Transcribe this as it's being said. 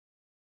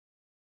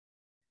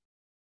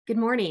Good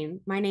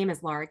morning. My name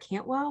is Laura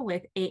Cantwell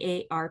with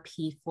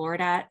AARP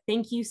Florida.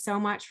 Thank you so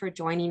much for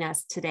joining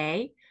us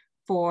today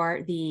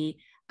for the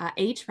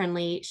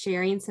Age-Friendly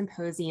Sharing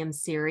Symposium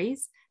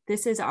series.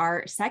 This is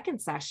our second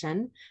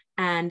session,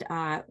 and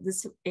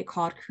it's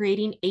called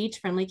Creating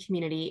Age-Friendly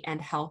Community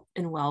and Health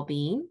and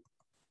Wellbeing.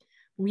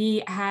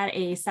 We had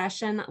a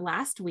session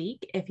last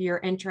week. If you're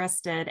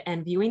interested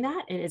in viewing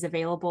that, it is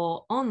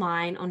available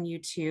online on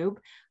YouTube.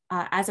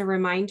 As a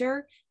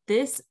reminder,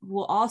 this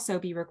will also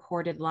be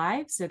recorded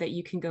live so that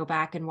you can go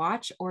back and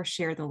watch or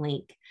share the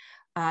link.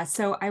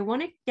 So I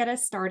want to get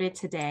us started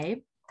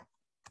today.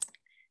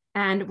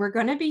 And we're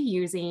going to be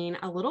using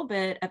a little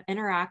bit of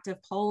interactive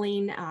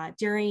polling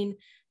during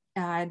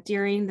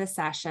the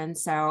session.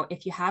 So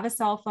if you have a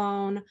cell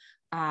phone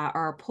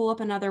or pull up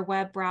another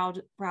web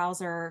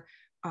browser,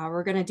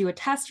 we're going to do a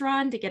test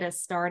run to get us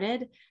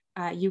started.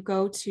 You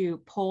go to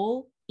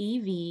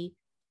pollev.com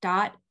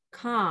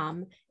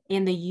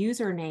and the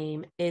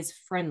username is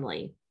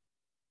friendly.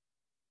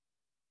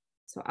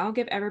 So I'll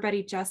give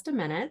everybody just a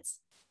minute.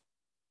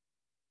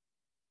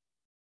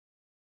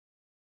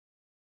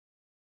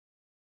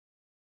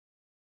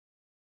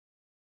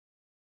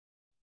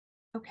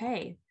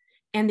 Okay,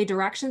 and the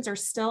directions are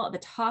still at the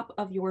top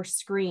of your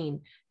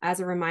screen. As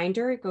a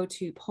reminder, go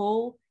to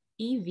pollev.com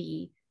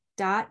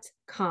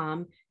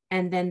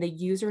and then the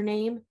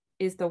username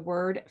is the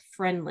word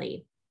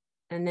friendly,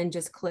 and then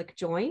just click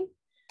join.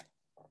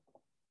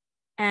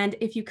 And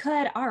if you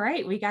could, all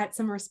right, we got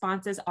some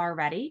responses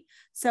already.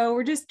 So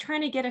we're just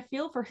trying to get a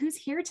feel for who's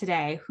here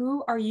today.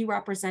 Who are you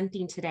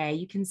representing today?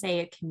 You can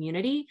say a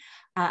community,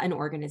 an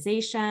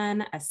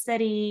organization, a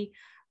city,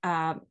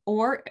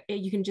 or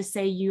you can just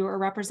say you are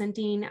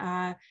representing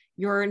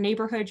your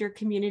neighborhood, your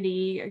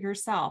community,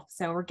 yourself.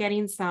 So we're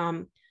getting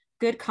some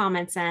good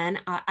comments in.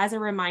 As a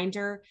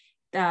reminder,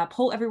 the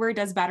Poll Everywhere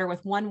does better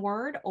with one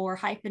word or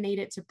hyphenate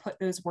it to put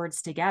those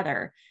words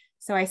together.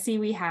 So I see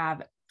we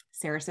have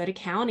Sarasota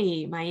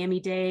County,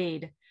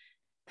 Miami-Dade,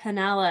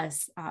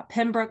 Pinellas,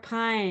 Pembroke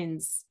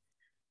Pines,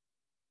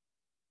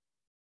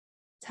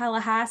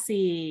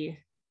 Tallahassee,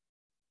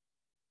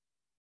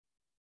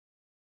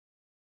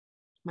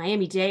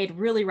 Miami-Dade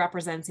really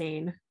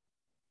representing,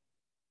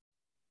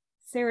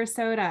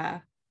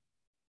 Sarasota,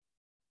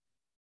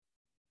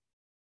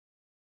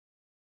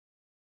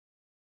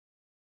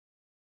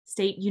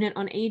 State Unit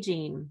on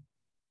Aging.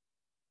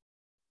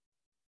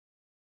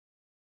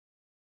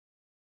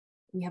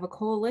 We have a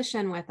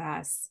coalition with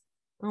us.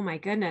 Oh my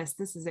goodness,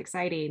 this is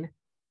exciting.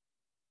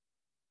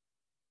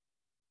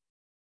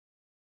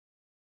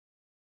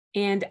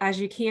 And as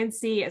you can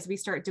see, as we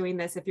start doing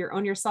this, if you're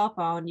on your cell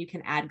phone, you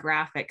can add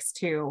graphics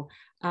too.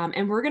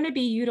 And we're going to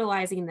be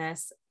utilizing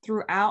this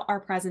throughout our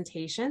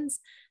presentations.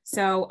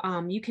 So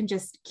you can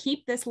just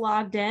keep this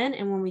logged in.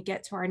 And when we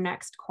get to our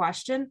next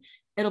question,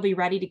 it'll be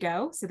ready to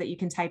go so that you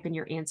can type in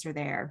your answer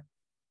there.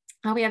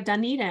 We have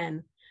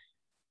Dunedin,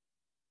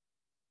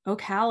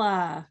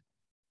 Ocala,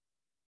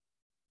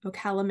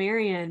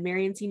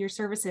 Marion Senior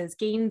Services,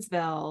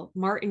 Gainesville,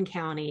 Martin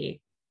County,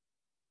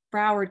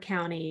 Broward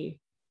County,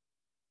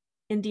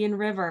 Indian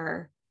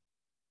River,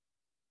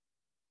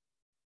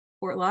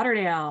 Fort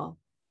Lauderdale.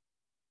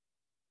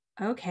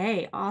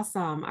 Okay,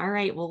 awesome. All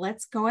right, well,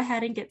 let's go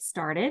ahead and get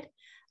started.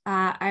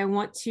 I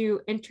want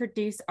to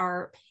introduce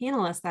our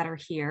panelists that are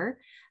here.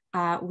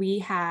 We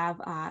have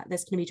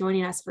that's going to be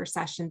joining us for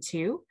session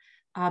 2,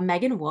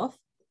 Megan Wolf,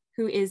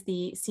 who is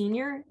the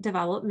Senior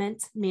Development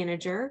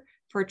Manager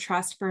for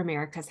Trust for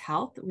America's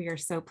Health. We are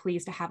so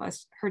pleased to have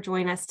her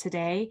join us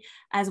today,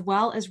 as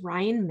well as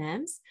Ryan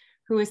Mims,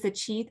 who is the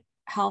Chief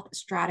Health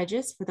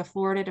Strategist for the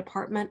Florida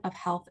Department of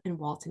Health in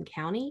Walton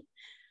County.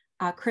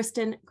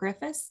 Kristen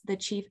Griffiths, the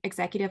Chief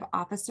Executive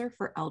Officer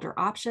for Elder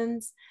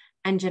Options,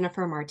 and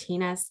Jennifer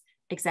Martinez,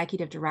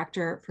 Executive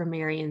Director for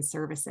Marion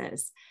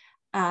Services.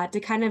 To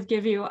kind of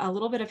give you a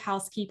little bit of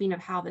housekeeping of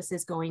how this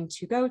is going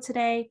to go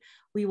today,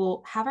 we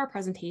will have our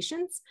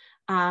presentations,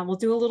 we'll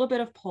do a little bit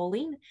of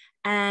polling,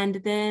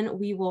 and then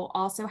we will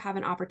also have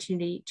an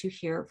opportunity to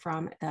hear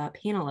from the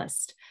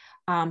panelists.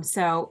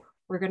 So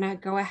we're going to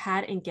go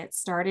ahead and get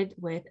started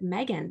with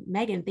Megan.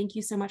 Megan, thank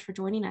you so much for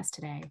joining us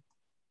today.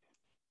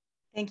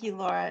 Thank you,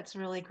 Laura. It's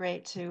really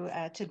great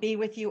to be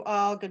with you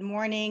all. Good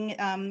morning.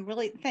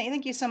 Really,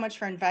 thank you so much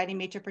for inviting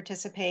me to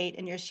participate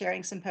in your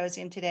sharing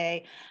symposium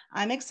today.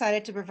 I'm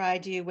excited to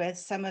provide you with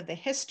some of the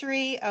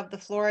history of the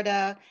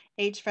Florida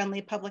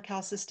Age-Friendly Public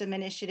Health System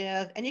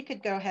Initiative, and you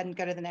could go ahead and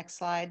go to the next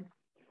slide.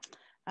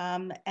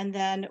 And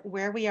then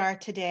where we are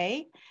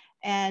today.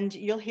 And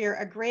you'll hear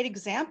a great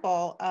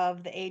example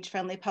of the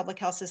age-friendly public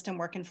health system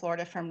work in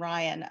Florida from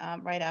Ryan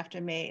right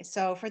after me.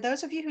 So for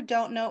those of you who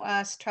don't know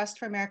us, Trust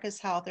for America's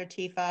Health, or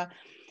TIFA,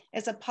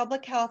 is a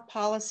public health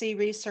policy,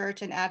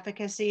 research, and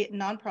advocacy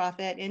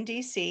nonprofit in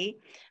DC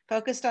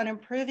focused on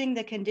improving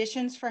the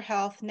conditions for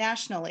health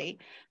nationally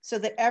so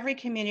that every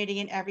community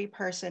and every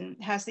person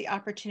has the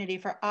opportunity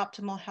for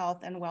optimal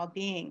health and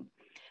well-being.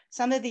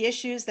 Some of the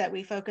issues that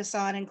we focus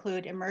on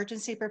include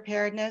emergency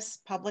preparedness,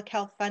 public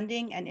health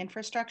funding and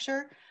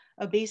infrastructure,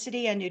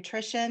 obesity and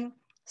nutrition,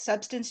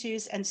 substance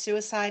use, and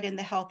suicide, and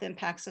the health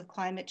impacts of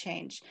climate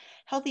change.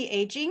 Healthy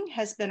aging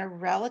has been a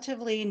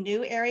relatively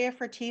new area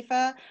for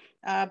TIFA,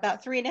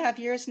 about 3.5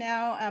 years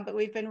now, but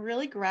we've been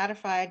really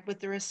gratified with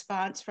the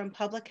response from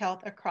public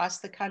health across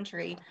the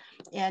country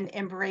in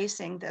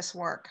embracing this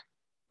work.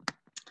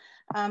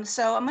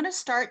 So I'm going to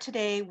start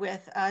today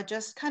with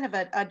just kind of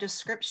a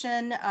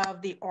description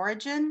of the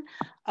origin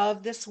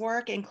of this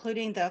work,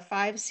 including the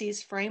 5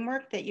 C's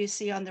framework that you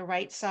see on the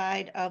right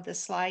side of the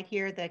slide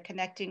here, the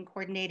connecting,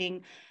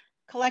 coordinating,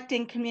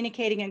 collecting,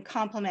 communicating, and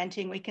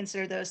complementing. We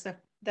consider those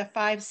the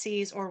 5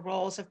 C's or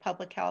roles of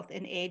public health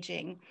in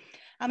aging.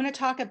 I'm going to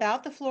talk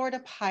about the Florida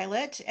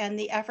pilot and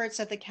the efforts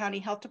of the county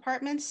health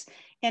departments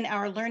in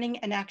our Learning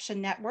and Action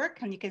Network.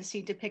 And you can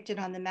see depicted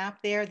on the map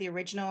there, the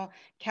original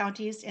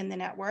counties in the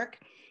network,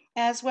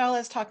 as well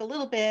as talk a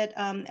little bit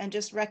and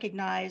just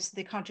recognize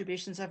the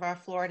contributions of our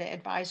Florida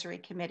Advisory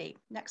Committee.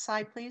 Next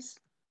slide, please.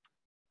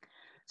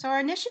 So our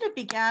initiative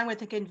began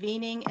with a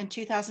convening in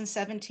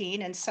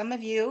 2017, and some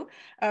of you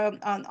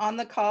on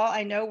the call,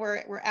 I know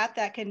we're at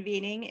that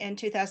convening in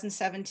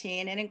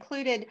 2017, and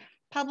included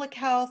public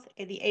health,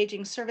 the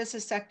aging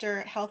services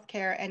sector,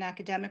 healthcare, and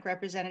academic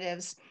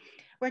representatives,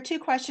 where 2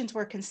 questions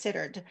were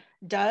considered.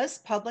 Does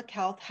public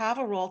health have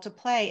a role to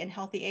play in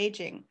healthy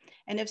aging?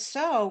 And if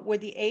so,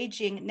 would the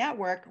Aging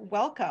Network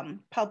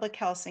welcome public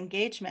health's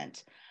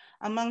engagement?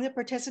 Among the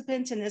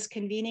participants in this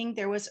convening,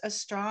 there was a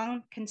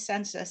strong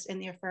consensus in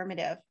the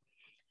affirmative.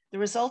 The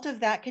result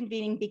of that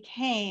convening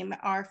became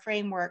our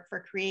framework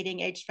for creating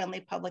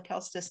age-friendly public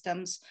health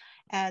systems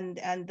and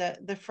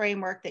the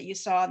framework that you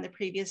saw on the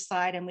previous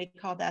slide, and we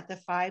call that the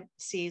 5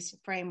 C's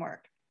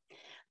framework.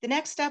 The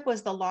next step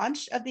was the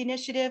launch of the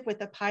initiative with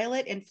the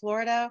pilot in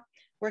Florida,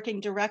 working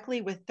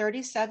directly with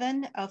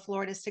 37 of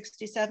Florida's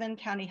 67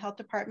 county health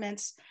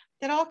departments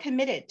that all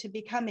committed to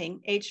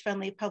becoming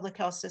age-friendly public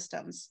health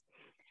systems.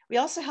 We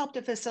also helped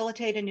to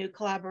facilitate a new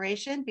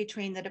collaboration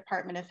between the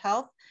Department of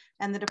Health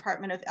and the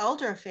Department of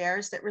Elder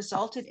Affairs that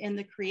resulted in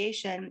the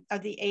creation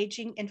of the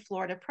Aging in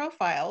Florida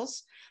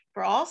profiles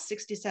for all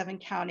 67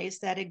 counties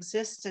that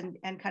exists and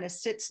kind of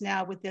sits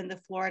now within the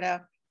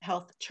Florida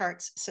Health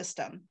Charts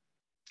system.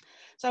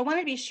 So I want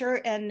to be sure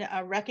and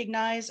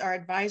recognize our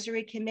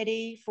advisory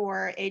committee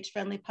for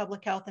age-friendly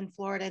public health in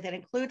Florida that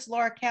includes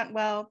Laura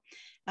Cantwell,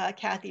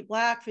 Kathy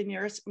Black from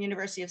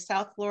University of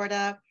South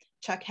Florida,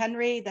 Chuck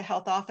Henry, the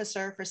health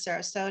officer for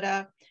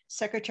Sarasota,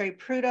 Secretary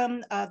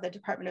Prudhomme of the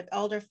Department of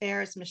Elder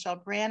Affairs, Michelle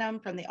Branham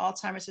from the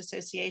Alzheimer's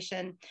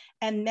Association,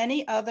 and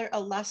many other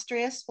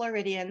illustrious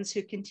Floridians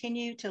who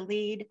continue to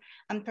lead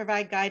and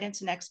provide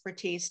guidance and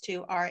expertise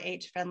to our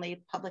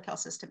age-friendly public health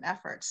system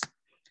efforts.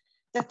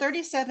 The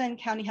 37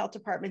 county health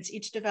departments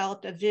each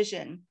developed a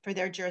vision for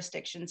their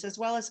jurisdictions, as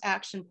well as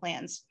action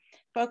plans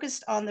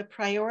focused on the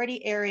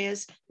priority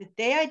areas that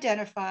they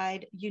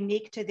identified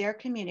unique to their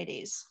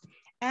communities,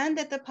 and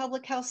that the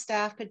public health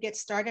staff could get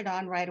started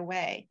on right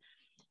away.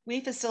 We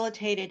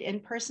facilitated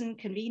in-person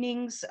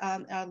convenings,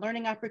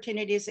 learning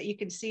opportunities that you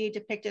can see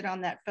depicted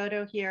on that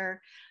photo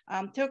here,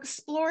 to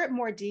explore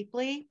more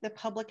deeply the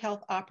public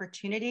health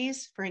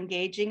opportunities for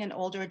engaging in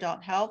older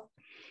adult health,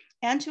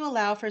 and to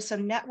allow for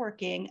some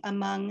networking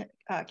among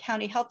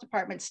county health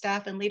department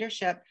staff and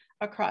leadership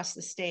across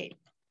the state.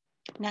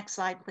 Next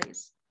slide,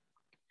 please.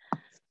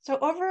 So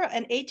over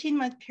an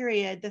 18-month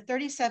period, the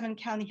 37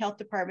 county health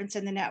departments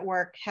in the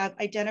network have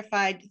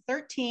identified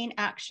 13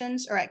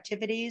 actions or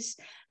activities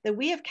that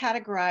we have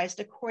categorized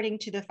according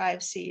to the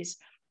 5 C's.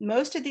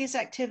 Most of these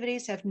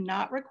activities have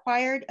not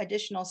required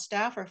additional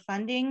staff or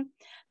funding,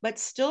 but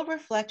still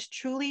reflect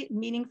truly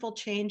meaningful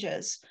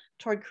changes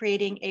toward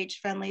creating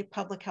age-friendly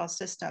public health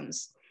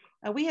systems.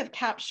 We have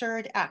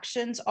captured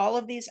actions, all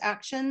of these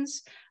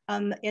actions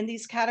in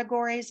these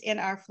categories in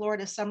our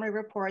Florida summary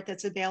report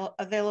that's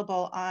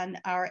available on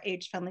our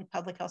age-friendly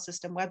public health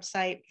system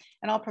website.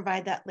 And I'll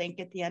provide that link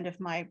at the end of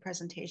my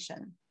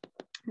presentation.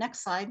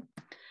 Next slide.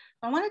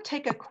 I want to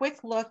take a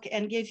quick look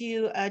and give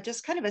you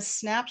just kind of a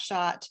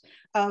snapshot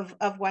of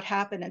what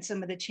happened and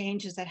some of the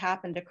changes that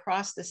happened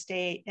across the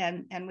state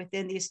and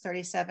within these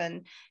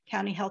 37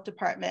 county health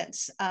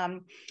departments.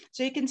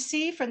 So you can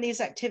see from these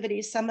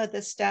activities some of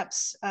the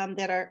steps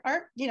that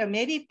are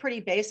maybe pretty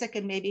basic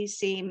and maybe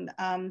seem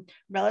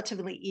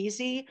relatively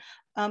easy,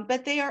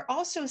 but they are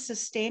also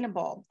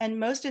sustainable. And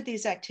most of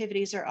these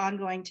activities are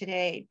ongoing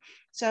today.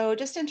 So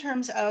just in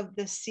terms of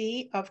the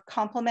C of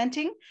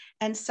complementing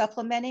and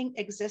supplementing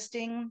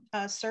existing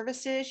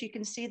services, you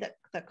can see that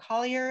the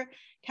Collier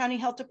County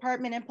Health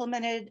Department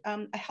implemented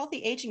a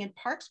Healthy Aging in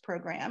Parks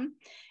program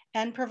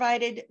and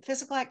provided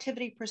physical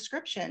activity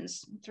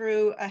prescriptions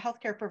through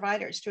healthcare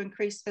providers to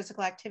increase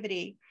physical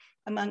activity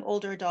among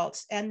older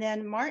adults. And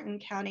then Martin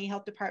County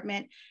Health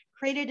Department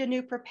created a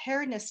new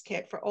preparedness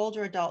kit for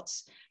older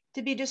adults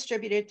to be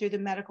distributed through the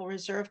Medical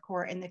Reserve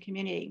Corps in the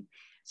community.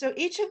 So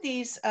each of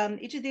these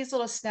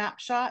little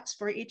snapshots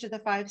for each of the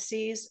 5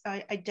 C's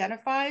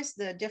identifies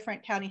the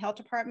different county health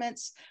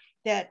departments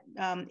that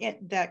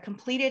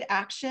completed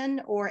action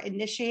or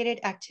initiated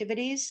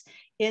activities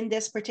in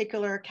this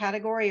particular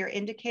category or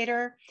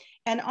indicator.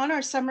 And on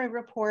our summary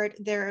report,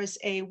 there's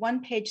a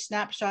one-page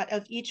snapshot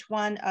of each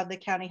one of the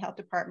county health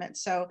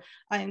departments. So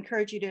I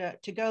encourage you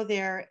to go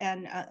there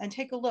and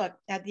take a look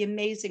at the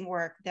amazing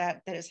work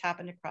that has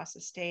happened across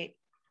the state.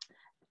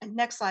 And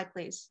next slide,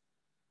 please.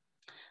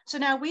 So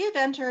now we have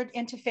entered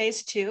into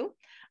phase 2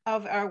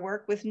 of our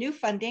work with new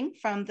funding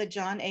from the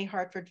John A.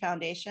 Hartford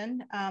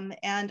Foundation.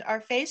 And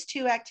our phase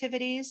 2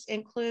 activities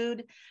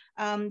include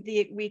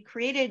we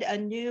created a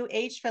new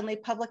age-friendly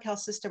public health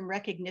system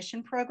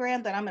recognition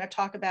program that I'm going to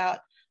talk about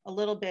a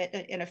little bit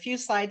in a few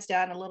slides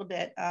down, a little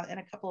bit in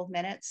a couple of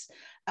minutes.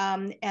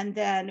 And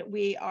then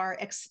we are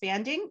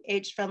expanding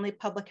age-friendly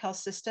public health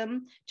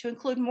system to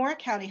include more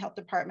county health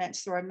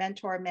departments through our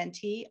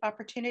mentor-mentee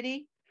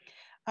opportunity.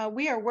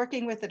 We are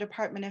working with the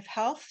Department of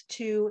Health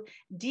to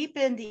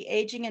deepen the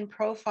aging and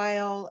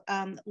profile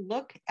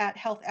look at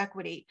health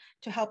equity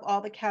to help all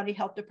the county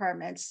health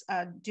departments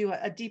do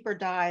a deeper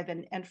dive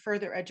and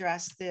further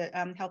address the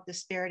health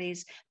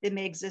disparities that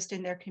may exist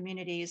in their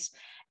communities.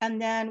 And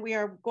then we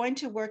are going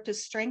to work to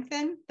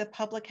strengthen the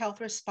public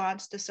health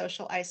response to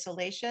social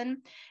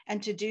isolation.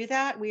 And to do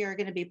that, we are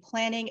going to be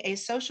planning a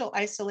social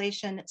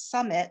isolation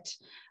summit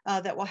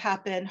that will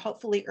happen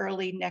hopefully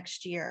early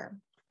next year.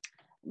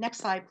 Next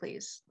slide,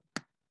 please.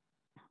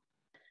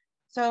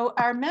 So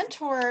our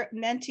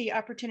mentor-mentee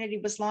opportunity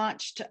was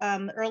launched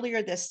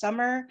earlier this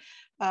summer.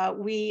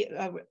 We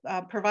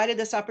provided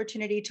this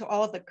opportunity to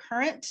all of the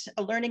current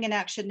Learning in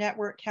Action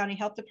Network county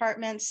health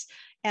departments.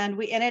 And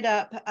we ended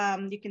up,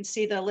 you can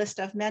see the list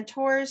of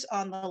mentors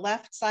on the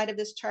left side of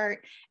this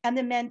chart and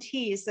the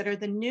mentees that are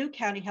the new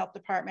county health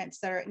departments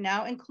that are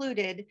now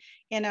included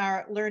in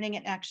our Learning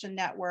in Action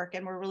Network.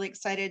 And we're really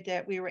excited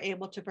that we were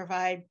able to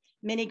provide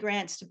mini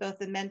grants to both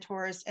the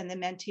mentors and the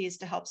mentees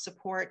to help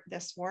support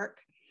this work.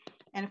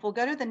 And if we'll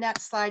go to the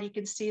next slide, you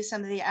can see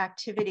some of the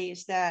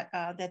activities that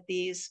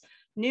these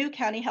new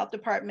county health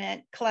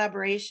department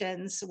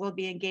collaborations will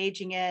be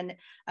engaging in.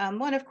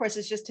 One, of course,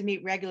 is just to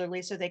meet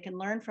regularly so they can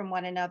learn from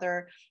one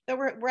another. But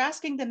we're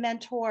asking the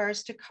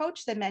mentors to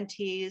coach the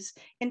mentees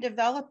in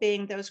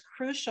developing those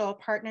crucial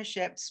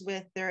partnerships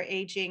with their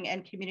aging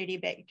and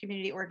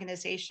community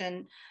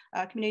organization,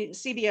 community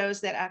CBOs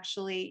that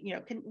actually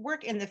can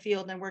work in the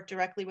field and work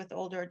directly with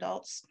older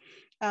adults.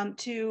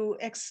 To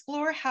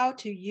explore how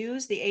to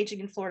use the Aging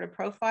in Florida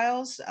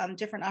profiles,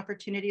 different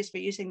opportunities for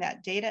using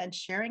that data and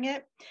sharing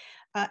it,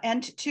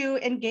 and to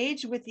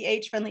engage with the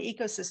age-friendly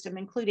ecosystem,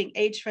 including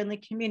age-friendly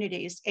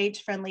communities,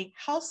 age-friendly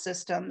health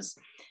systems,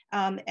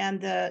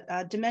 and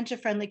the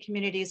dementia-friendly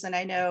communities. And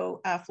I know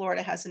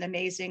Florida has an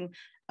amazing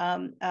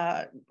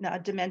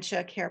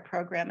dementia care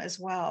program as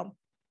well.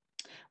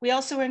 We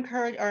also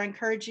are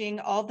encouraging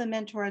all the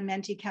mentor and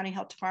mentee county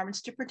health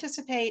departments to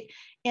participate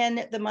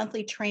in the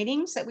monthly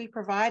trainings that we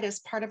provide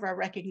as part of our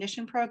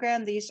recognition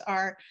program. These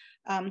are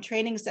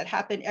trainings that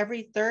happen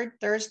every third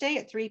Thursday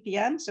at 3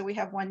 p.m. So we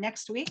have one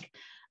next week.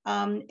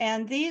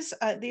 And these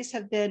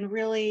have been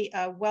really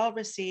well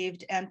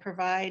received and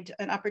provide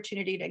an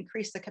opportunity to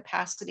increase the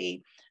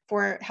capacity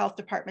for health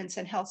departments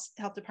and health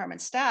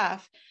department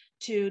staff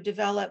to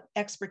develop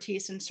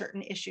expertise in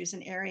certain issues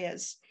and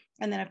areas.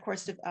 And then, of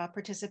course,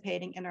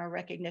 participating in our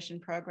recognition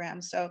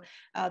program. So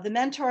the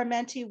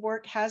mentor-mentee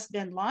work has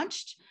been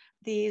launched.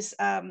 These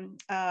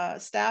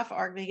staff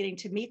are beginning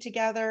to meet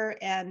together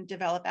and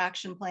develop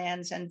action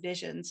plans and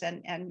visions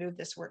and move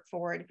this work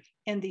forward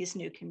in these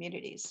new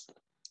communities.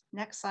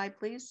 Next slide,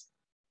 please.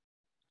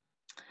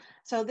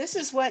 So this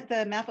is what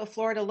the map of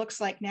Florida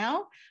looks like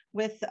now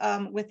with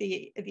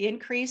the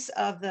increase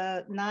of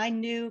the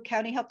 9 new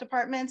county health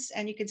departments.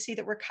 And you can see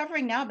that we're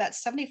covering now about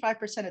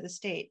 75% of the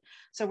state.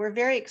 So we're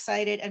very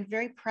excited and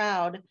very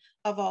proud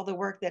of all the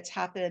work that's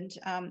happened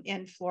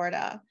in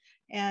Florida.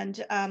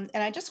 And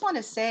I just want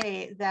to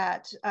say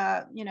that,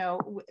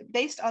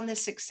 based on the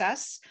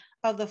success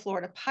of the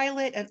Florida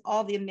pilot and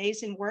all the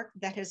amazing work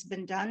that has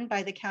been done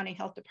by the county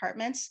health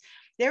departments,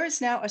 there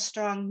is now a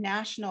strong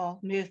national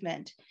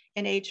movement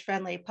in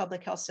age-friendly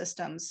public health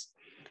systems.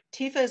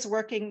 TIFA is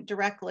working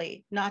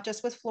directly, not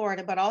just with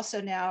Florida, but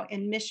also now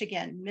in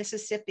Michigan,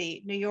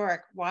 Mississippi, New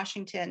York,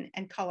 Washington,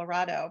 and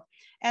Colorado,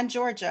 and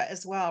Georgia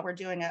as well. We're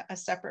doing a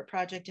separate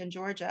project in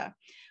Georgia.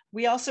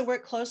 We also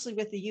work closely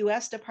with the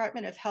U.S.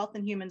 Department of Health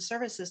and Human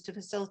Services to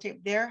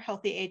facilitate their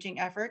healthy aging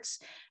efforts.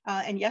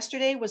 And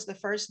yesterday was the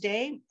first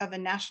day of a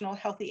National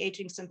Healthy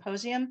Aging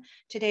Symposium.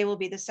 Today will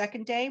be the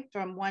second day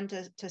from 1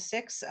 to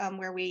 6,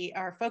 where we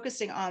are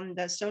focusing on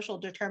the social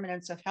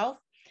determinants of health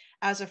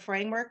as a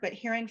framework, but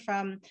hearing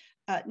from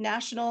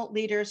national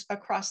leaders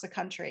across the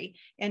country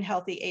in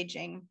healthy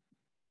aging.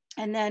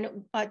 And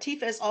then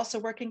TIFA is also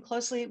working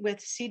closely with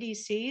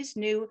CDC's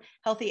new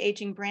Healthy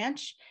Aging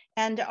branch,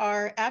 and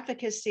our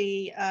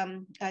advocacy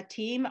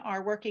team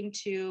are working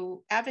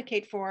to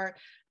advocate for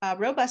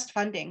robust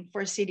funding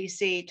for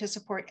CDC to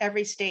support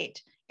every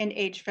state in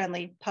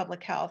age-friendly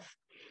public health.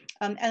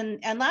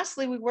 And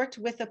lastly, we worked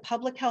with the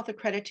Public Health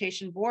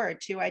Accreditation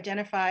Board to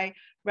identify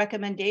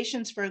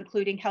recommendations for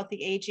including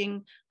healthy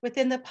aging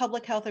within the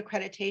public health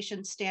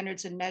accreditation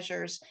standards and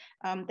measures.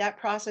 That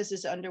process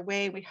is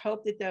underway. We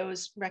hope that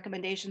those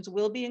recommendations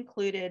will be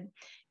included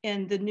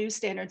in the new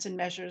standards and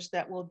measures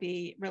that will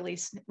be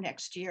released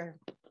next year.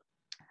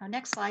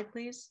 Next slide,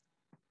 please.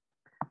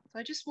 So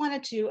I just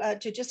wanted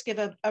to just give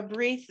a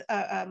brief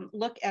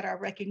look at our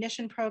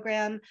recognition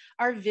program.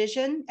 Our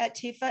vision at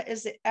TIFA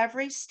is that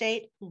every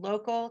state,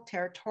 local,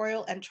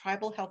 territorial, and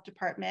tribal health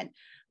department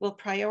will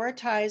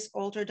prioritize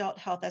older adult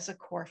health as a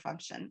core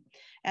function.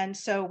 And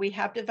so we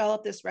have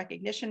developed this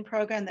recognition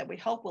program that we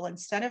hope will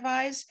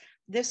incentivize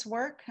this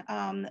work.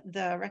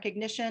 The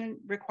recognition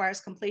requires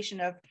completion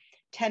of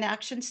 10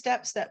 action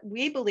steps that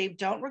we believe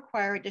don't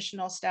require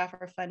additional staff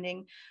or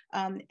funding.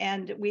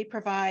 And we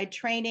provide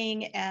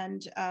training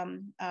and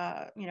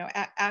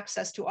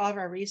access to all of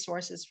our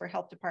resources for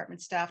health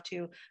department staff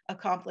to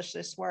accomplish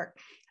this work.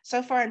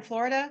 So far in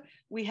Florida,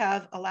 we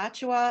have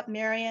Alachua,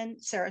 Marion,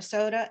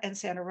 Sarasota, and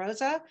Santa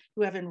Rosa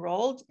who have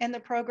enrolled in the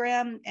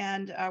program.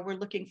 And we're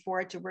looking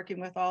forward to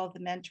working with all of the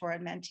mentor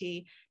and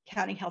mentee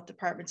county health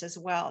departments as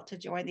well to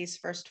join these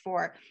first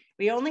 4.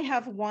 We only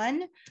have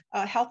one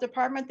health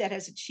department that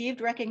has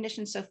achieved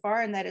recognition so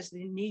far, and that is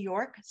the New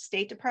York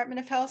State Department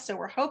of Health. So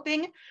we're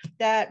hoping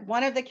that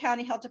one of the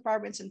county health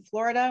departments in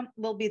Florida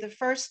will be the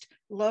first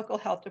local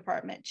health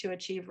department to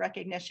achieve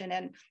recognition.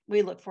 And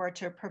we look forward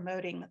to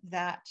promoting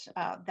that,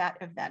 that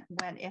event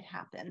when it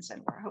happens.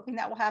 And we're hoping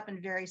that will happen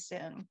very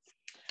soon.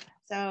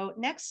 So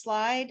next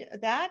slide,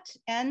 that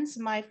ends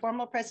my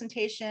formal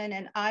presentation,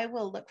 and I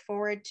will look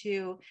forward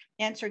to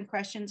answering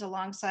questions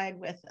alongside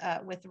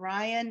with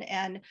Ryan.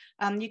 And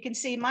you can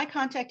see my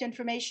contact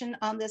information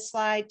on this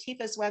slide,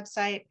 TIFA's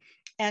website,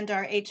 and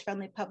our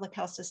age-friendly public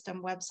health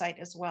system website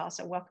as well.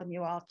 So welcome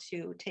you all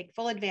to take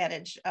full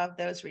advantage of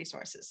those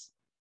resources.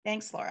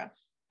 Thanks, Laura.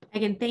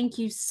 Megan, thank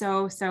you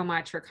so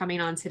much for coming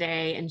on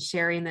today and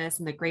sharing this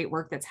and the great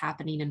work that's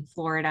happening in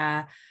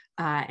Florida.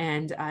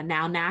 And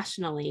now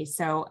nationally.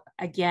 So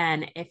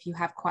again, if you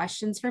have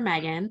questions for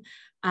Megan,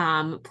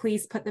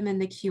 please put them in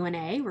the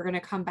Q&A. We're going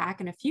to come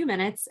back in a few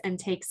minutes and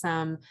take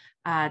some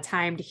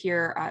time to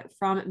hear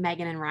from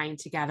Megan and Ryan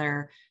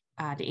together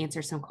to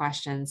answer some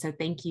questions. So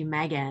thank you,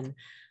 Megan.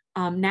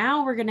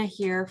 Now we're going to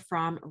hear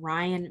from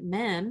Ryan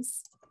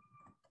Mims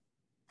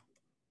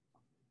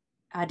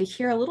to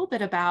hear a little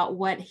bit about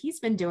what he's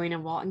been doing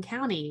in Walton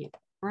County.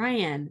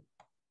 Ryan.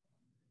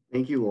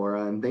 Thank you,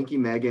 Laura, and thank you,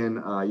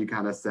 Megan. You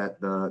kind of set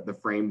the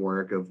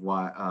framework of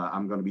what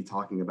I'm going to be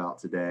talking about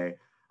today.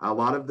 A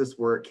lot of this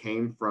work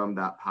came from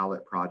that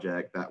pilot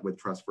project that with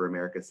Trust for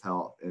America's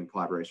Health in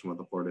collaboration with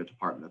the Florida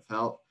Department of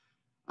Health.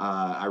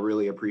 I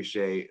really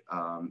appreciate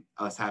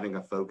us having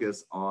a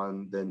focus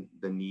on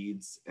the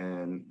needs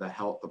and the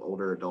health of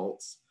older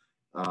adults.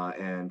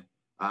 And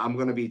I'm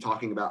going to be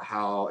talking about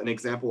an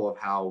example of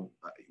how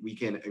we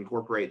can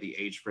incorporate the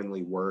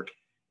age-friendly work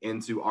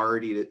into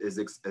already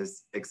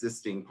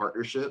existing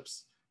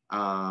partnerships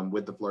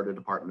with the Florida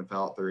Department of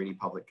Health or any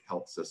public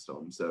health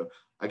system. So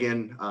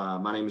again,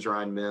 my name is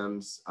Ryan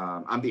Mims.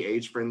 I'm the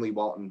age-friendly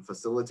Walton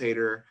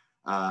facilitator.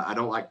 I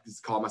don't like to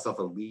call myself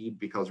a lead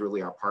because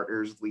really our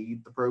partners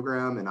lead the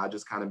program, and I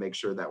just kind of make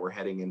sure that we're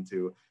heading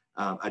into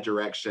a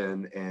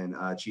direction and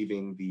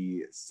achieving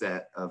the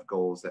set of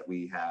goals that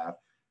we have.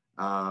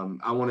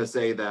 I want to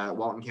say that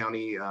Walton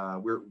County,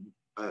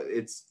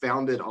 it's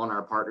founded on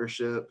our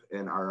partnership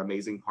and our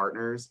amazing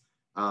partners.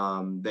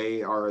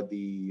 They are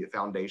the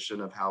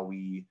foundation of how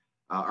we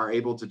are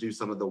able to do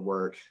some of the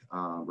work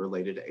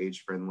related to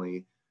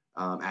age-friendly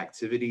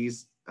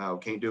activities.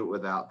 Can't do it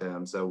without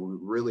them. So we're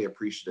really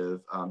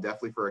appreciative,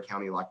 definitely for a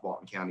county like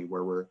Walton County,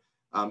 where we're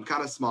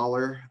kind of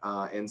smaller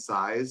in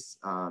size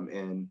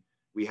and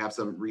we have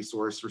some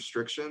resource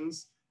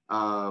restrictions.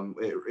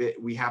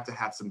 We have to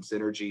have some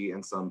synergy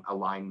and some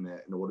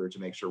alignment in order to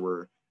make sure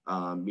we're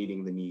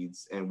meeting the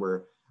needs, and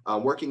we're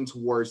working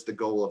towards the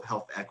goal of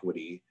health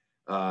equity,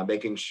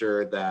 making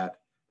sure that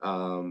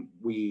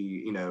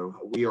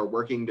we are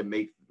working to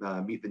meet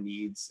the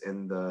needs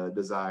and the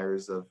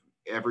desires of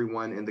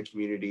everyone in the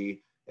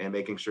community, and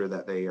making sure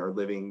that they are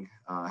living,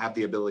 have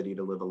the ability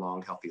to live a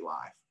long, healthy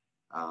life.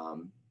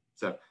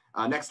 So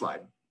next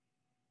slide.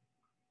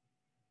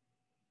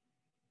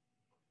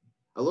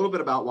 A little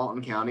bit about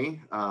Walton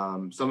County.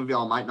 Some of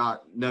y'all might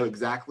not know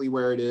exactly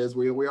where it is.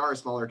 We are a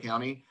smaller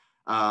county.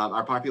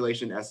 Our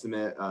population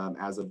estimate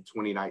as of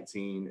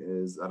 2019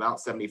 is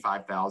about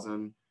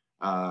 75,000,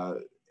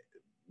 about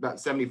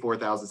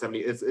 74,000,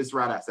 it's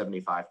right at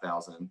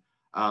 75,000.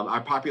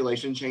 Our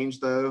population change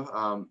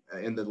though,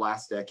 in the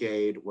last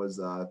decade was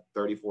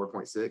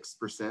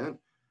 34.6%.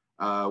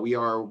 We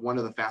are one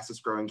of the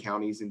fastest growing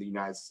counties in the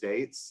United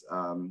States,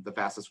 the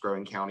fastest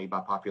growing county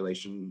by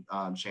population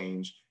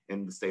change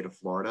in the state of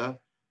Florida.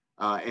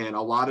 And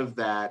a lot of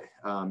that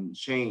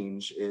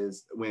change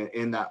is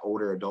in that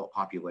older adult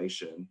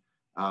population.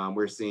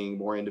 We're seeing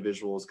more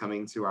individuals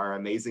coming to our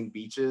amazing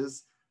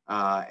beaches,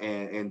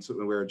 and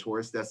we're a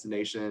tourist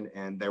destination,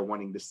 and they're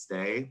wanting to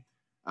stay.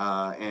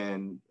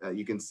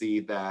 You can see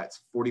that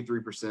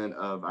 43%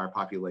 of our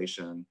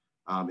population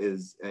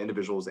is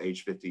individuals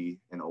age 50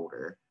 and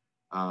older.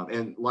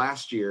 And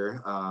last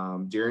year,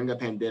 during the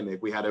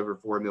pandemic, we had over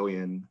 4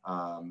 million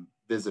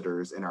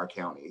visitors in our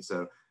county.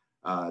 So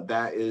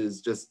that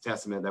is just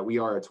testament that we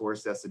are a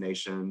tourist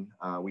destination.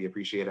 We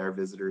appreciate our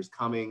visitors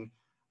coming,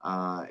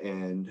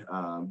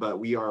 but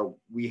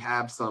we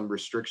have some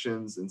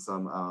restrictions and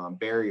some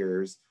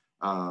barriers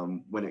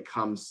when it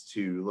comes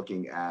to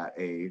looking at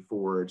a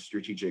forward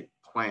strategic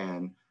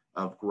plan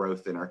of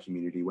growth in our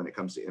community, when it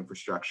comes to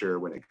infrastructure,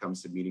 when it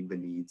comes to meeting the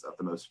needs of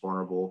the most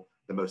vulnerable,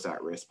 the most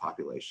at-risk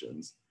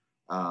populations.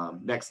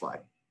 Next slide.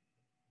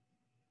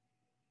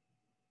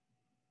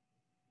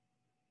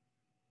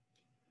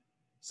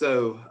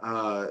 So,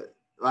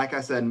 like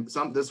I said,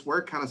 this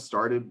work kind of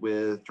started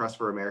with Trust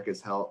for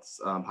America's Health's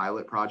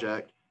pilot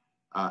project.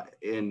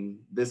 And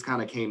this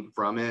kind of came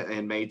from it.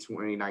 In May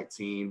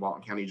 2019,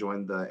 Walton County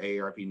joined the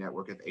AARP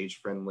network of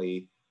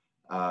age-friendly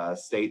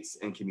states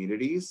and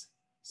communities.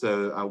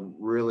 So I'm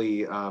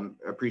really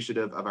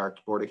appreciative of our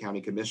Board of County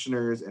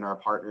Commissioners and our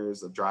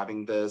partners of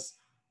driving this,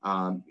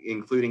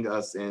 including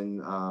us in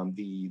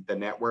the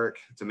network,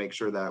 to make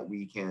sure that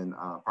we can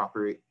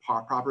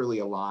properly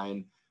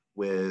align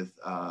with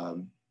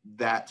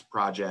that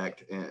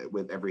project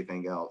with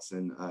everything else,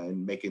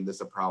 and making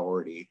this a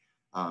priority.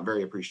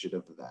 Very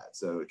appreciative of that.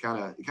 So it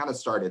kind of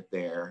started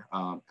there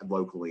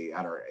locally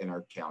in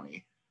our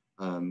county.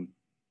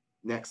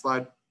 Next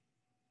slide.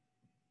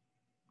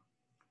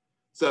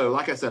 So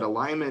like I said,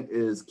 alignment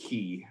is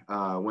key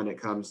when it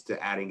comes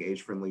to adding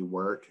age-friendly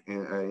work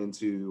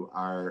into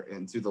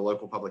the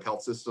local public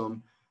health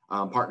system.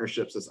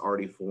 Partnerships that's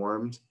already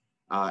formed.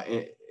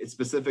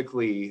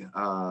 Specifically,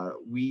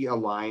 we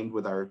aligned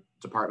with our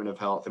Department of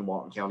Health and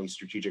Walton County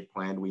strategic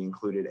plan. We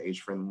included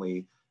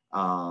age-friendly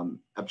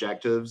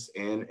objectives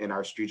in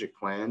our strategic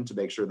plan to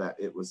make sure that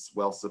it was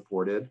well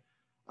supported.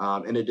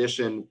 In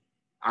addition,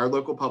 our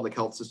local public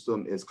health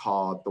system is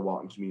called the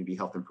Walton Community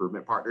Health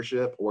Improvement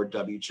Partnership, or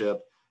WCHIP.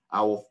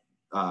 I will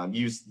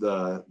use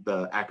the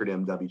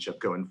acronym WCHIP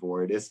going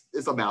forward.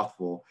 It's a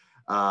mouthful,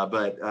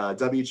 but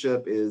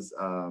WCHIP is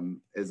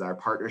our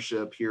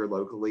partnership here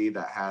locally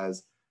that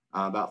has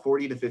about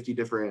 40 to 50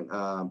 different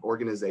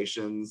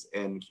organizations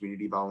and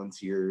community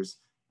volunteers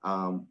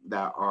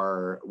that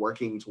are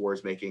working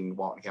towards making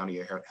Walton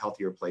County a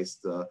healthier place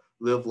to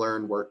live,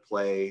 learn, work,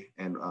 play,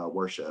 and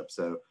worship.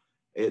 So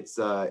it's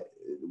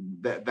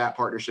that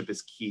partnership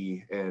is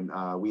key, and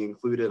we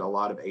included a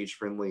lot of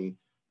age-friendly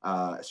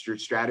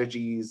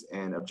strategies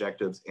and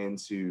objectives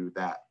into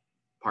that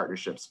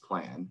partnerships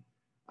plan.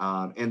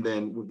 And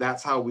then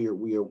that's how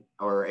we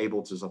are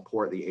able to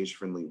support the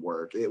age-friendly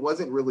work. It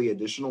wasn't really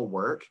additional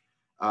work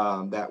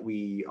that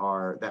we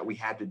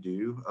had to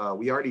do.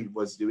 We already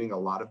was doing a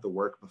lot of the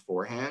work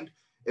beforehand.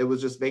 It was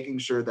just making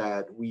sure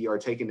that we are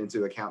taking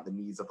into account the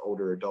needs of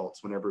older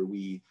adults whenever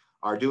we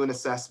are doing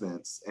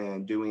assessments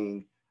and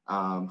doing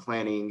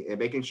planning, and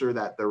making sure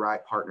that the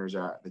right partners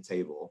are at the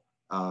table.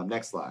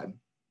 Next slide.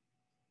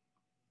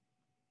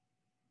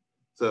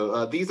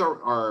 So these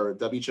are our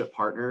WCHIP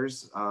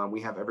partners.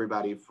 We have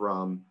everybody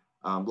from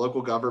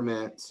local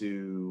government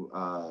to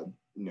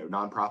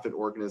nonprofit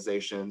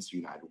organizations,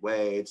 United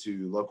Way,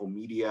 to local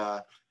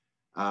media.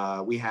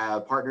 We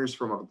have partners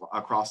from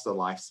across the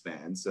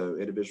lifespan, so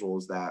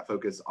individuals that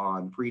focus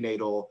on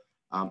prenatal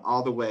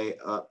all the way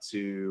up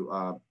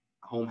to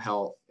home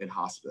health and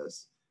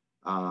hospice.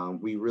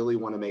 We really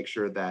want to make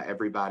sure that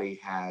everybody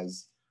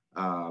has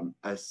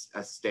a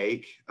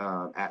stake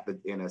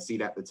and a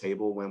seat at the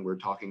table when we're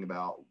talking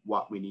about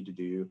what we need to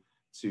do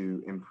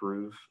to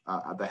improve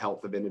the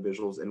health of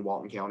individuals in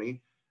Walton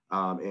County.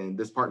 And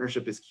this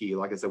partnership is key.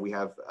 Like I said, we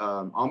have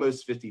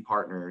almost 50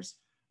 partners,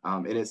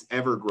 and it's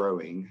ever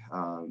growing.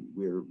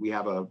 We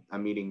have a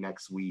meeting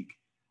next week,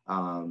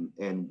 and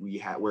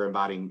we're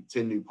inviting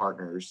 10 new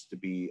partners to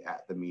be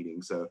at the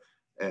meeting. So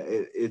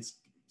it's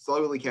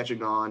slowly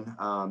catching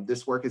on.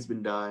 This work has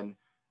been done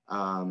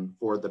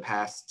for the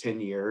past 10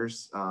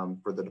 years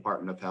for the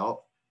Department of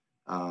Health.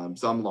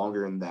 Some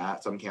longer than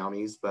that, some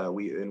counties, but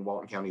in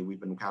Walton County,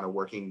 we've been kind of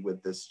working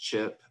with this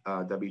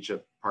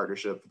WCHIP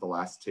partnership for the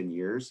last 10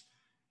 years.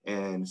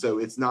 And so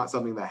it's not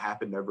something that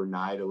happened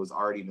overnight. It was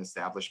already an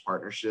established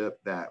partnership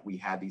that we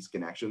had these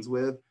connections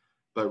with,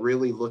 but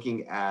really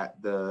looking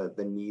at the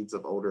needs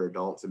of older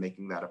adults and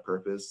making that a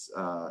purpose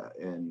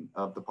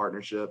of the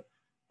partnership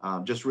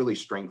just really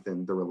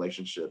strengthened the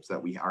relationships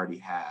that we already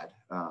had.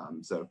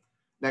 So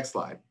next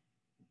slide.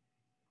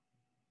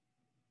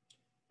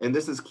 And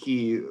this is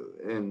key,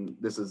 and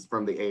this is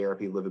from the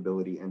AARP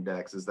Livability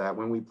Index, is that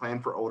when we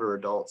plan for older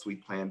adults, we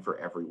plan for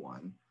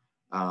everyone.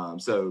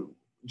 So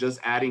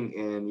just adding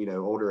in,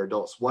 older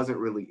adults wasn't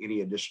really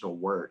any additional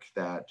work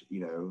that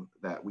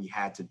we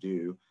had to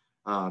do,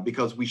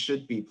 because we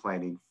should be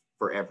planning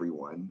for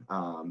everyone,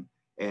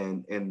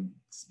 and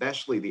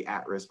especially the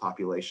at-risk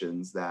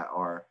populations that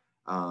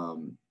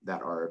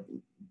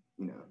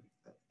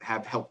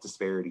have health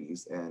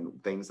disparities and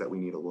things that we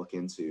need to look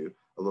into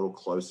a little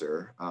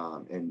closer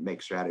and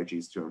make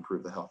strategies to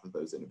improve the health of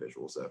those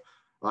individuals. So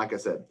like I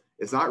said,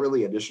 it's not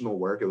really additional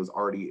work. It was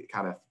already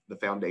kind of, the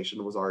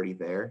foundation was already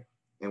there.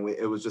 And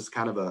it was just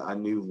kind of a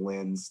new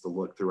lens to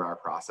look through our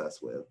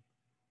process with.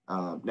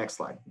 Next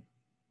slide.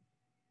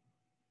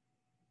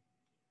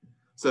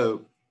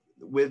 So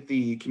with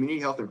the Community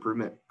Health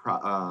Improvement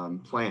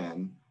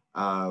Plan,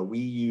 we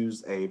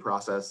use a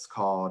process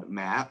called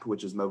MAP,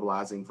 which is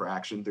Mobilizing for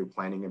Action Through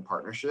Planning and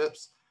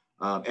Partnerships.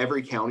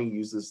 Every county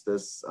uses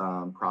this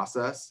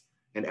process,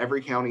 and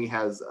every county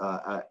has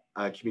a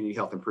Community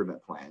Health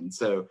Improvement Plan.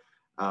 So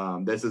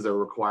this is a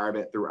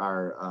requirement through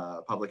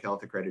our Public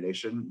Health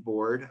Accreditation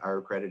Board,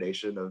 our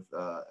accreditation of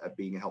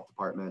being a health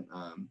department.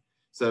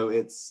 So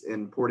it's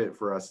important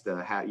for us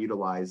to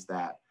utilize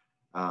that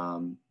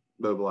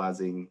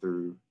mobilizing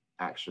through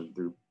action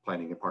through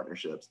planning and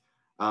partnerships.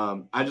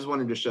 I just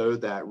wanted to show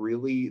that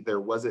really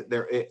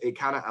it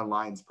kind of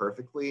aligns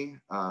perfectly.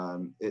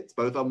 It's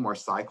both of them are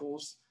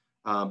cycles.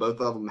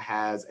 Both of them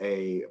has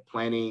a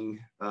planning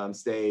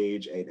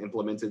stage, an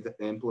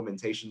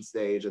implementation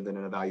stage, and then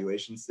an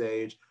evaluation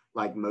stage,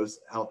 like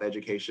most health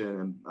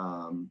education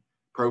and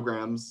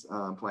programs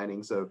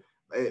planning. So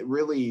it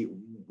really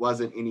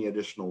wasn't any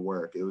additional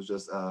work. It was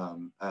just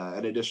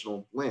an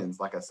additional lens,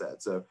 like I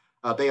said. So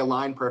they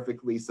align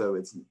perfectly. So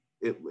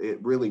it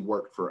really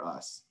worked for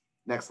us.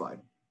 Next slide.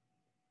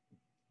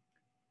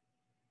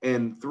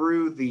 And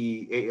through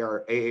the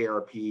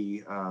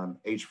AARP,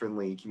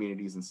 age-friendly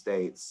communities and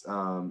states,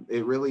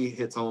 it really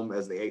hits home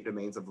as the 8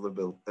 domains of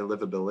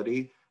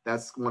livability.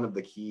 That's one of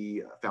the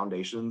key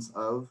foundations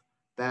of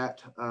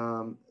that,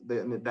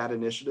 that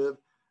initiative.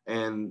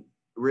 And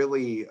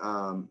really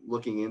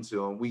looking into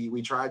them,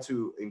 we try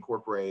to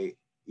incorporate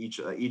each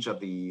of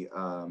the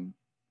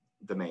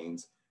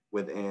domains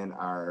within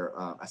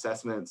our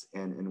assessments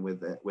and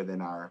within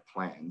our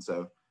plan.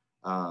 So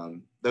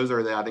those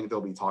are I think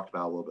they'll be talked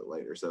about a little bit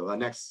later. So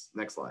next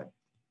slide.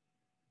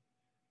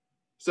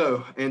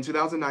 So in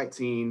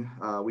 2019,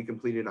 we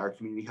completed our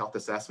community health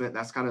assessment.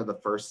 That's kind of the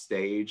first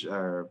stage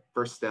or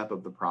first step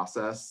of the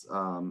process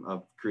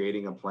of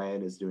creating a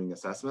plan, is doing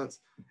assessments.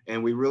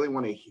 And we really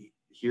want to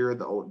hear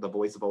the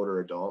voice of older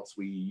adults.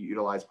 We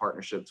utilize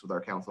partnerships with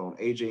our Council on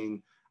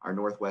Aging, our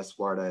Northwest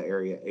Florida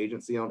Area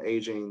Agency on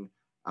Aging,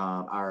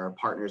 our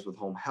partners with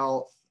Home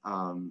Health.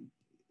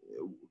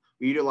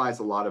 We utilize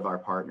a lot of our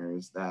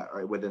partners that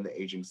are within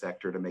the aging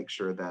sector to make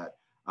sure that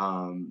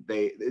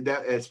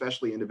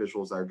especially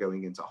individuals that are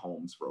going into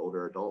homes for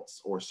older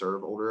adults or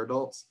serve older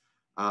adults.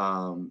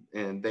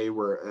 And they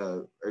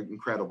were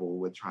incredible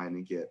with trying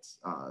to get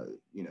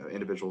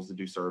individuals to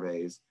do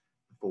surveys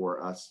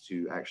for us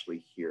to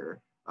actually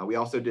hear. We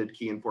also did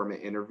key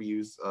informant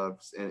interviews of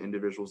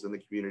individuals in the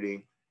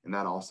community, and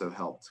that also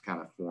helped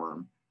kind of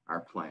form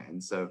our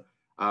plan. So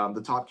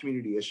the top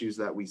community issues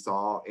that we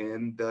saw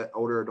in the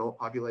older adult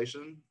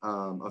population: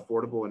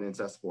 affordable and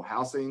accessible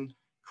housing,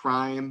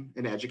 crime,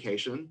 and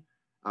education.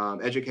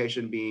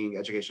 Education being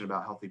education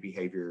about healthy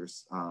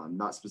behaviors,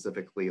 not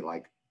specifically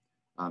like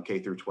K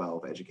through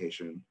 12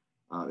 education.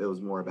 It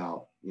was more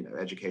about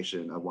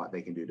education of what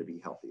they can do to be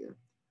healthier.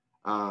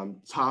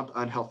 Top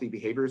unhealthy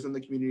behaviors in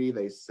the community,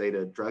 they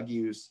stated drug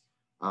use,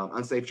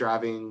 unsafe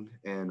driving,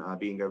 and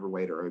being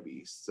overweight or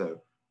obese.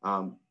 So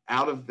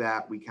out of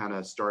that, we kind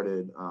of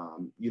started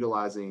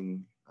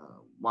utilizing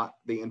what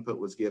the input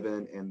was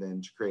given and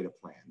then to create a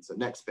plan. So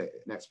next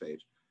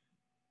page,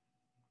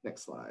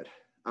 next slide.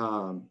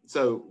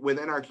 So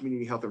within our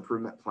Community Health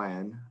Improvement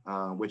Plan,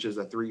 which is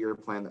a 3-year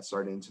plan that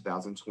started in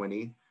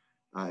 2020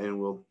 and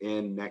will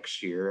end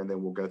next year, and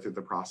then we'll go through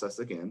the process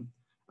again.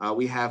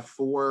 We have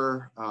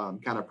 4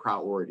 kind of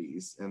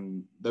priorities,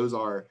 and those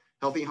are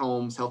healthy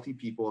homes, healthy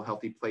people,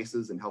 healthy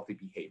places, and healthy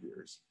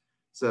behaviors.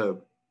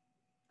 So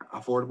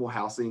affordable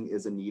housing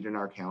is a need in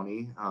our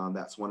county.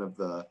 That's one of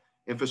the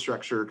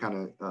infrastructure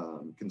kind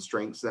of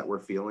constraints that we're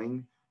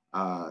feeling,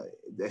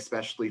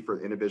 especially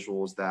for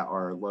individuals that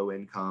are low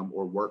income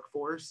or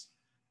workforce.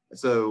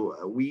 So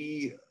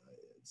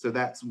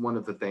that's one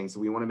of the things. So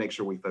we want to make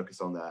sure we focus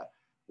on that.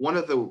 One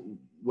of the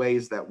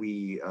ways that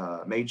we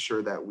made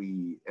sure that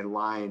we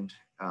aligned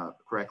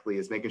correctly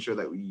is making sure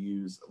that we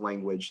use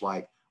language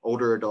like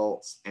older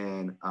adults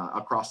and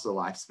across the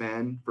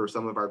lifespan for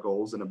some of our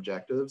goals and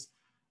objectives,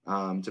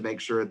 to make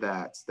sure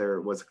that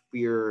there was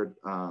clear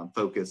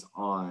focus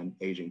on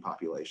aging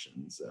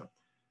populations. So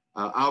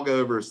I'll go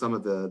over some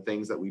of the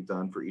things that we've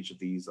done for each of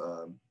these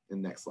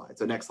in the next slide.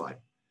 So next slide.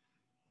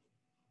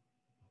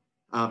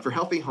 For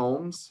healthy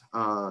homes,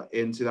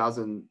 in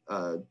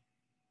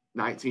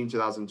 2019,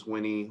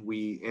 2020,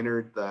 we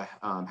entered the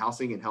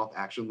Housing and Health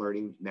Action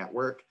Learning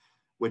Network,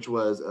 which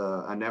was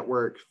a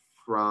network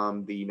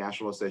from the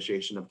National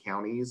Association of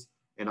Counties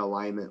in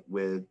alignment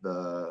with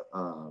the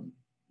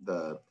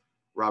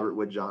Robert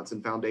Wood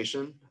Johnson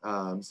Foundation.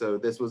 So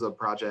this was a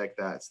project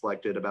that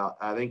selected about,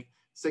 I think,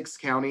 6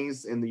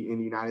 counties in the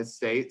United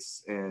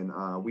States, and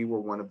we were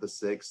one of the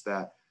 6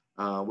 that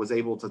was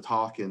able to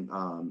talk and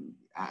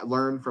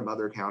learn from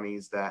other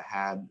counties that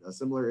had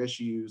similar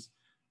issues.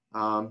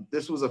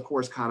 This was, of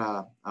course, kind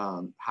of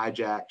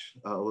hijacked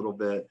a little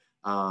bit,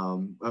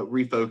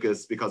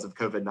 refocused because of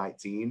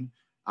COVID-19.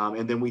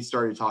 And then we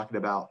started talking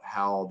about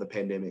how the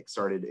pandemic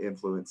started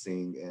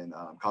influencing and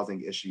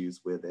causing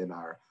issues within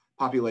our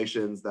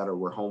populations that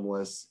were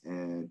homeless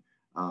and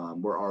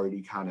were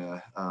already kind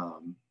of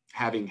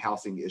having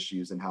housing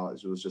issues, and how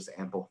it was just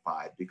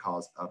amplified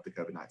because of the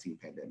COVID-19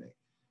 pandemic.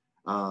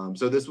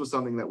 So this was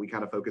something that we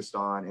kind of focused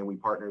on, and we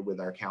partnered with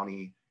our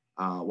county,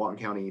 Walton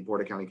County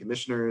Board of County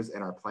Commissioners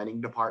and our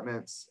planning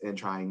departments in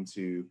trying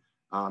to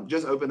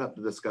just open up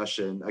the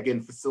discussion,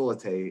 again,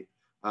 facilitate.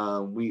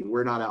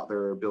 We're not out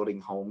there building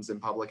homes in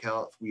public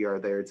health. We are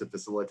there to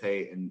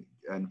facilitate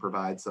and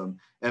provide some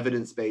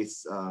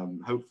evidence-based,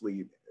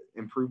 hopefully,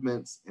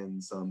 improvements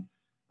and some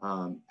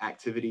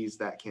activities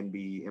that can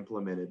be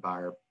implemented by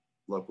our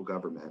local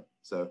government.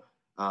 So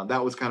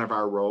that was kind of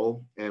our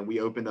role, and we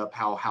opened up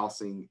how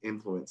housing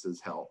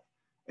influences health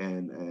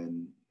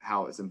and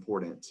how it's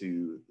important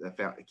to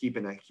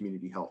keeping a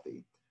community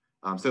healthy.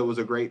 So it was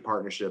a great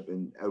partnership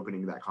in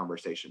opening that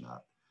conversation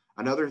up.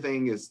 Another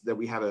thing is that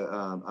we have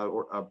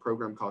a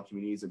program called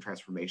Communities in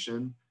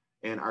Transformation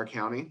in our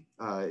county.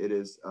 It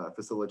is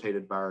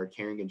facilitated by our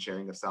Caring and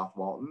Sharing of South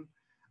Walton.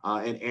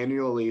 And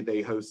annually,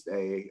 they host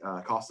a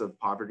cost of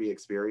poverty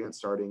experience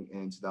starting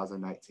in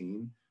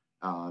 2019,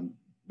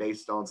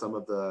 based on some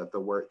of the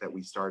work that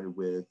we started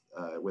with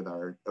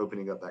our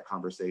opening up that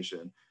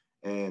conversation.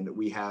 And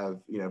we have,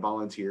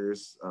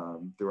 volunteers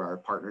through our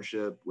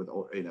partnership with,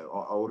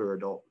 older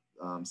adult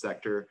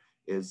sector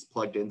is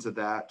plugged into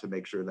that to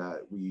make sure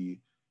that we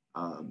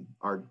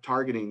are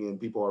targeting and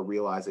people are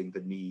realizing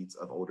the needs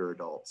of older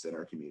adults in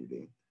our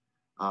community.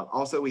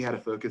 Also, we had a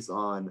focus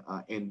on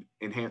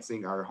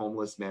enhancing our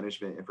homeless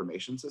management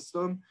information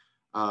system.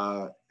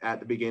 At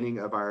the beginning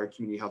of our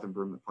community health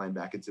improvement plan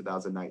back in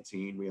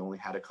 2019, we only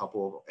had a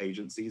couple of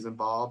agencies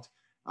involved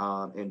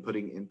in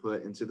putting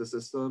input into the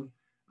system.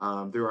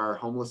 Through our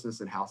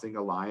Homelessness and Housing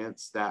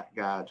Alliance, that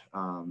got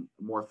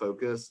more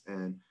focus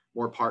and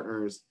more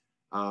partners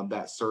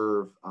that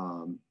serve,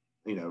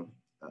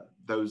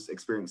 those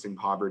experiencing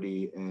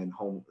poverty and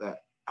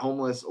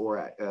homeless or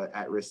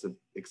at risk of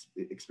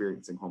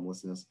experiencing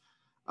homelessness,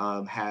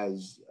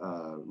 has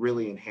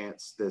really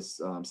enhanced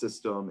this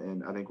system.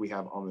 And I think we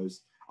have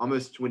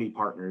almost 20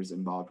 partners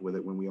involved with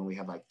it when we only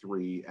had like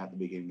 3 at the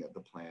beginning of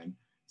the plan.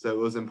 So it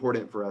was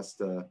important for us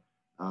to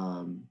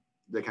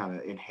kind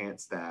of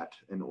enhance that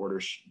in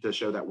order to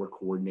show that we're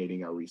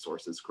coordinating our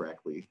resources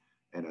correctly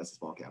and as a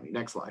small county.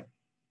 Next slide.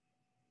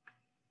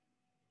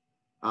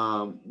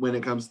 When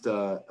it comes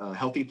to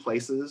healthy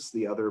places,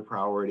 the other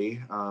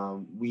priority,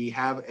 we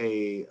have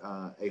a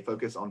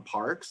focus on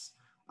parks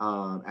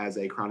as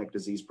a chronic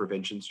disease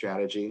prevention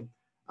strategy.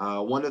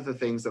 One of the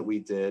things that we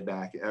did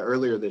back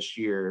earlier this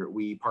year,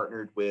 we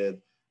partnered with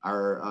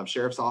our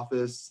Sheriff's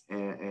Office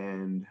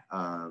and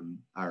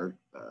our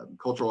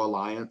Cultural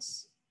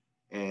Alliance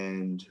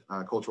and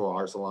Cultural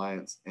Arts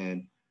Alliance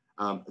and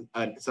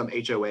some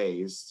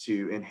HOAs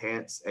to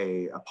enhance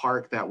a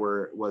park that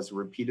was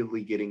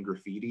repeatedly getting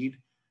graffitied,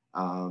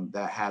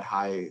 that had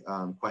high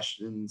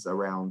questions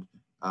around,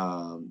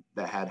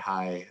 that had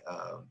high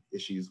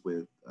issues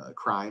with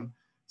crime.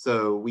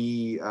 So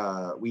the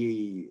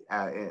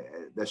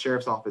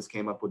Sheriff's Office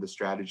came up with a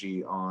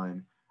strategy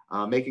on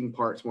making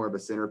parks more of a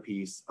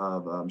centerpiece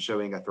of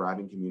showing a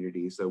thriving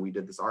community. So we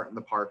did this Art in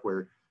the Park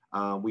where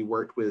we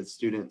worked with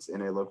students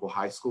in a local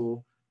high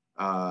school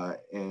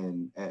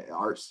and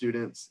art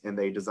students, and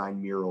they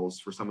designed murals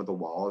for some of the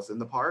walls in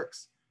the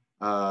parks.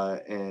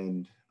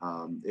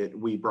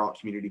 We brought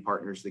community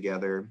partners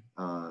together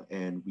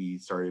and we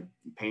started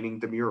painting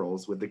the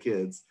murals with the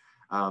kids.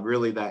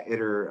 Really that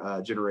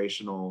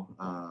intergenerational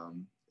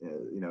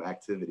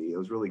activity. It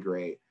was really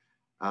great.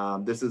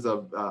 This is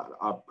a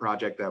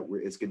project that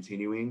is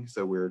continuing,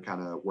 so we're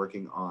kind of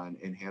working on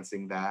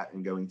enhancing that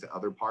and going to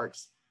other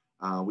parks.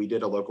 We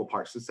did a local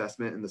parks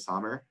assessment in the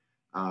summer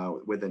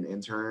with an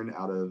intern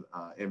out of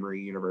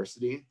Emory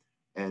University,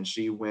 and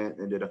she went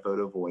and did a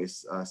photo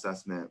voice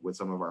assessment with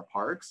some of our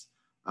parks.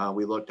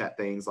 We looked at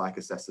things like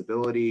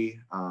accessibility,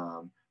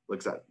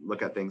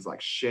 look at things like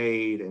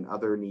shade and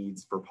other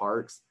needs for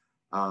parks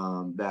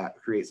that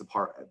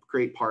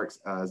create parks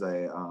as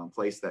a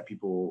place that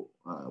people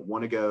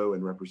want to go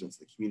and represents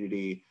the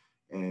community,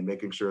 and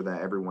making sure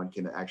that everyone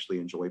can actually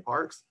enjoy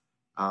parks.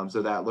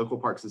 So that local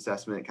parks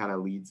assessment kind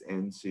of leads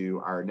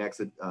into our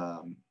next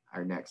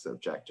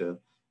objective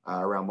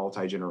around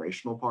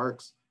multi-generational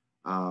parks.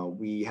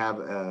 We have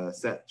a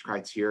set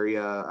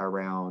criteria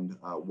around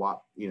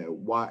what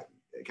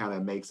kind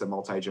of makes a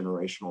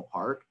multi-generational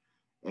park,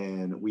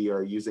 and we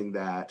are using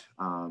that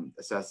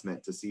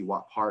assessment to see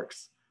what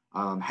parks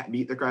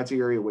meet the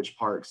criteria, which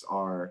parks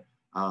are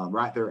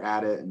right there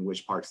at it, and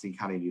which parks need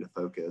to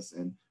focus.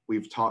 And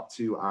we've talked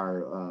to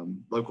our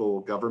local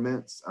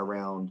governments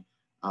around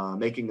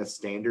making a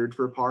standard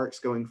for parks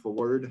going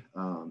forward.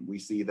 We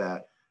see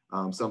that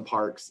some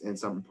parks in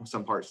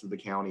some parts of the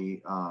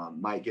county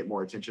might get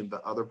more attention than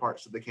other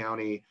parts of the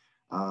county.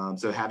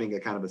 So having a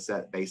kind of a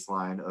set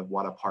baseline of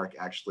what a park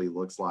actually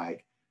looks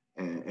like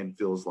and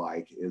feels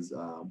like is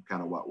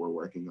kind of what we're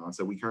working on.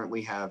 So we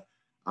currently have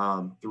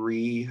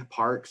 3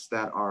 parks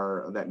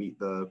that meet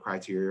the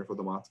criteria for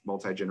the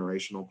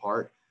multi-generational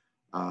park.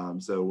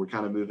 So we're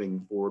kind of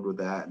moving forward with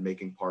that and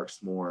making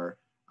parks more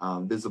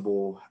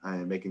visible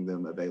and making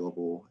them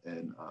available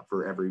and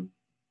for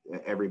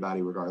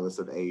everybody, regardless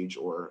of age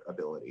or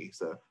ability.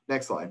 So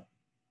next slide.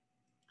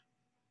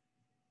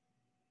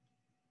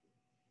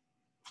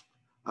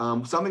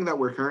 Something that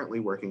we're currently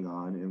working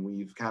on, and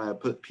we've kind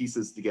of put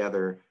pieces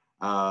together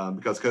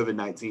because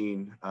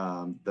COVID-19,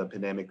 the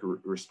pandemic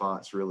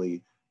response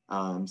really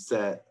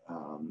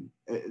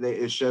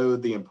it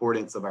showed the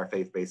importance of our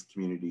faith-based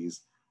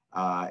communities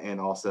and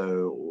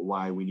also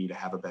why we need to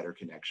have a better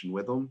connection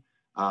with them.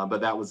 But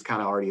that was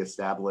kind of already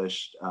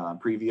established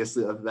previous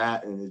of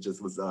that, and it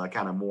just was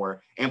kind of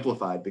more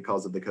amplified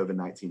because of the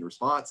COVID-19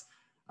 response.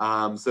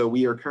 So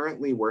we are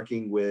currently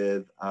working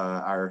with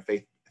our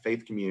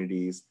faith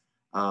communities.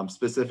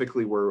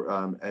 Specifically,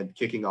 we're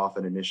kicking off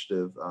an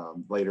initiative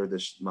later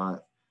this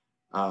month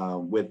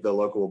with the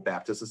local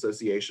Baptist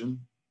Association.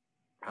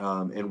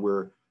 And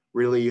we're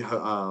really,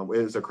 it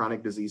is a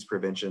chronic disease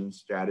prevention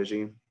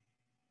strategy,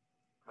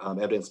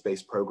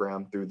 evidence-based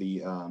program through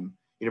the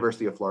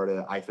University of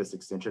Florida IFAS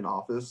Extension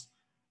Office.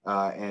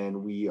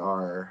 And we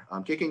are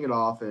kicking it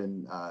off,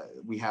 and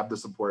we have the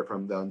support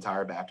from the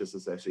entire Baptist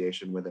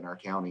Association within our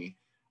county.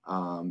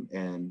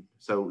 And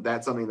so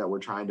that's something that we're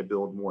trying to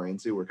build more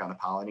into. We're kind of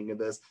piloting in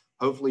this.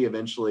 Hopefully,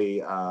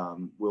 eventually,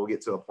 we'll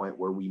get to a point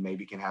where we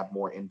maybe can have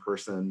more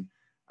in-person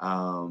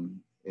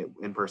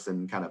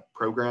kind of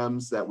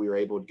programs that we were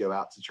able to go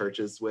out to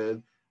churches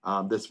with.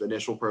 This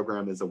initial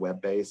program is a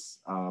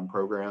web-based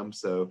program.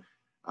 So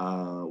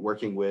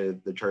working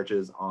with the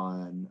churches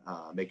on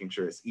making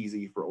sure it's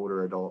easy for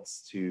older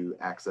adults to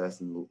access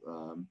and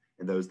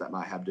those that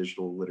might have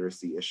digital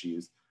literacy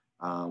issues.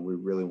 We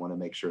really want to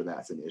make sure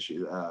that's an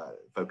issue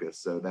focus.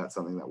 So that's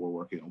something that we're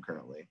working on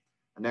currently.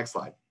 Next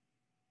slide.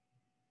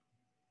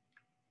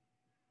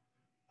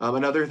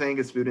 Another thing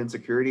is food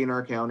insecurity in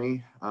our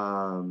county.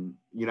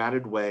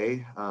 United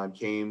Way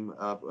came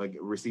up,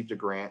 received a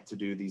grant to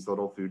do these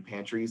little food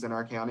pantries in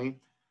our county.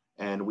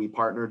 And we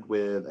partnered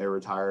with a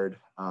retired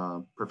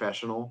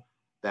professional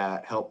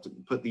that helped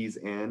put these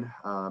in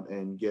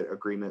and get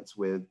agreements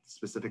with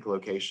specific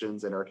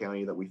locations in our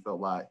county that we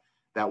felt like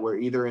that were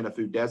either in a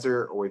food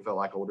desert or we felt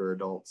like older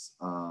adults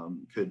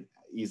could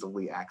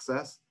easily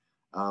access.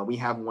 We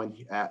have one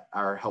at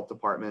our health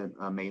department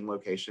main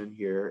location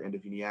here in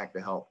Diviniac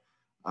to help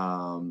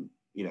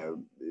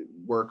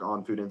work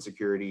on food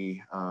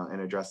insecurity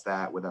and address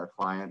that with our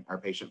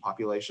patient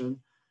population.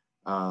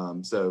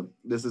 So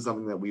this is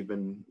something that we've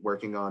been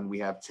working on. We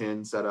have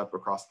 10 set up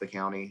across the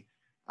county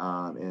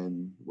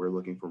and we're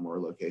looking for more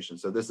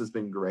locations. So this has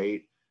been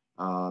great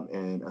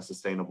and a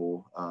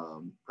sustainable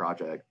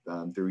project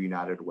through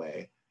United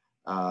Way.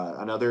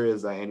 Another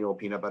is an annual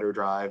peanut butter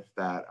drive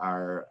that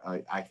our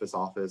IFAS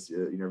office,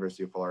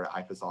 University of Florida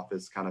IFAS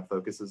office kind of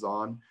focuses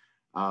on.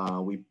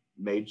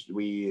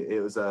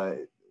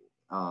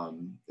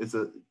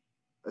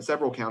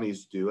 Several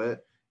counties do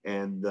it,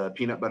 and the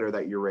peanut butter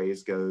that you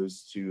raise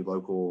goes to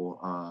local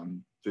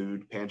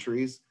food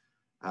pantries.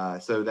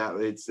 So that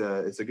it's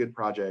a good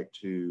project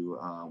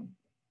to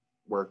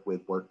work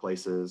with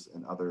workplaces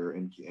and other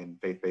in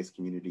faith-based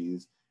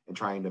communities and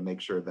trying to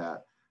make sure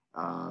that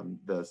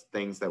the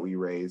things that we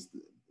raise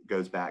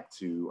goes back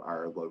to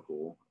our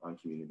local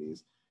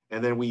communities.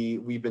 And then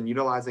we've been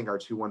utilizing our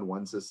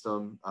 211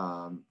 system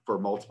for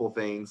multiple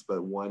things,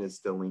 but one is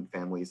to link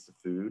families to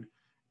food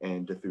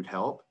and to food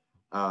help.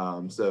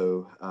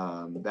 So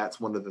that's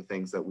one of the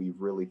things that we've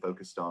really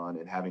focused on,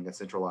 and having a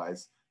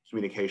centralized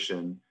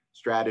communication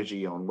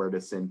strategy on where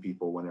to send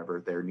people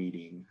whenever they're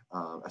needing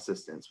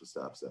assistance with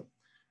stuff. So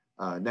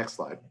next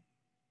slide.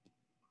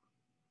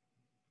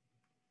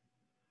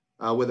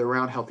 With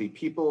Around Healthy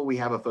People, we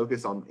have a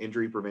focus on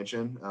injury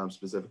prevention,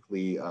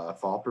 specifically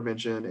fall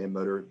prevention and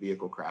motor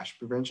vehicle crash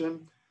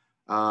prevention.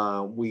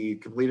 We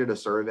completed a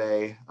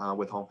survey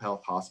with home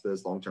health,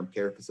 hospice, long-term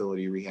care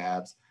facility,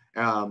 rehabs,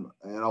 and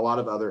a lot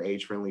of other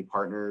age-friendly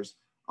partners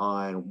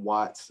on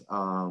what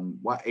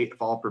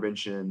fall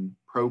prevention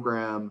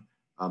program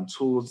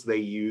tools they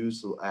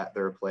use at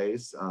their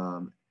place.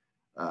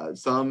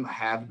 Some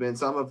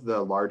of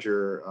the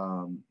larger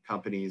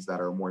companies that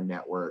are more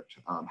networked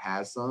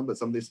has some, but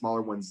some of the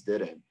smaller ones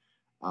didn't,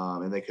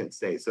 and they couldn't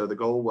stay. So the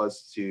goal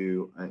was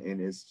to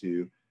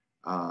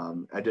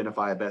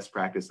identify a best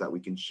practice that we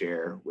can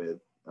share with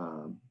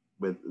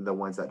the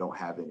ones that don't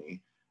have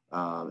any,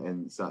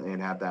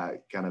 and have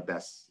that kind of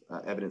best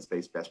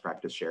evidence-based best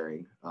practice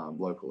sharing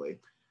locally.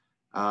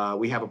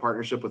 We have a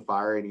partnership with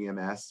fire and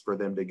EMS for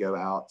them to go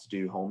out to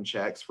do home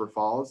checks for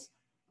falls.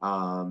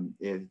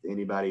 If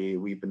anybody,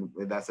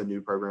 that's a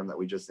new program that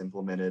we just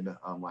implemented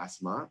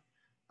last month.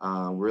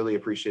 Really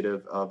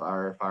appreciative of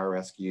our fire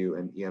rescue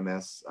and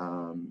EMS,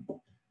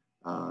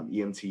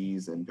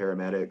 EMTs and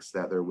paramedics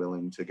that they're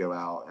willing to go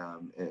out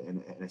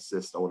and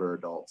assist older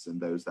adults and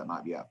those that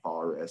might be at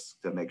fall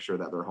risk to make sure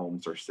that their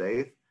homes are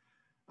safe.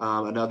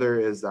 Another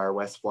is our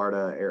West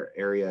Florida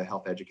Area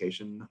Health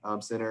Education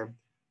Center.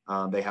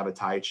 They have a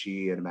Tai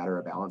Chi and a Matter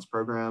of Balance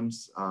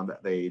programs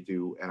that they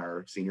do in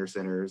our senior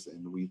centers,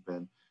 and we've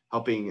been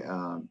helping,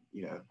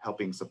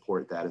 helping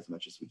support that as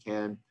much as we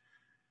can.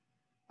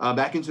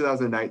 Back in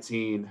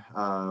 2019,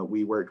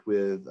 we worked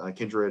with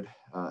Kindred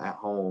at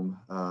Home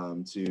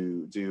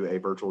to do a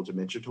virtual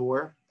dementia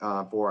tour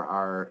for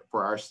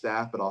our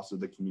staff, but also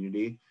the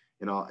community,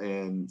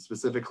 and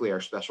specifically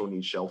our special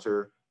needs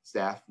shelter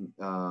staff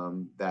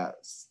that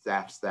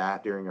staffs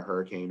that during a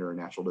hurricane or a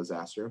natural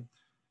disaster.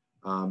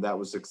 That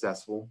was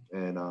successful,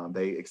 and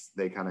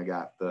they kind of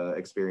got the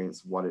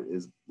experience what it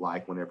is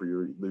like whenever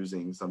you're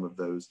losing some of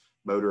those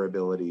motor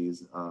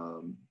abilities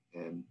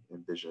and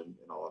vision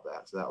and all of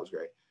that. So that was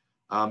great.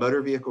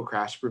 Motor vehicle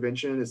crash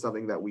prevention is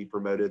something that we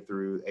promoted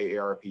through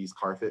AARP's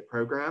CarFit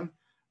program,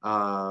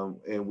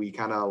 and we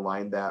kind of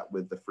aligned that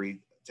with the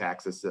free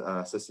tax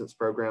assistance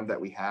program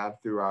that we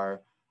have through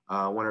our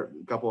a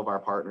couple of our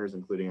partners,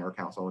 including our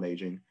Council on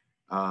Aging.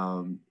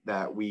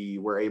 That we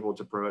were able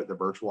to promote the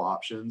virtual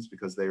options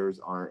because theirs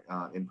aren't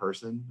in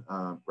person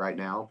right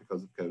now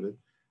because of COVID,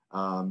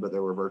 but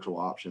there were virtual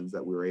options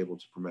that we were able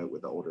to promote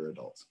with the older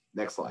adults.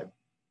 Next slide.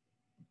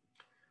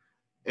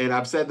 And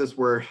I've said this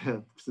word,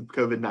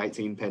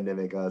 COVID-19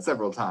 pandemic,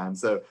 several times.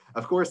 So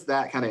of course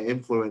that kind of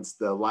influenced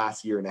the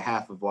last year and a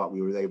half of what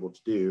we were able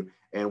to do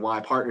and why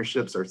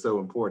partnerships are so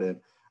important.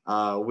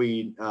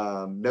 We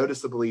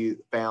noticeably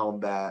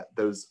found that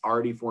those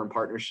already formed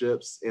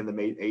partnerships in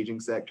the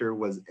aging sector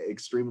was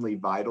extremely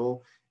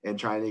vital in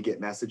trying to get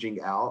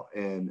messaging out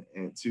and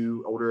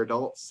to older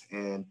adults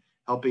and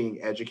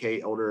helping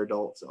educate older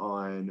adults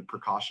on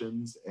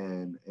precautions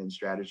and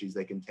strategies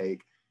they can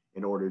take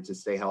in order to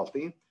stay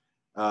healthy.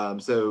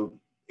 So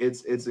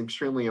it's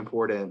extremely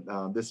important.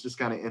 This just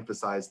kind of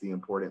emphasized the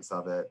importance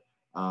of it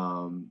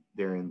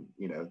during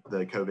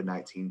the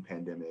COVID-19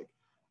 pandemic.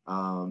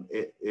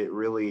 It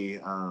really,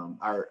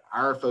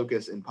 our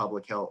focus in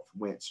public health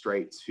went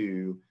straight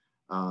to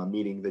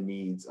meeting the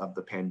needs of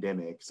the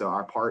pandemic. So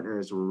our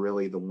partners were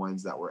really the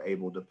ones that were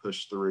able to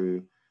push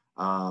through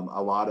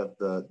a lot of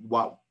the,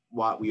 what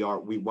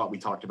we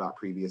talked about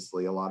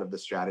previously, a lot of the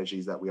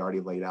strategies that we already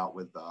laid out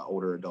with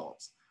older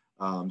adults.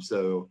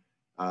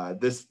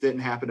 This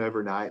didn't happen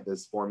overnight.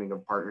 This forming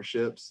of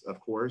partnerships, of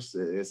course,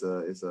 is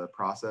a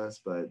process,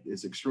 but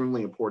it's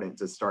extremely important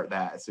to start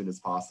that as soon as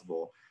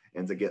possible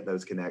and to get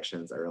those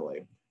connections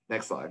early.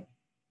 Next slide.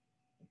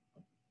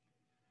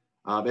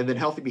 And then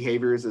healthy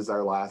behaviors is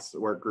our last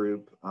work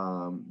group.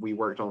 We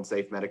worked on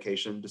safe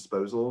medication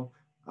disposal.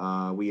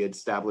 We had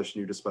established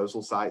new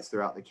disposal sites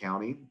throughout the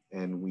county,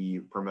 and we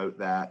promote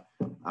that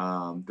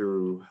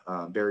through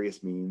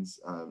various means.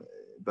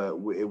 But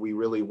we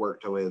really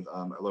worked with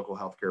local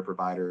healthcare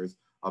providers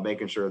on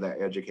making sure that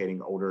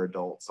educating older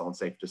adults on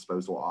safe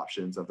disposal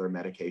options of their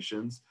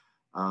medications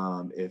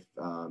if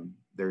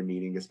they're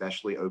needing,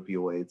 especially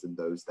opioids and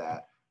those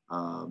that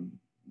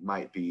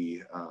might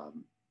be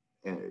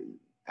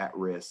at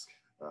risk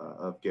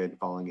of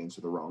falling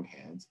into the wrong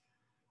hands.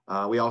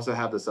 We also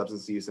have the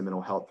substance use and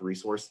mental health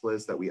resource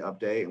list that we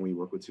update, and we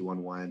work with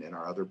 211 and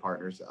our other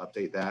partners to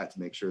update that to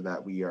make sure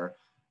that we are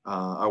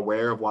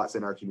aware of what's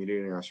in our community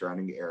and our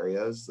surrounding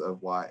areas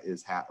of what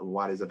is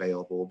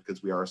available,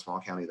 because we are a small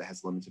county that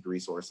has limited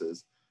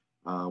resources.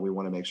 We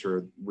want to make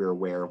sure we're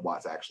aware of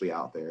what's actually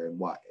out there and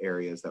what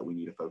areas that we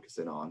need to focus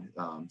in on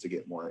to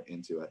get more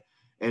into it.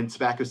 And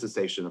tobacco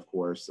cessation, of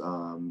course,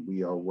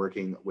 we are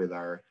working with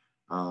our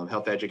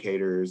health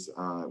educators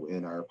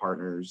and our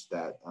partners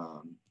that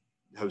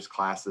host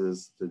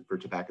classes for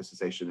tobacco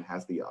cessation and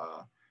has the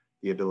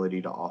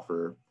ability to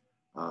offer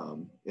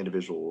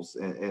individuals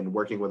and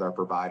working with our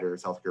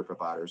providers, healthcare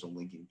providers, and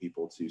linking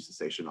people to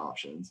cessation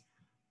options.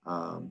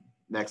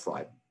 Next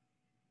slide.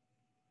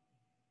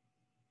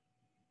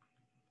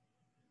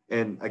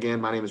 And again,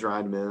 my name is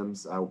Ryan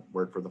Mims. I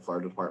work for the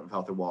Florida Department of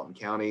Health in Walton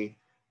County.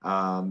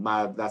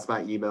 That's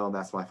my email and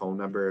that's my phone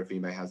number. If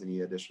anybody has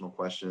any additional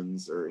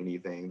questions or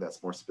anything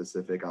that's more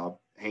specific, I'll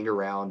hang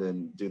around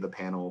and do the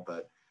panel,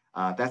 but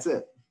that's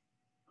it.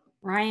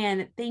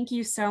 Ryan, thank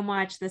you so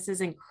much. This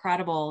is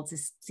incredible to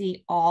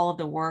see all of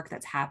the work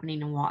that's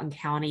happening in Walton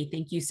County.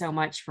 Thank you so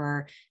much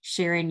for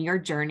sharing your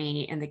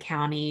journey in the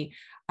county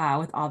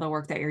with all the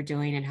work that you're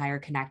doing and how you're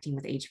connecting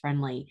with Age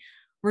Friendly.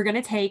 We're going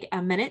to take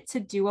a minute to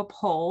do a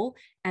poll,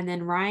 and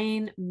then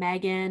Ryan,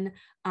 Megan,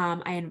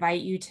 I invite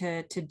you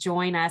to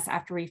join us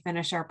after we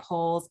finish our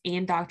polls,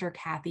 and Dr.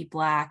 Kathy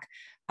Black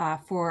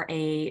for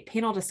a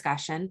panel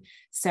discussion.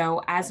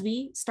 So as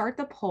we start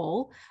the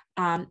poll,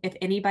 if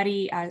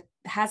anybody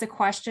has a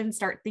question,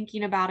 start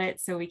thinking about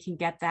it so we can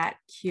get that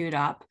queued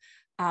up.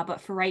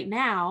 But for right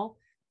now,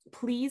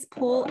 please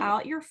pull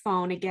out your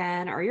phone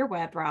again or your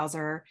web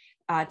browser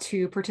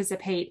to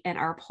participate in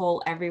our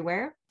poll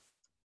everywhere.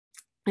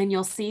 And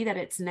you'll see that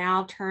it's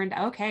now turned,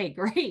 okay,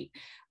 great.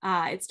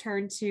 It's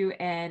turned to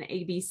an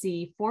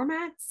ABC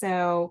format.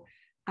 So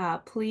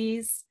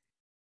please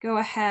go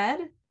ahead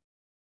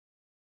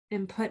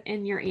and put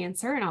in your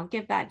answer, and I'll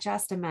give that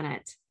just a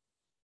minute.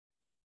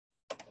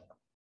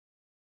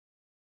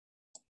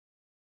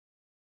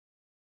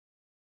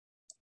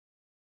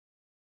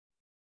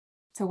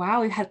 So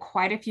wow, we've had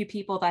quite a few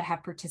people that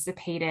have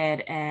participated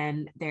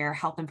in their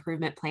health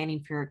improvement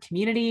planning for your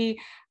community.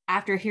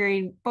 After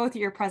hearing both of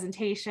your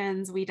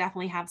presentations, we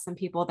definitely have some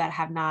people that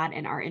have not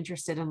and are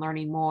interested in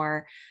learning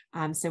more.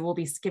 So we'll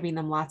be giving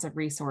them lots of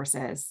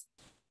resources.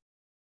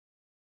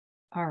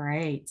 All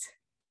right.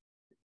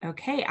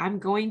 Okay, I'm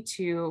going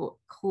to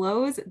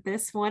close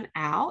this one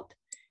out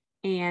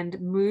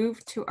and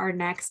move to our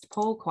next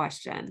poll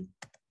question.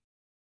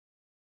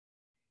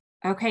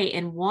 Okay,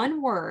 in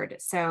one word.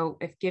 So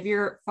if give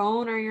your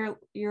phone or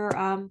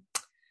your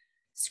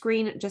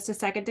screen just a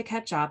second to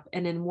catch up.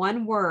 And in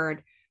one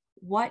word,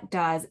 what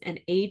does an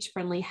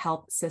age-friendly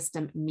health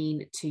system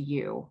mean to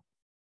you?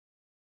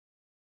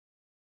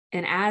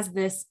 And as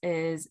this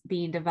is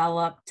being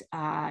developed,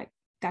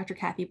 Dr.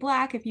 Kathy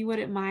Black, if you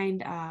wouldn't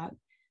mind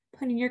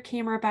putting your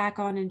camera back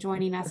on and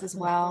joining us as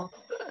well.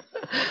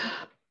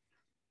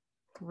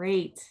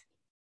 Great.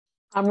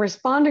 I'm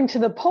responding to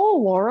the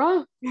poll,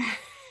 Laura.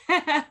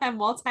 I'm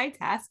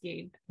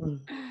multitasking.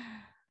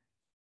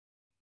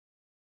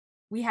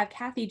 We have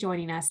Kathy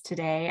joining us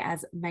today.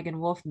 As Megan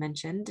Wolf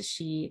mentioned,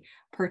 she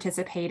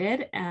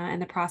participated in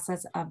the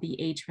process of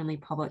the Age-Friendly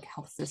Public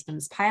Health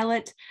Systems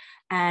pilot,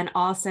 and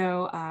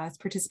also has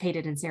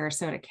participated in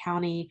Sarasota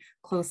County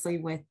closely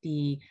with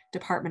the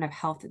Department of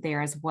Health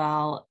there as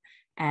well,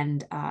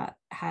 and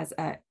has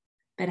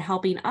been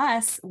helping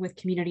us with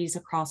communities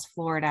across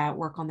Florida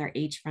work on their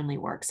age-friendly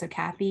work. So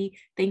Kathy,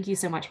 thank you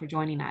so much for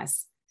joining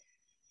us.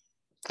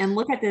 And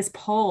look at this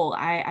poll.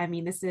 I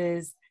mean, this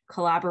is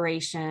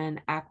collaboration,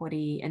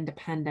 equity,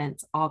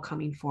 independence, all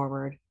coming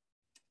forward.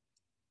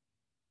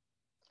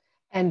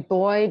 And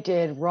boy,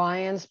 did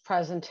Ryan's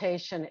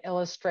presentation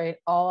illustrate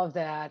all of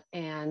that.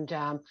 And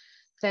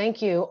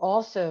thank you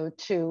also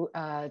to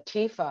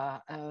Tifa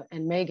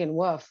and Megan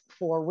Wolf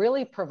for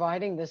really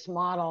providing this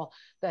model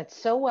that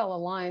so well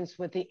aligns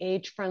with the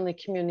age-friendly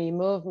community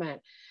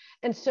movement.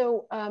 And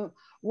so,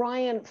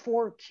 Ryan,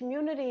 for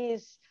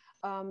communities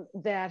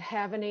that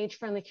have an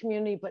age-friendly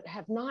community but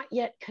have not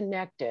yet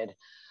connected,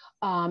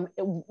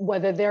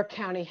 whether their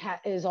county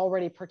is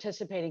already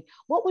participating,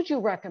 what would you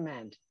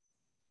recommend?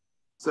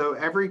 So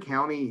every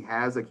county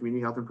has a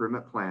community health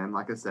improvement plan,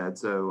 like I said.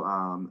 So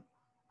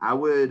I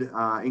would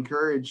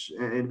encourage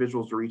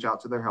individuals to reach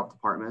out to their health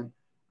department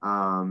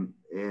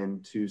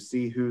and to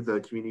see who the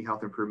community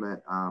health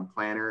improvement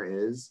planner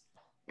is,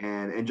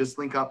 and just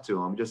link up to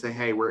them. Just say,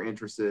 hey, we're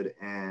interested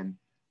in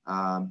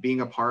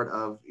being a part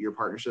of your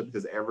partnership,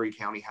 because every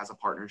county has a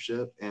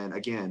partnership. And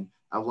again,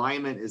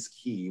 alignment is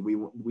key.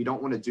 We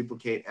don't want to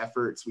duplicate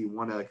efforts. We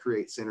want to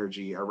create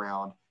synergy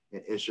around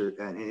an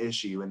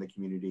issue in the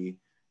community,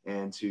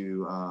 and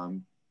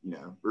to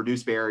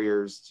reduce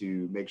barriers,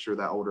 to make sure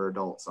that older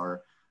adults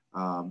are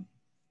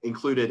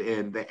included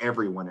in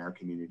everyone in our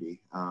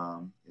community,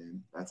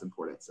 and that's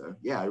important. So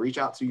yeah, reach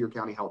out to your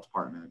county health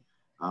department.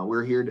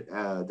 We're here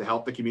to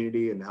help the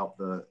community and help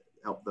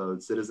the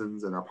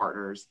citizens and our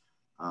partners.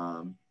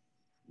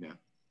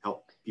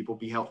 Help people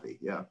be healthy.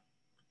 Yeah.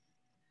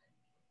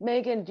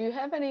 Megan, do you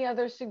have any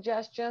other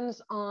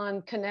suggestions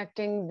on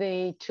connecting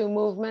the two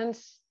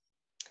movements?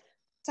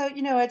 So,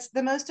 it's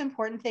the most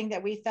important thing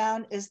that we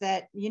found is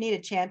that you need a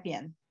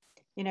champion.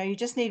 You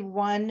just need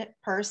one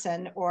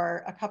person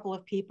or a couple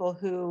of people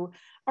who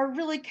are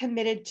really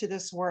committed to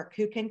this work,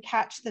 who can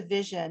catch the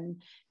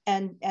vision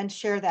and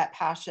share that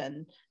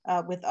passion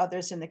with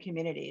others in the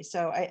community.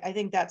 So I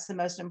think that's the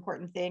most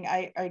important thing.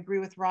 I agree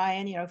with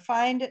Ryan.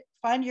 Find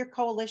your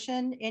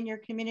coalition in your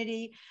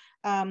community.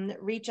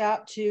 Reach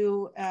out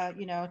to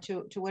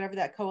whatever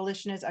that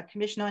coalition is, a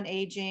commission on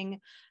aging,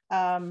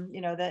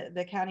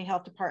 the county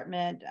health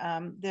department.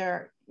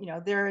 There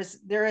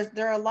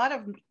are a lot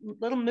of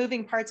little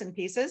moving parts and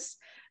pieces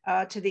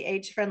to the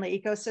age-friendly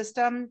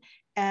ecosystem,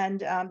 and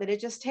that it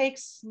just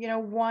takes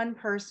one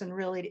person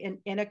really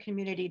in a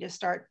community to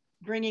start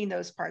bringing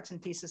those parts and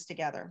pieces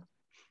together.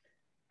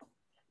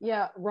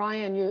 Yeah,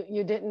 Ryan,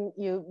 you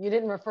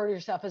didn't refer to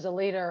yourself as a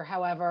leader.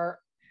 However,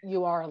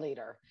 you are a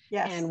leader.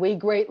 Yes. And we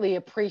greatly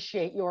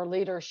appreciate your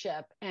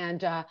leadership.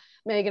 And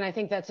Megan, I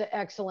think that's an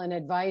excellent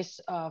advice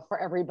for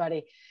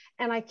everybody.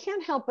 And I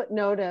can't help but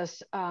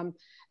notice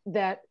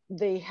that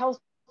the health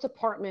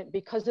department,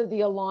 because of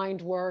the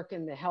aligned work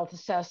and the health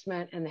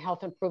assessment and the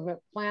health improvement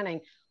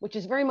planning, which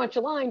is very much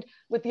aligned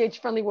with the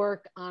age-friendly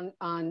work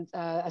on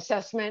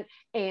assessment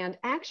and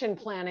action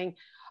planning,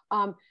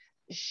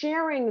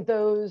 sharing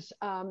those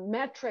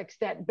metrics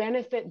that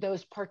benefit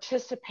those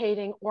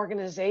participating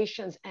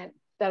organizations and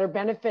that are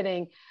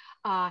benefiting.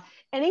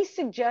 Any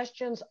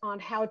suggestions on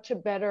how to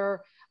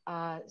better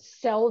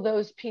sell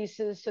those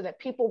pieces so that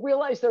people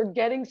realize they're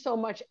getting so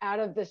much out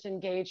of this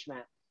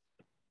engagement?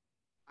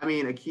 I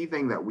mean, a key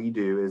thing that we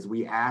do is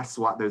we ask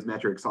what those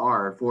metrics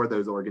are for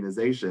those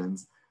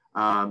organizations,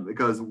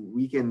 because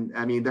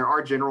there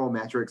are general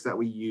metrics that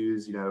we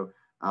use,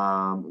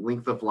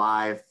 length of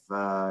life,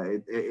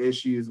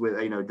 issues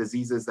with,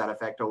 diseases that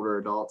affect older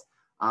adults.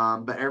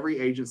 But every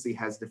agency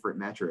has different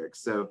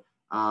metrics. So,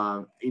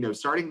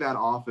 starting that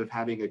off of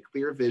having a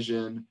clear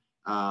vision,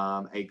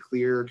 a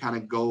clear kind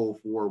of goal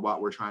for what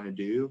we're trying to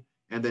do,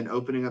 and then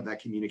opening up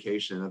that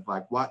communication of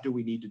like, what do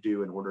we need to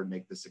do in order to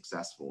make this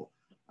successful?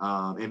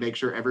 And make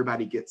sure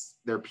everybody gets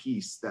their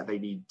piece that they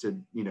need to,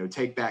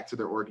 take back to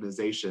their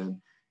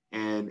organization.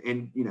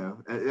 And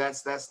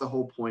that's the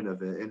whole point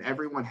of it. And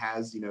everyone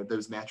has,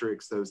 those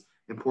metrics, those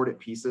important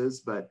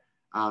pieces, but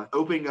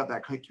opening up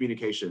that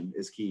communication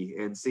is key,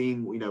 and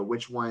seeing,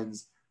 which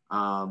ones,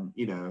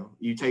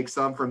 you take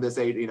some from this,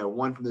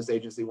 one from this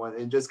agency, one,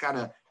 and just kind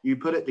of, you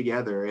put it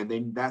together. And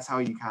then that's how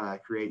you kind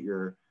of create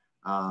your,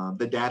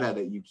 the data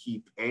that you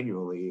keep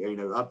annually,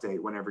 update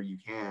whenever you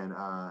can,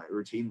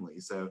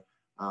 routinely. So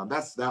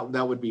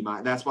that would be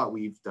that's what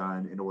we've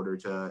done in order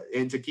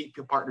to keep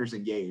partners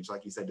engaged,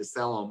 like you said, to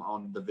sell them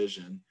on the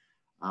vision,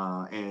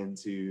 and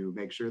to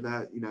make sure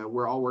that,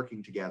 we're all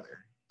working together.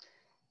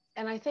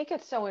 And I think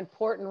it's so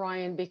important,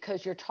 Ryan,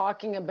 because you're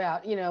talking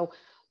about,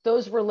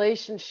 those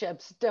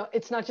relationships.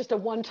 It's not just a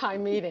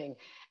one-time meeting,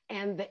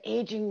 and the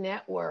Aging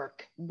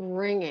Network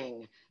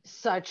bringing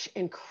such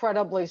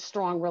incredibly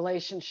strong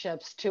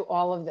relationships to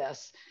all of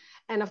this.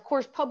 And of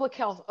course, public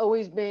health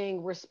always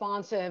being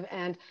responsive,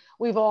 and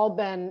we've all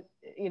been,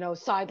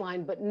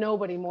 sidelined, but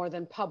nobody more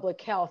than public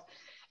health.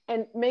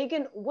 And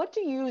Megan, what do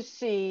you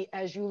see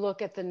as you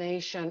look at the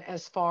nation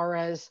as far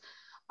as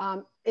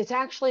it's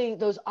actually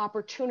those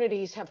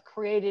opportunities have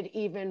created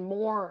even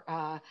more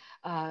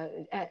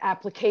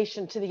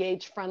application to the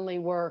age-friendly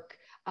work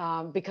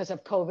because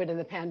of COVID and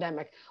the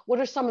pandemic? What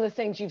are some of the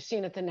things you've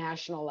seen at the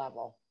national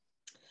level?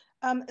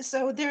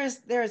 So there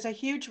is a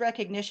huge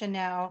recognition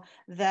now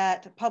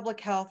that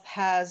public health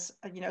has,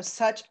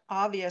 such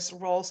obvious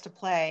roles to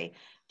play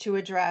to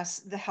address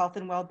the health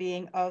and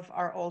well-being of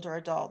our older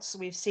adults.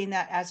 We've seen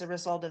that as a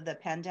result of the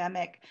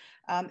pandemic,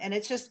 and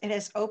it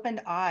has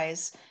opened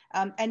eyes.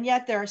 And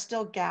yet there are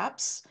still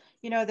gaps.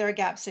 There are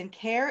gaps in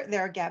care,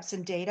 there are gaps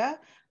in data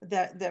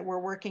that we're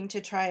working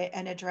to try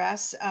and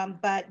address.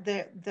 But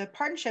the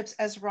partnerships,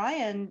 as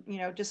Ryan,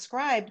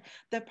 described,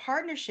 the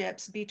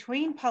partnerships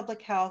between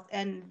public health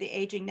and the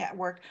Aging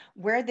Network,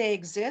 where they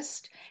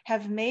exist,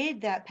 have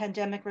made that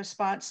pandemic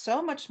response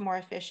so much more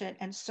efficient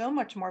and so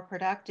much more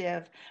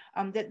productive.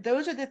 That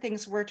those are the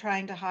things we're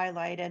trying to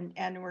highlight,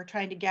 and we're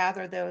trying to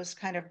gather those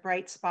kind of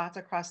bright spots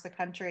across the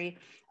country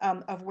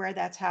of where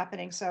that's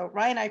happening. So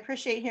Ryan, I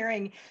appreciate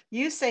hearing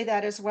you say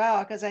that as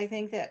well, because I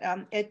think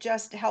that it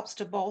just helps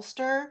to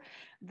bolster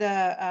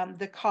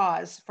the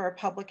cause for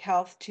public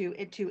health to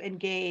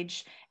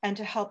engage and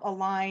to help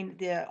align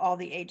all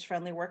the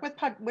age-friendly work with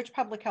which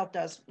public health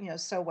does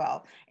so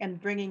well,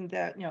 and bringing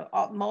the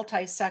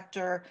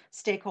multi-sector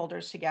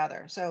stakeholders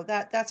together. So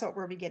that's what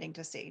we're beginning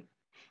to see.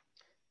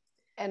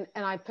 And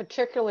I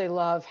particularly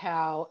love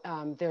how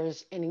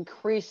there's an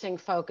increasing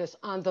focus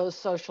on those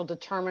social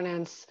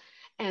determinants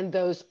and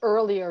those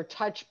earlier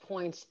touch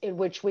points in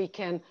which we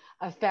can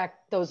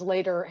affect those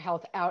later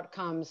health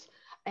outcomes.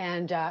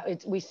 And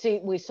we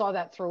saw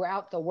that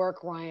throughout the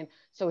work, Ryan.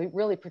 So we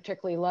really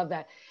particularly love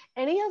that.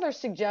 Any other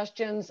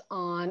suggestions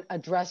on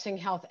addressing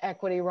health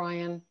equity,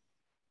 Ryan?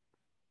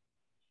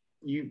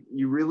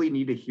 You really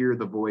need to hear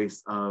the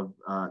voice of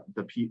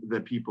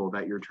the people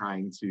that you're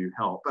trying to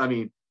help. I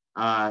mean,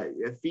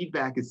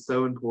 feedback is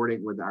so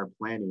important with our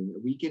planning.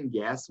 We can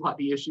guess what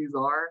the issues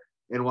are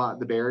and what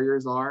the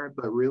barriers are,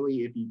 but really,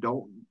 if you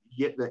don't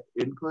get the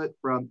input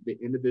from the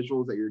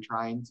individuals that you're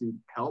trying to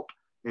help,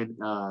 and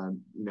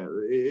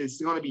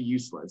it's going to be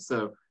useless.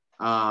 So,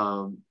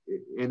 and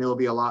it'll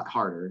be a lot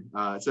harder.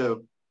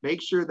 So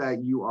make sure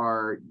that you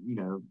are,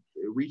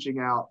 reaching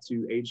out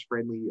to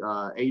age-friendly,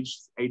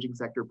 aging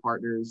sector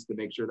partners to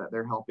make sure that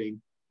they're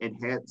helping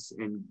enhance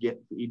and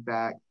get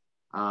feedback,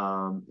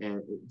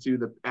 and to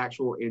the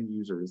actual end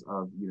users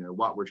of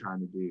what we're trying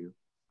to do.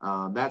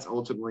 That's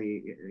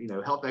ultimately,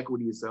 health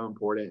equity is so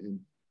important,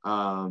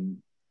 and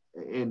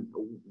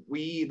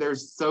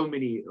there's so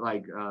many,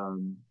 like,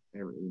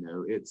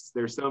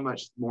 there's so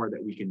much more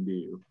that we can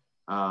do,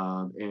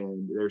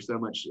 and there's so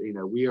much,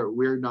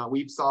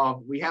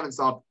 we haven't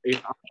solved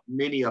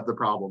many of the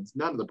problems,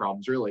 none of the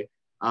problems really.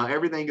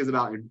 Everything is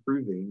about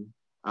improving,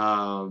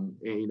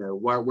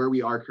 where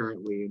we are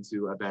currently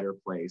into a better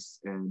place,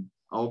 and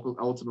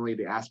ultimately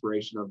the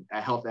aspiration of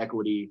health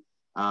equity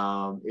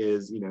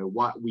is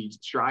what we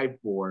strive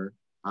for,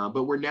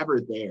 but we're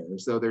never there.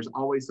 So there's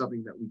always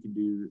something that we can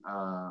do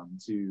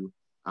to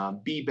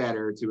be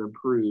better, to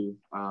improve,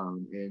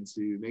 and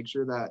to make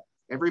sure that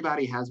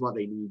everybody has what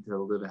they need to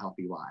live a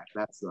healthy life.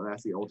 That's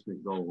the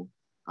ultimate goal,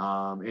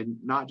 and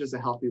not just a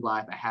healthy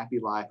life, a happy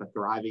life, a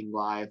thriving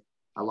life,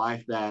 a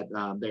life that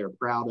they're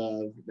proud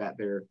of, that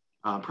they're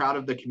proud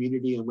of the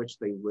community in which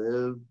they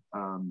live.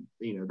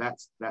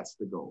 That's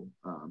the goal.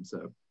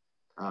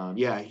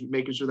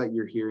 Making sure that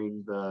you're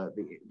hearing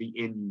the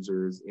end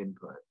users'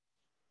 input.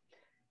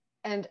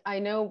 And I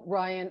know,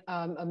 Ryan,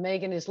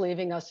 Megan is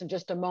leaving us in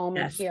just a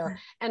moment here.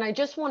 And I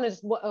just wanted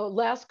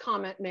last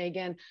comment,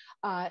 Megan.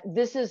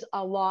 This is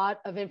a lot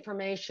of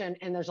information,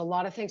 and there's a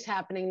lot of things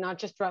happening, not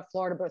just throughout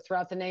Florida, but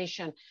throughout the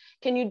nation.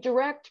 Can you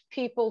direct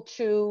people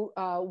to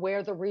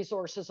where the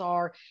resources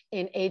are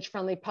in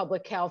age-friendly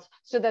public health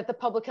so that the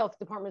public health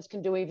departments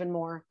can do even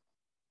more?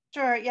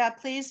 Sure. Yeah.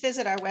 Please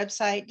visit our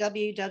website,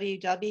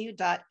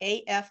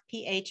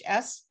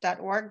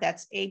 www.afphs.org.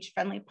 That's Age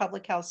Friendly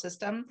Public Health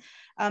System.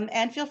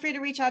 And feel free to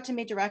reach out to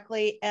me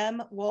directly,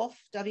 mwolfe,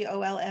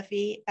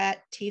 WOLFE,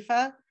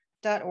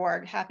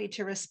 @tifa.org. Happy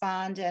to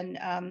respond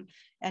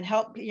and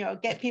help,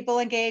 get people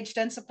engaged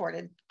and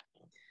supported.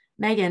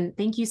 Megan,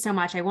 thank you so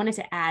much. I wanted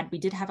to add, we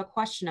did have a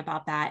question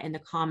about that in the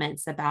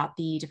comments about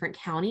the different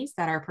counties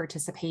that are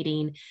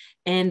participating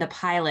in the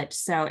pilot.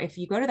 So if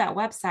you go to that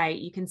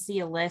website, you can see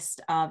a list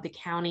of the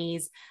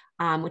counties,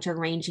 which are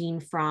ranging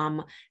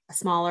from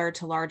smaller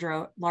to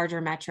larger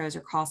metros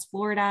across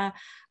Florida.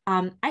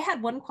 I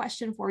had one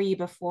question for you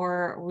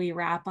before we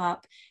wrap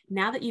up.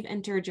 Now that you've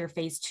entered your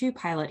phase 2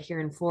 pilot here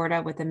in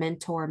Florida with a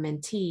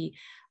mentor-mentee,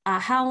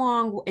 how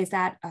long is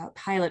that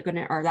pilot going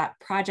to, or that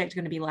project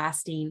going to be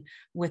lasting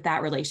with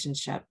that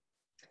relationship?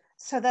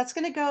 So that's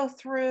going to go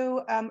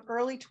through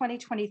early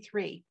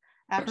 2023,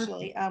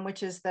 actually,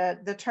 which is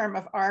the term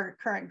of our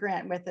current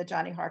grant with the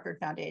Johnny Harker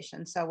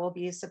Foundation. So we'll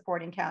be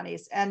supporting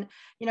counties. And,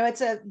 it's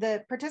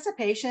the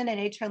participation in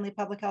Age Friendly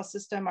Public Health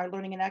System, our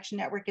Learning in Action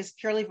Network, is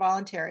purely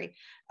voluntary.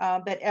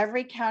 But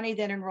every county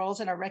that enrolls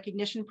in our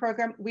recognition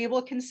program, we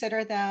will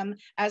consider them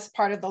as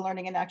part of the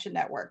Learning in Action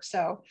Network.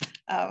 So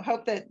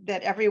hope that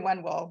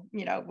everyone will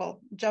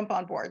jump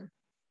on board.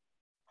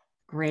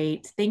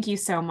 Great. Thank you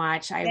so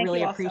much. I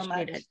really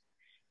appreciate it.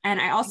 And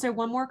I also,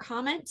 one more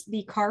comment,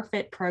 the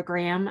CarFit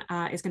program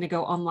is going to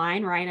go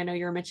online. Ryan, I know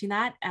you were mentioning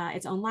that.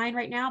 It's online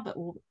right now, but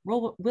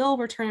we'll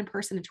return in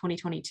person in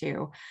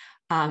 2022.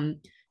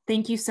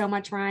 Thank you so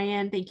much,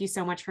 Ryan. Thank you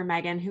so much for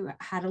Megan, who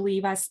had to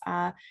leave us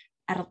at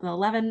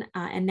 11.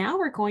 And now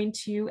we're going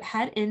to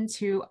head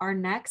into our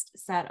next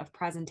set of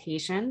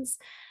presentations.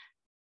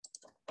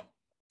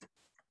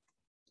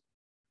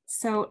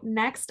 So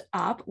next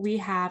up, we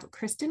have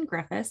Kristen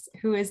Griffiths,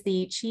 who is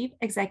the Chief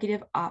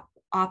Executive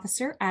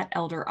Officer at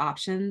Elder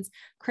Options.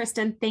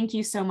 Kristen, thank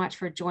you so much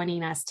for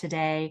joining us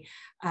today.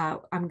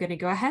 I'm going to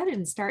go ahead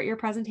and start your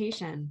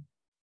presentation.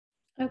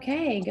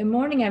 Okay, good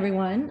morning,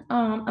 everyone.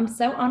 I'm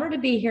so honored to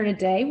be here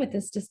today with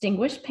this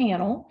distinguished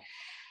panel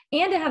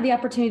and to have the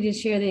opportunity to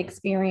share the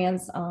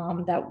experience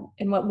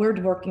and what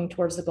we're working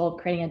towards the goal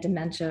of creating a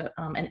dementia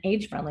and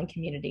age-friendly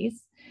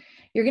communities.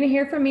 You're going to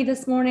hear from me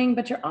this morning,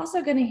 but you're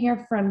also going to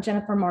hear from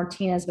Jennifer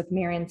Martinez with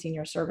Marion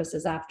Senior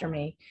Services after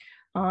me.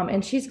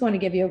 And she's going to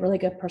give you a really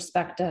good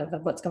perspective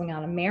of what's going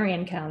on in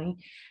Marion County.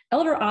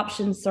 Elder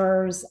Options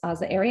serves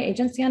as the Area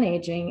Agency on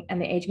Aging and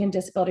the Aging and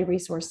Disability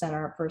Resource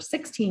Center for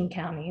 16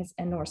 counties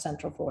in North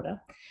Central Florida.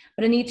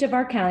 But in each of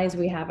our counties,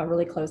 we have a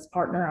really close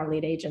partner, our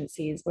lead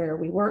agencies, where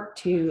we work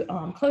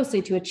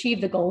closely to achieve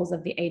the goals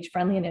of the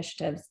age-friendly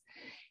initiatives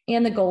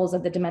and the goals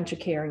of the Dementia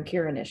Care and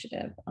Cure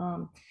initiative.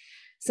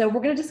 So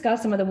we're going to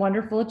discuss some of the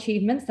wonderful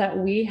achievements that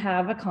we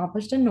have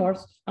accomplished in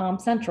North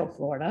Central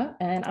Florida.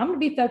 And I'm going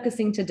to be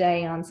focusing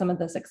today on some of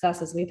the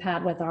successes we've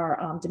had with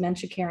our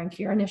Dementia Care and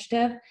Cure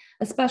initiative,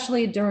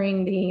 especially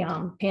during the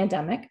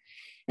pandemic.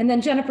 And then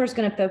Jennifer's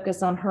going to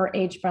focus on her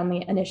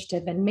age-friendly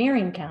initiative in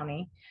Marion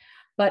County.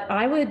 But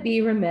I would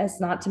be remiss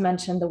not to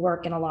mention the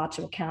work in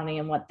Alachua County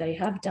and what they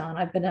have done.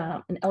 I've been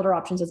and Elder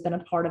Options has been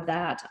a part of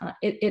that.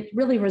 It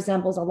really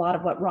resembles a lot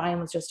of what Ryan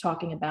was just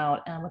talking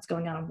about and what's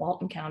going on in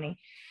Walton County,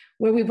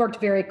 where we've worked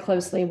very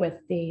closely with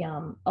the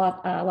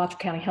Alachua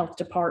County Health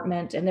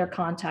Department and their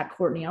contact,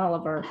 Courtney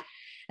Oliver,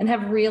 and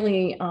have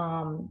really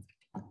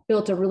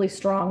built a really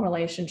strong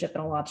relationship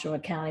in Alachua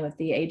County with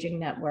the Aging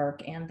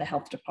Network and the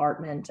Health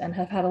Department, and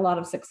have had a lot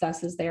of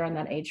successes there on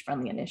that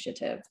age-friendly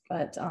initiative.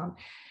 But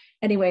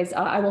anyways,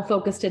 I will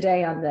focus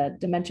today on the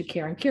Dementia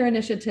Care and Cure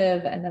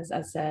initiative. And as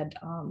I said,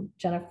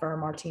 Jennifer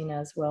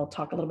Martinez will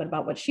talk a little bit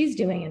about what she's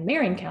doing in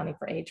Marion County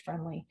for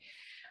age-friendly.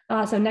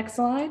 So next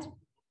slide.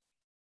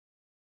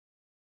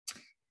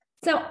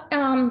 So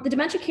the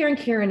Dementia Care and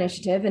Cure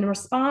initiative, in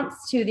response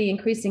to the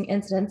increasing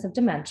incidence of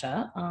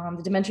dementia,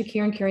 the Dementia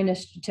Care and Cure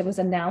initiative was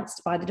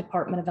announced by the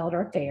Department of Elder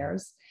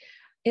Affairs.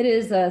 It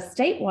is a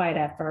statewide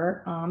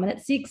effort, and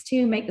it seeks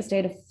to make the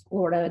state of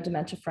Florida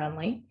dementia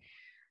friendly,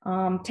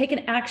 take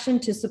an action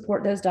to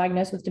support those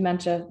diagnosed with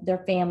dementia,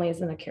 their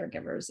families and their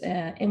caregivers,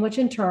 in which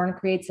in turn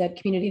creates a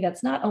community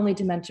that's not only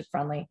dementia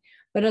friendly,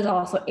 but is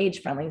also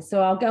age friendly.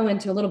 So I'll go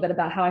into a little bit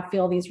about how I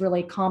feel these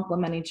really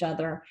complement each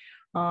other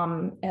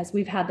as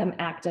we've had them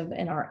active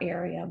in our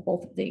area,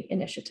 both of the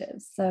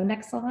initiatives. So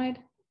next slide.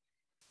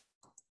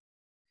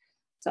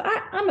 So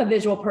I'm a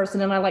visual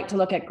person and I like to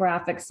look at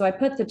graphics. So I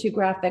put the two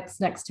graphics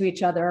next to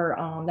each other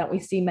that we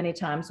see many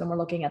times when we're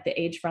looking at the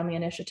age-friendly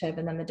initiative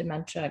and then the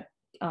dementia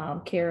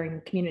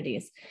caring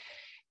communities,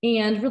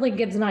 and really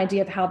gives an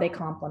idea of how they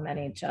complement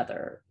each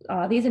other.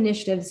 These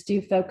initiatives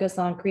do focus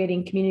on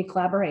creating community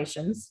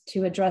collaborations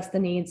to address the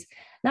needs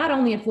not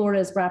only of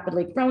Florida's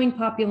rapidly growing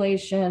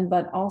population,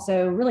 but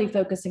also really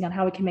focusing on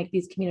how we can make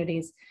these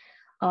communities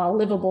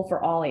livable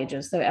for all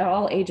ages. So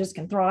all ages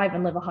can thrive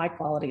and live a high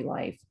quality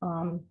life.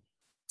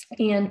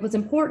 And what's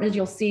important is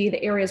you'll see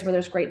the areas where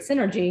there's great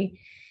synergy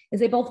is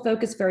they both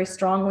focus very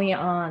strongly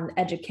on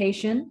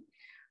education,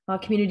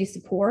 community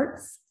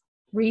supports,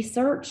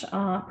 research,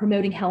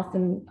 promoting health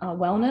and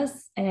wellness,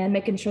 and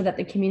making sure that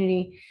the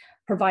community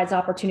provides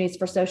opportunities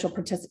for social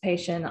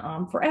participation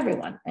for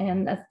everyone,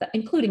 and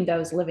including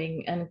those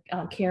living and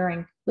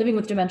living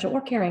with dementia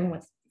or caring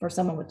for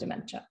someone with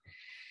dementia.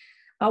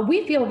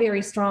 We feel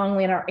very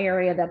strongly in our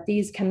area that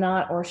these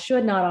cannot or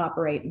should not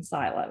operate in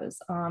silos.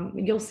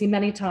 You'll see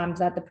many times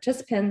that the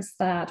participants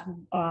that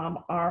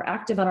are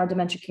active on our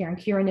Dementia Care and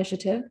Cure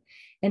initiative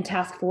and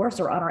task force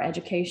or on our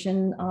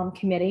education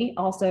committee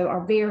also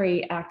are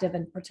very active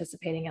in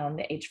participating on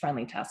the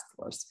age-friendly task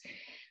force.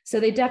 So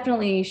they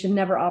definitely should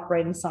never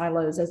operate in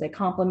silos, as they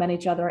complement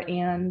each other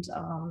and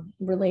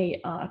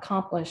really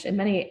accomplish, in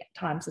many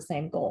times, the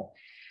same goal.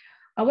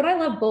 What I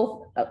love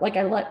what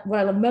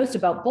I love most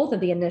about both of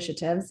the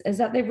initiatives is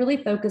that they really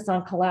focus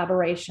on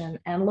collaboration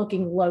and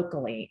looking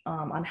locally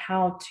on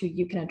how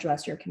you can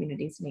address your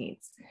community's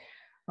needs.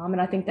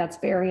 And I think that's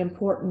very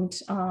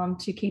important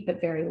to keep it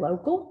very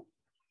local.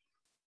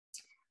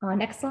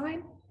 Next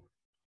slide.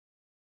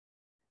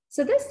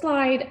 So this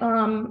slide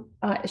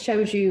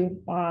shows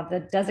you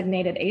the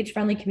designated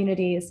age-friendly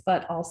communities,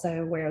 but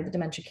also where the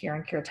Dementia Care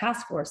and Cure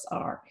Task Force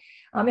are.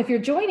 If you're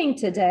joining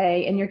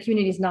today and your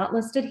community is not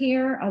listed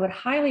here, I would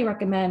highly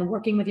recommend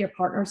working with your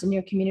partners in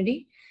your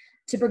community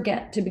to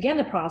begin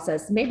the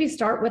process. Maybe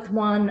start with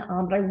one,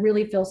 but I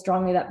really feel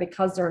strongly that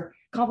because they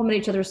complement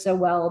each other so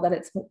well, that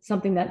it's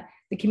something that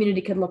the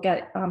community could look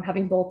at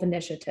having both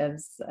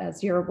initiatives.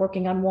 As you're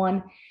working on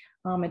one,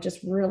 it just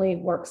really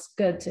works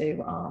good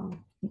to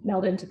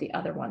meld into the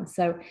other one.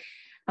 So,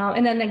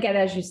 and then again,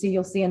 as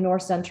you'll see in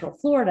North Central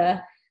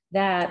Florida,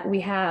 that we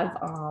have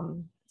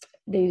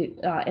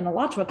in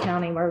Alachua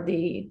County, we're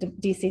the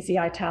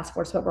DCCI task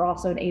force, but we're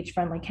also an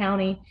age-friendly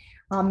county.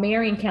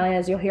 Marion County,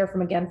 as you'll hear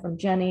from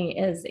Jenny,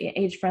 is an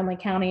age-friendly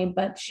county,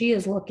 but she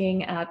is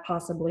looking at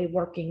possibly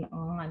working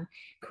on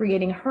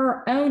creating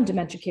her own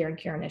Dementia Care and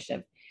Cure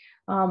initiative.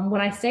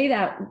 When I say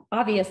that,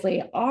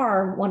 obviously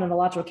our one in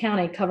Alachua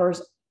County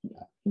covers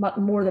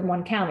more than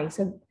one county.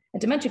 So a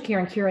Dementia Care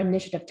and Cure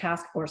initiative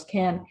task force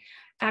can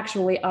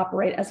actually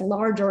operate as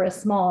large or as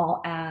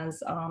small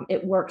as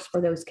it works for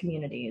those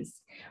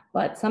communities.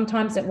 But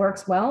sometimes it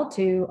works well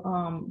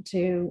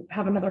to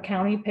have another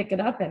county pick it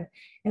up,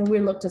 and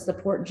we look to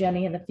support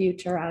Jenny in the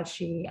future as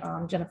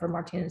Jennifer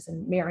Martinez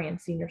and Marion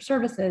Senior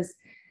Services,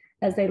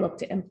 as they look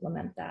to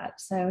implement that.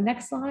 So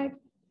next slide.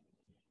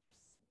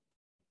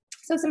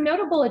 So some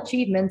notable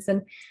achievements,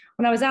 and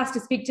when I was asked to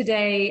speak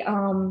today,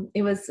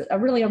 it was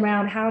really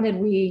around how did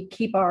we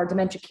keep our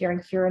Dementia Care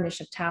and Cure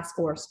Initiative Task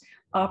Force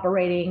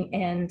operating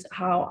and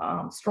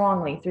how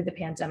strongly through the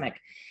pandemic.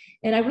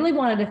 And I really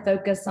wanted to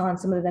focus on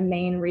some of the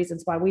main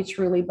reasons why we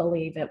truly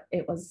believe it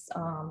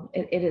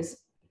is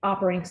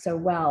operating so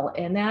well.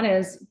 And that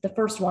is, the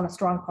first one, a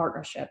strong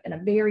partnership and a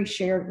very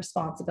shared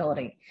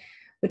responsibility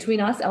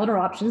between us, Elder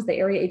Options, the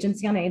Area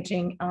Agency on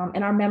Aging,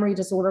 and our memory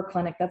disorder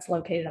clinic that's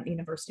located at the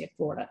University of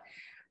Florida.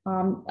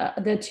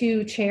 The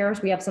two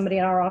chairs, we have somebody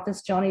in our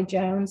office, Johnny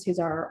Jones, who's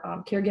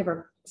our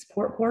caregiver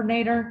support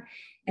coordinator,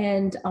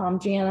 and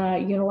Jana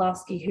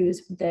Unilowski,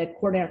 who's the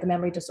coordinator at the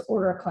Memory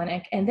Disorder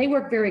Clinic. And they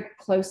work very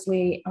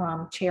closely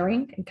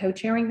chairing and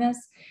co-chairing this.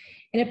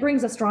 And it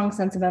brings a strong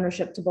sense of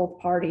ownership to both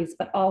parties,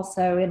 but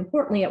also,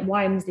 importantly, it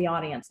widens the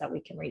audience that we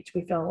can reach.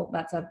 We feel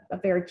that's a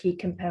very key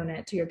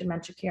component to your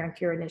Dementia Care and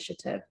Cure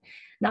initiative,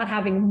 not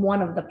having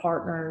one of the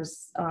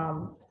partners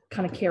kind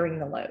of carrying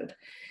the load.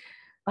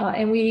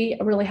 And we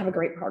really have a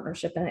great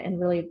partnership and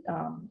really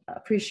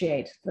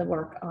appreciate the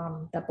work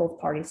that both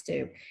parties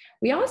do.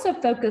 We also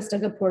focused a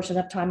good portion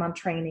of time on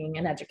training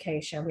and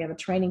education. We have a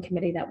training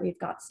committee that we've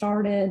got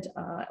started.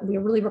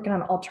 We're really working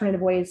on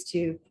alternative ways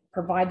to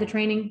provide the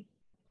training.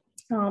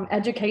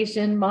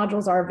 Education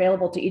modules are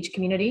available to each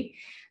community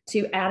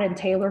to add and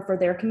tailor for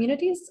their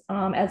communities.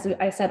 As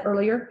I said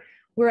earlier,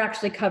 we're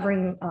actually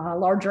covering a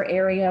larger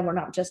area. We're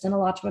not just in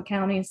Alachua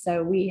County,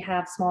 so we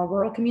have small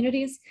rural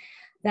communities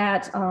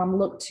that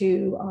look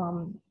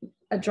to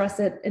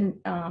address it and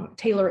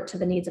tailor it to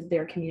the needs of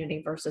their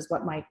community versus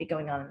what might be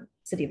going on in the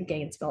city of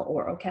Gainesville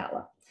or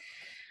Ocala.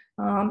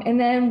 And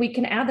then we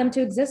can add them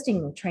to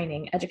existing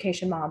training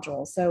education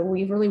modules. So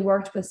we've really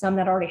worked with some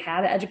that already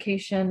had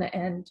education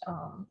and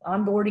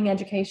onboarding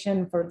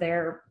education for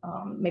their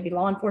maybe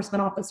law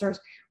enforcement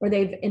officers, where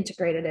they've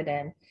integrated it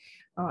in.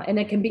 And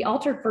it can be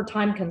altered for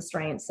time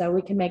constraints, so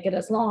we can make it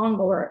as long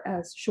or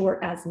as short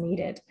as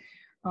needed.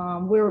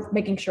 We're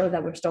making sure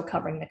that we're still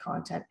covering the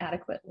content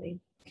adequately.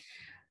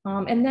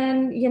 And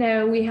then,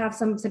 we have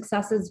some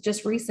successes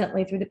just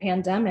recently through the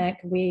pandemic.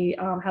 We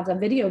have a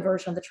video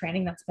version of the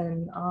training that's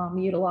been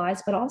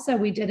utilized, but also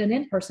we did an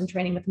in-person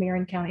training with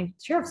Marion County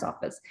Sheriff's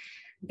Office.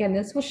 Again,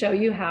 this will show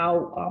you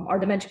how our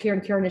Dementia Care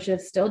and Cure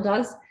initiative still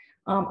does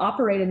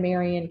operate in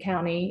Marion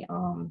County.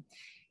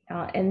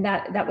 And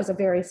that was a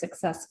very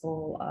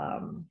successful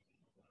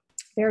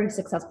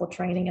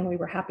training, and we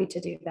were happy to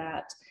do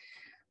that.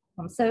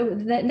 So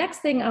the next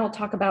thing I'll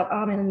talk about,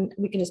 and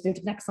we can just move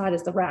to the next slide,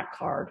 is the RAC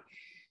card.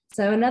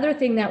 So another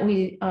thing that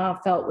we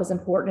felt was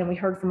important, and we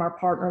heard from our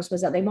partners,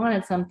 was that they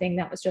wanted something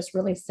that was just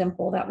really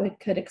simple, that we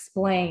could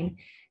explain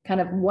kind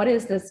of what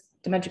is this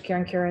Dementia Care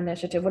and Cure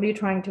initiative? What are you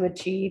trying to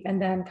achieve?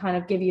 And then kind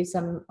of give you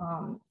some,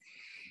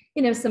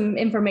 some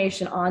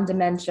information on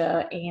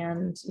dementia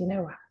and,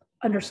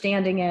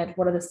 understanding it,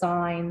 what are the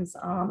signs,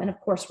 and of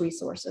course,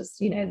 resources,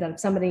 that if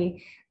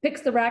somebody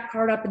picks the RAC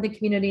card up in the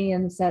community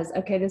and says,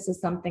 okay, this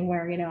is something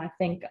where, I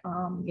think,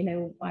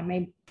 I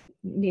may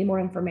need more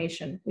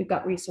information. We've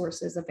got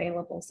resources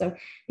available. So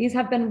these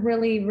have been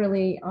really,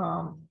 really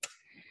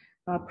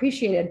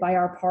appreciated by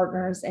our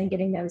partners and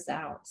getting those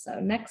out.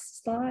 So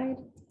next slide.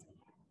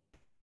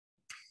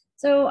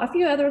 So a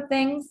few other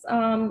things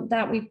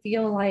that we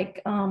feel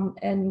like,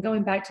 and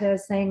going back to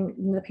saying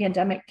the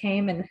pandemic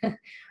came, and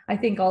I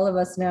think all of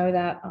us know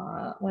that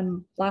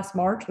when last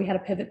March we had to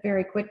pivot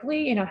very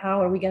quickly,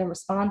 how are we going to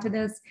respond to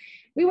this?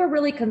 We were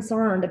really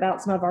concerned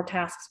about some of our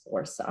task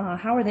force.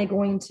 How are they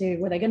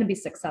were they going to be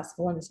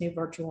successful in this new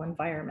virtual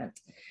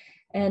environment?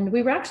 And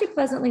we were actually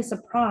pleasantly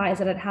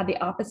surprised that it had the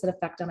opposite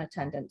effect on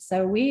attendance.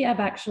 So we have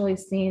actually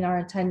seen our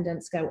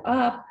attendance go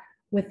up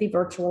with the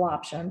virtual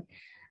option.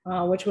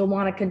 Which we'll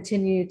want to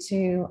continue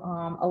to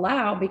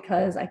allow,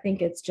 because I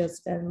think it's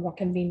just been more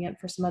convenient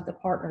for some of the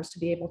partners to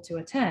be able to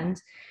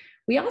attend.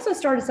 We also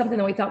started something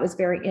that we thought was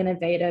very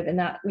innovative, in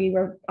that we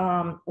were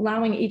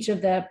allowing each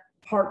of the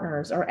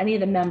partners or any of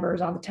the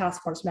members on the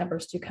task force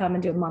members to come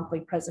and do a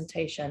monthly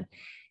presentation.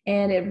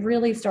 And it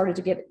really started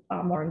to get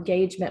more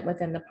engagement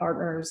within the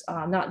partners,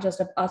 not just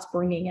of us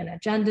bringing an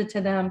agenda to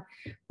them,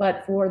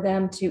 but for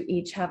them to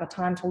each have a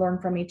time to learn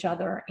from each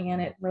other.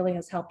 And it really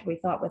has helped, we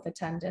thought, with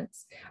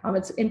attendance.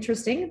 It's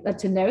interesting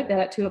to note that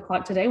at 2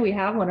 o'clock today, we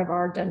have one of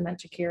our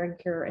Dementia Care and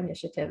Cure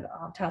Initiative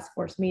task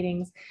force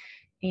meetings.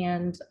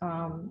 And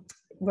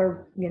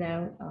we're,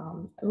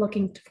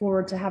 looking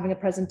forward to having a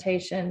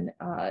presentation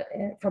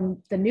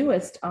from the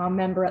newest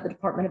member at the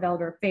Department of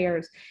Elder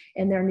Affairs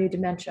and their new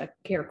dementia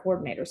care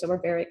coordinator. So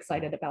we're very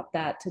excited about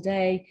that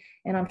today,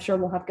 and I'm sure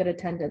we'll have good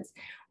attendance.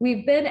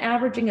 We've been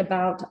averaging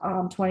about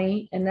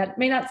 20, and that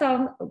may not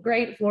sound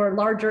great for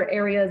larger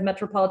areas,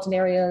 metropolitan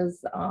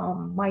areas,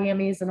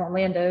 Miami's and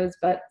Orlando's,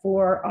 but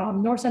for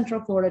North Central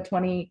Florida,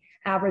 20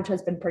 average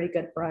has been pretty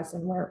good for us,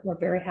 and we're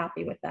very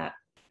happy with that.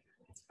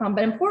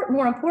 But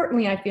more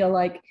importantly, I feel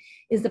like,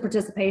 is the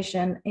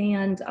participation.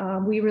 And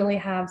we really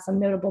have some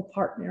notable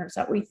partners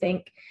that we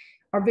think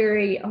are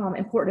very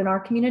important in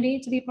our community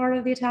to be part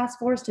of the task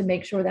force, to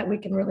make sure that we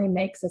can really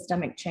make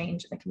systemic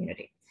change in the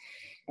community.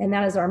 And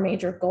that is our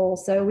major goal.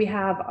 So we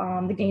have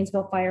the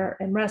Gainesville Fire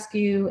and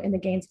Rescue and the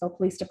Gainesville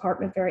Police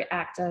Department very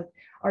active.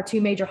 Our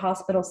 2 major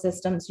hospital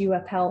systems,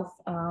 UF Health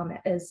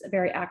is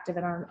very active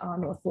in our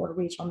North Florida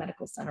Regional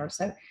Medical Center.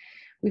 So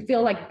we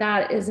feel like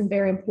that is a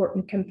very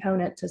important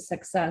component to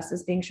success,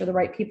 is being sure the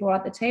right people are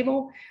at the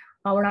table.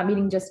 We're not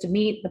meeting just to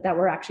meet, but that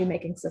we're actually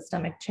making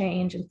systemic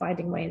change and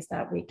finding ways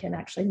that we can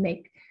actually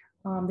make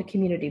the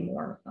community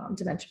more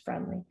dementia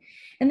friendly.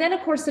 And then,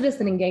 of course,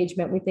 citizen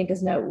engagement we think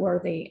is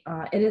noteworthy.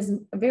 It is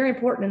very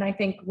important, and I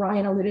think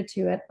Ryan alluded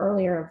to it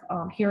earlier,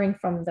 of hearing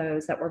from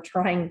those that we're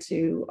trying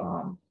to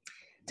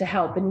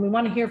help. And we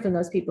want to hear from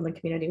those people in the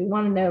community. We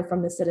want to know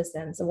from the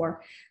citizens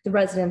or the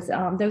residents,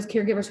 those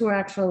caregivers who are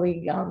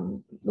actually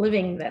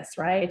living this,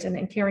 right?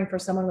 And caring for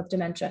someone with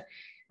dementia.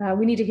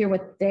 We need to hear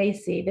what they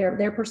see,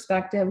 their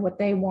perspective, what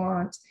they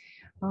want.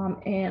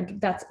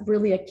 And that's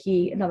really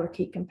another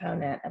key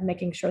component of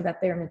making sure that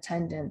they're in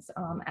attendance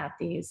at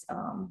these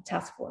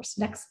task force.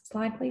 Next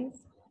slide,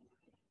 please.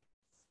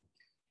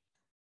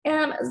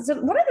 And so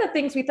one of the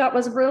things we thought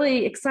was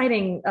really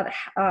exciting,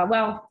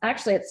 well,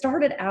 actually it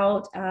started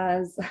out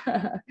as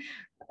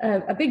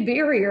a big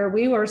barrier.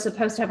 We were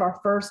supposed to have our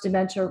first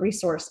Dementia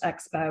Resource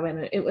Expo,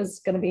 and it was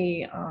going to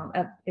be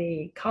at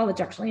the college,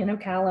 actually in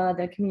Ocala,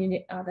 the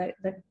community,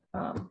 the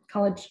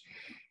college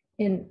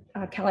in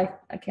Cali.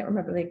 I can't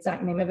remember the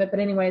exact name of it, but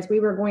anyways,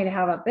 we were going to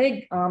have a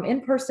big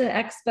in-person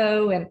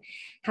expo and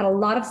had a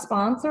lot of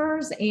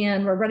sponsors,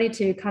 and we're ready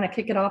to kind of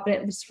kick it off. And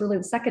it was really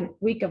the second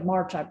week of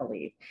March, I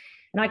believe.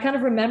 And I kind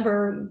of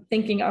remember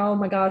thinking, oh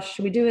my gosh,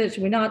 should we do it?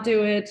 Should we not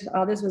do it?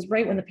 This was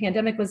right when the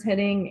pandemic was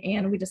hitting,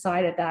 and we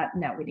decided that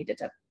no, we needed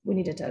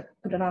to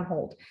put it on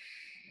hold.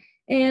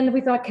 And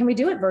we thought, can we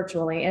do it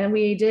virtually? And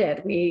we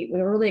did. We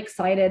were really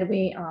excited.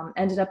 We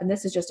ended up, and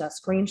this is just a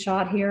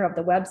screenshot here of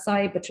the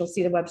website, but you'll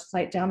see the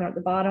website down there at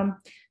the bottom,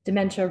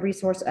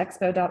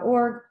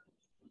 dementiaresourceexpo.org.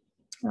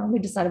 We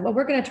decided, well,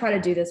 we're going to try to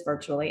do this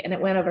virtually, and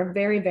it went over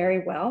very,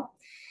 very well.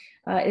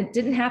 It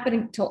didn't happen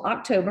until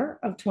October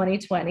of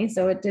 2020,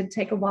 so it did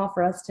take a while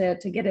for us to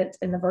get it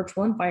in the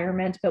virtual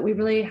environment, but we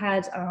really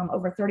had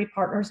over 30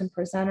 partners and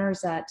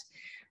presenters that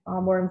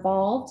were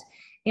involved.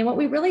 And what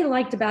we really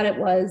liked about it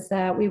was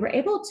that we were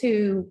able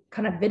to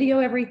kind of video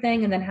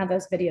everything and then have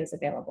those videos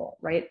available,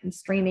 right? And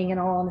streaming and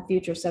all in the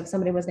future. So if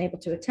somebody wasn't able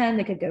to attend,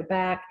 they could go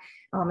back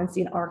and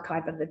see an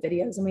archive of the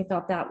videos. And we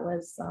thought that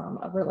was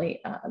a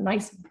really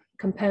nice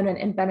component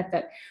and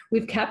benefit.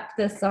 We've kept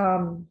this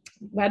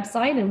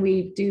website, and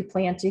we do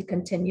plan to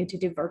continue to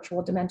do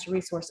virtual Dementia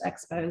Resource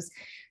Expos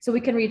so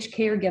we can reach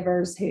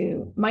caregivers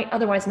who might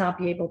otherwise not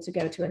be able to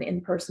go to an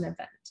in-person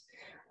event.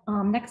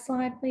 Next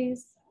slide,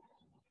 please.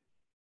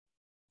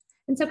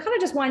 And so kind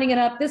of just winding it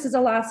up, this is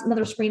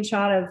another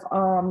screenshot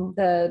of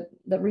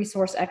the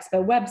Resource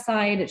Expo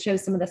website. It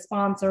shows some of the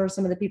sponsors,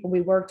 some of the people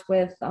we worked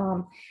with.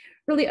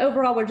 Really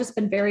overall, we've just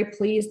been very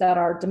pleased that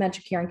our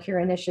Dementia Care and Cure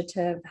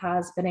initiative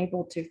has been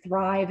able to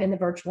thrive in the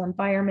virtual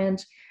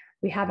environment.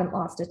 We haven't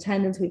lost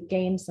attendance. We've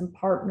gained some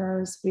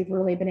partners. We've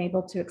really been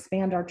able to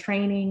expand our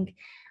training,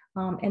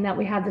 and that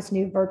we have this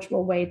new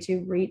virtual way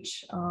to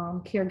reach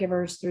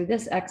caregivers through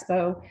this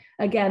expo.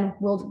 Again,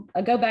 we'll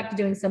go back to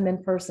doing some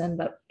in person,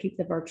 but keep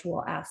the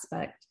virtual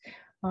aspect.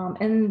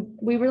 And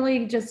we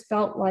really just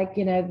felt like,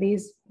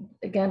 these,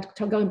 again,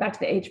 going back to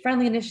the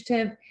age-friendly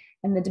initiative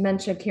and the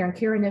Dementia Care and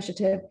Cure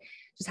initiative,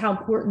 just how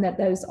important that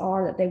those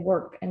are, that they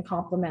work and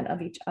complement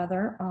of each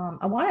other.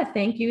 I want to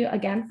thank you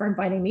again for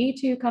inviting me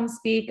to come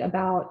speak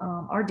about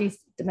our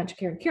Dementia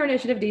Care and Cure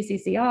initiative,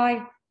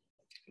 DCCI.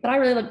 But I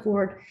really look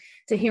forward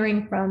to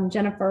hearing from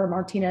Jennifer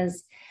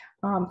Martinez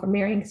from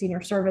Marion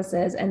Senior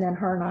Services, and then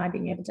her and I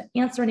being able to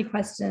answer any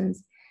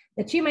questions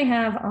that you may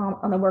have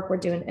on the work we're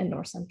doing in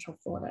North Central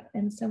Florida.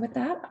 And so with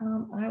that,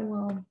 I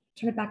will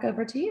turn it back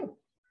over to you.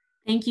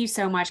 Thank you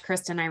so much,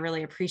 Kristen. I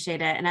really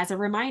appreciate it. And as a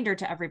reminder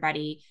to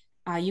everybody,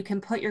 you can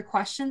put your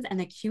questions in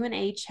the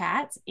Q&A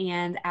chat.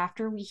 And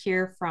after we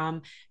hear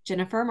from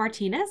Jennifer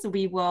Martinez,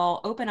 we will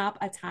open up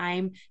a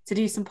time to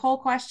do some poll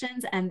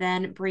questions and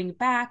then bring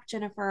back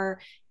Jennifer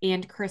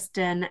and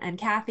Kristen and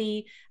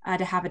Kathy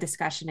to have a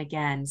discussion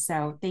again.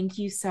 So thank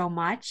you so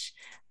much.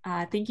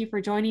 Thank you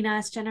for joining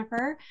us,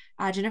 Jennifer.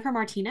 Jennifer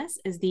Martinez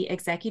is the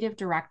Executive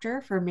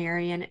Director for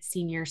Marion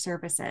Senior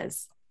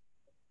Services.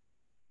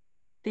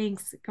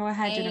 Thanks. Go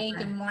ahead,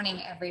 Jennifer. Good morning,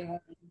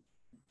 everyone.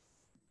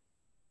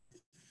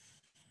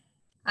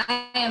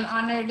 I am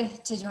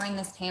honored to join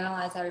this panel,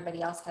 as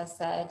everybody else has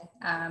said.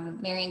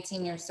 Marion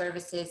Senior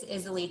Services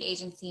is the lead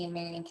agency in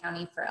Marion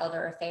County for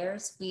Elder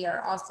Affairs. We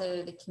are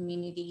also the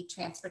Community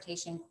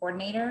Transportation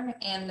Coordinator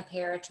and the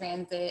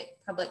paratransit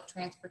public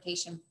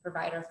transportation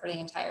provider for the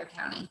entire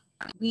county.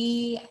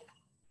 We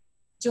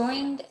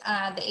joined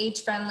the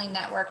Age Friendly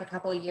Network a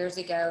couple of years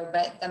ago,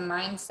 but the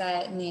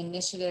mindset and the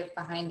initiative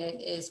behind it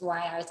is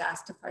why I was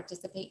asked to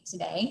participate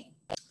today.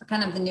 We're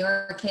kind of the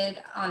newer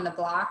kid on the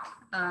block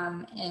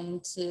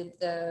into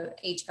the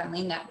Age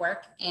Friendly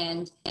Network,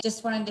 and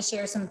just wanted to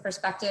share some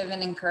perspective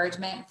and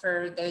encouragement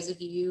for those of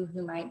you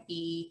who might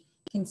be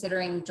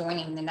considering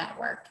joining the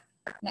network.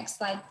 Next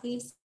slide,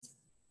 please.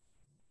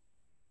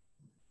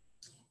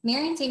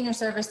 Marion Senior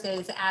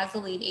Services, as the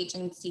lead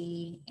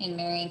agency in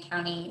Marion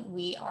County,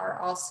 we are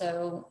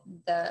also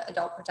the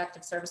Adult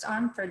Protective Service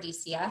arm for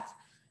DCF.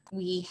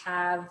 We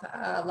have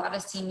a lot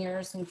of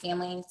seniors and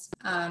families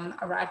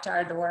arrive to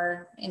our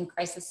door in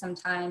crisis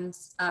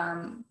sometimes,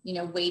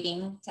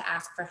 waiting to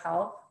ask for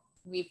help.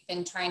 We've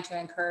been trying to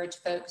encourage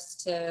folks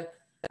to,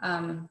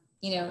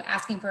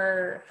 asking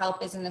for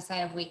help isn't a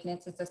sign of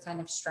weakness, it's a sign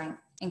of strength.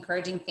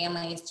 Encouraging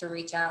families to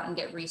reach out and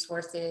get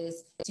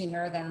resources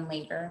sooner than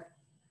later.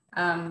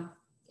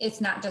 It's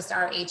not just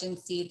our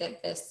agency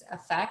that this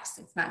affects.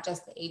 It's not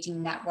just the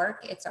aging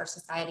network, it's our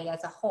society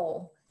as a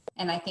whole.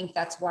 And I think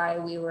that's why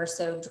we were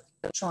so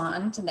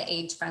drawn to the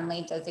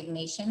age-friendly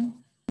designation.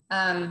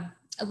 A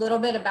little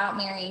bit about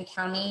Marion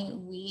County.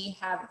 We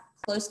have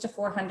close to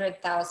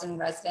 400,000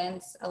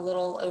 residents. A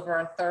little over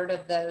a third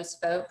of those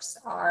folks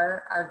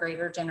are our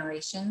greater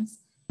generations.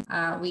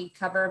 We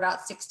cover about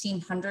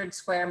 1,600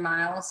 square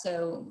miles.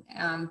 So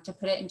to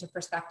put it into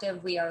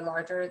perspective, we are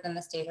larger than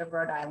the state of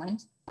Rhode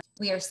Island.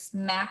 We are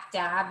smack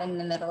dab in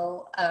the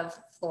middle of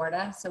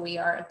Florida. So we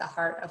are at the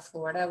heart of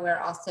Florida. We're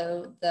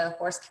also the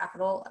horse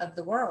capital of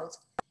the world.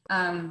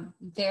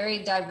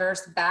 Very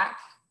diverse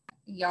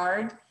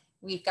backyard.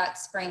 We've got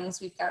springs,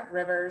 we've got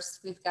rivers,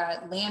 we've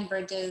got land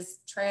bridges,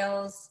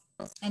 trails,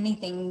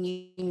 anything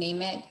you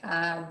name it.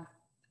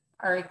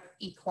 Our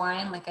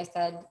equine, like I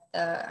said,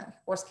 the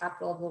horse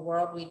capital of the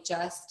world. We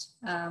just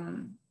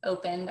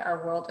opened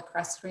our World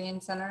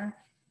Equestrian Center.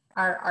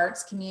 Our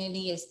arts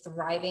community is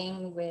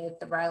thriving with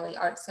the Riley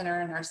Arts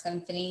Center and our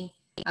symphony,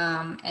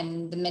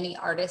 and the many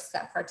artists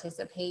that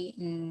participate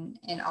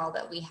in all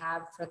that we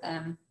have for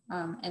them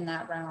in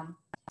that realm.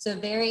 So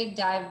very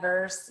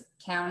diverse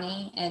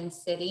county and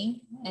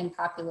city and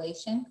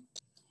population.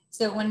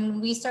 So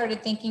when we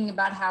started thinking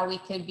about how we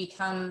could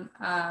become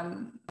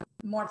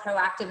more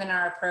proactive in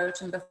our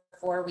approach, and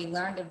before we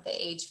learned of the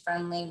age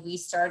friendly, we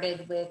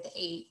started with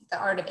the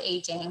art of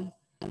aging.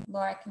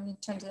 Laura, can you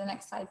turn to the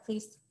next slide,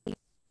 please?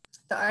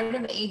 The art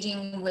of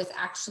aging was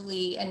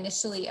actually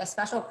initially a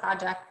special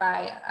project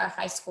by a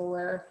high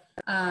schooler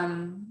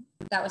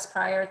that was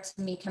prior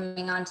to me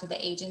coming onto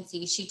the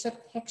agency. She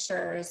took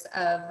pictures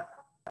of,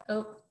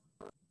 I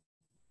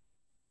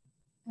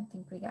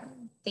think we got it.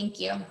 Thank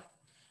you.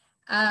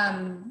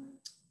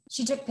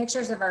 She took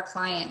pictures of our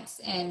clients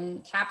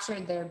and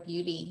captured their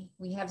beauty.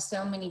 We have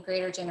so many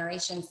greater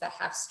generations that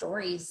have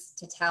stories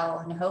to tell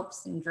and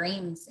hopes and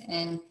dreams,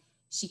 and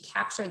she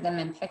captured them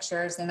in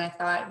pictures, and I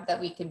thought that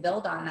we could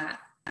build on that.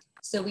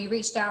 So we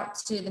reached out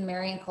to the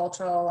Marion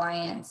Cultural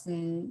Alliance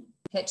and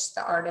pitched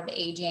the art of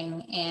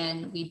aging,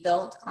 and we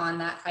built on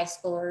that high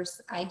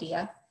schooler's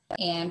idea.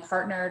 and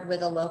partnered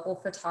with a local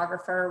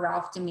photographer,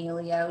 Ralph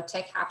D'Amelio,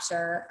 to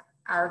capture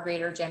our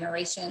greater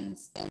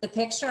generations. The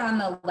picture on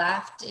the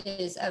left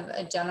is of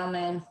a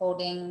gentleman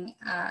holding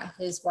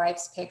his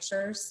wife's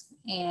pictures,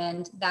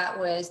 and that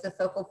was the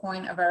focal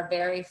point of our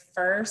very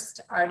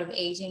first Art of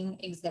Aging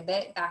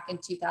exhibit back in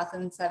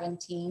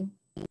 2017.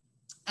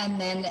 And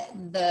then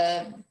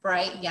the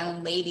bright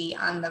young lady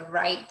on the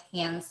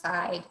right-hand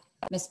side,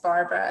 Miss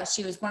Barbara,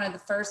 she was one of the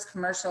first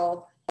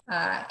commercial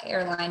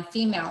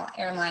female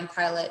airline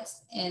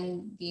pilots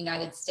in the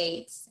United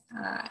States,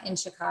 in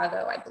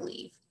Chicago, I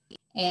believe.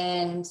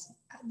 And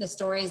the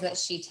stories that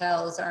she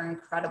tells are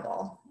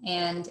incredible.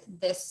 And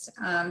this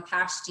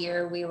past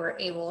year, we were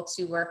able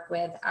to work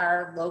with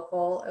our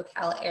local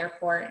Ocala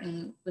airport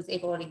and was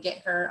able to get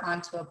her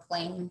onto a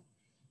plane.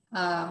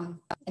 And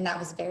that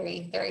was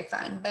very, very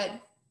fun. But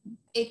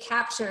it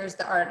captures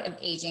the art of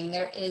aging.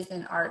 There is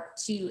an art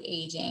to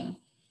aging.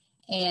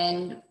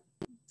 And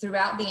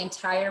throughout the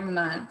entire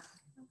month,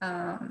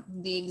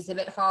 the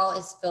exhibit hall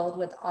is filled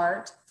with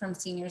art from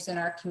seniors in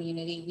our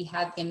community. We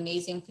had the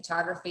amazing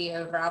photography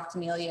of Ralph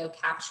D'Amelio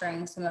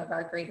capturing some of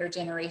our greater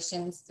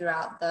generations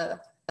throughout the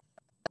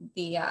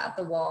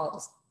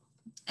walls.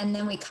 And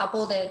then we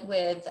coupled it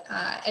with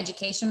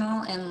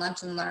educational and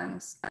lunch and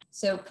learns,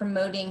 so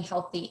promoting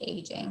healthy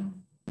aging.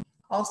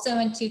 Also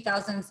in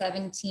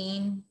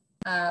 2017,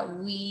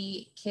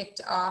 we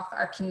kicked off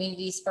our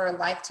Communities for a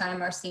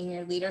Lifetime, our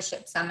Senior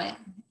Leadership Summit.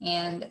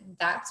 And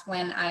that's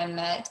when I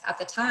met, at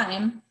the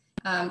time,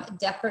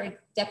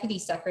 Deputy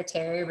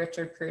Secretary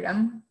Richard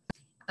Prudhomme.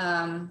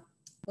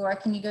 Laura,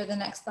 can you go to the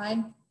next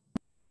slide?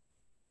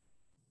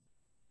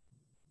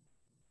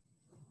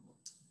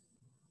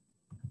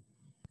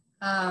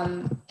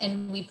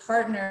 And we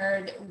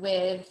partnered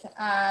with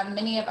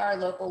many of our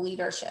local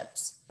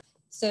leaderships.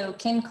 So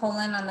Ken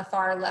Colin on the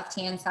far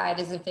left-hand side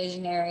is a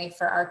visionary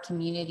for our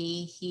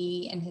community.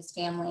 He and his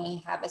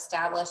family have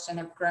established and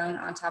have grown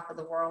on top of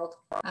the world.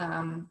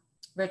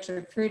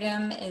 Richard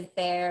Prudhomme is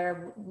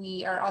there.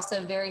 We are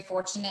also very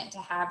fortunate to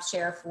have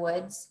Sheriff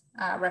Woods,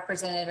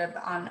 representative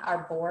on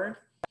our board,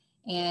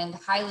 and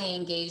highly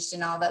engaged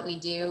in all that we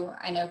do.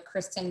 I know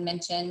Kristen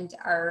mentioned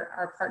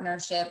our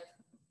partnership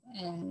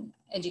and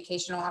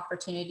educational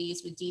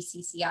opportunities with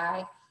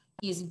DCCI.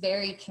 He is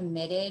very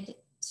committed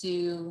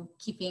to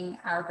keeping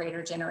our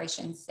greater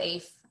generation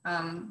safe.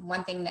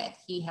 One thing that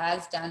he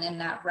has done in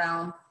that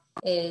realm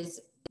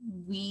is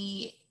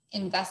we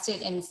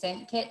invested in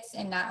scent kits,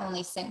 and not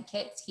only scent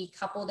kits, he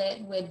coupled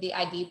it with the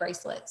ID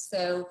bracelets.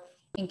 So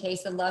in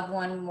case a loved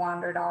one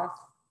wandered off,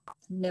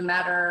 no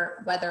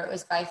matter whether it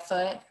was by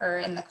foot or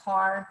in the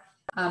car,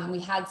 we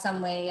had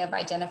some way of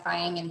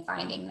identifying and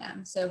finding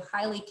them. So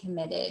highly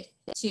committed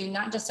to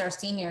not just our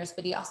seniors,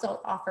 but he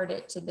also offered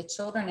it to the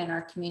children in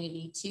our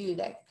community too,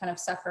 that kind of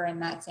suffer in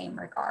that same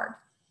regard.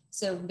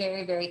 So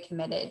very, very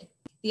committed.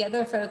 The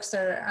other folks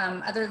are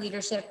other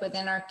leadership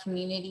within our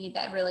community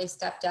that really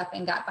stepped up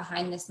and got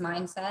behind this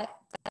mindset.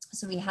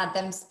 So we had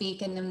them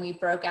speak, and then we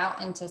broke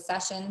out into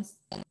sessions.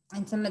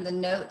 And some of the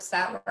notes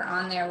that were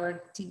on there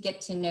were to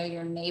get to know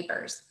your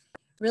neighbors,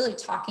 really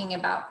talking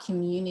about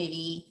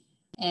community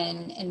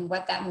and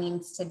what that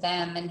means to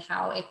them and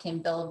how it can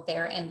build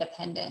their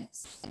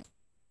independence.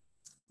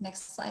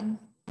 Next slide,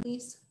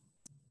 please.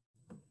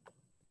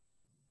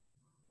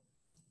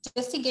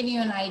 Just to give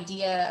you an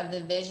idea of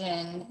the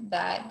vision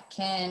that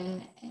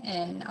Ken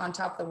and On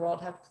Top of the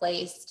World have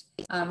placed,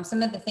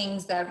 some of the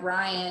things that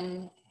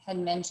Ryan had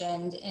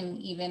mentioned, and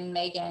even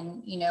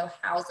Megan,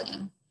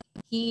 housing.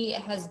 He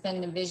has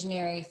been a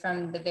visionary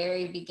from the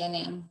very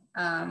beginning,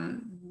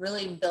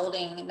 really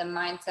building the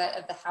mindset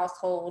of the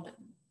household,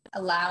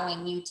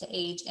 allowing you to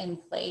age in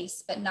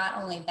place. But not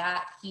only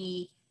that,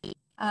 he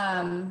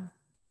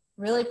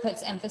really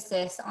puts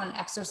emphasis on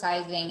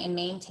exercising and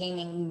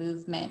maintaining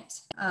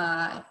movement.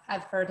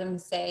 I've heard him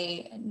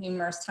say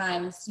numerous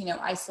times,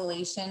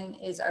 isolation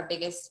is our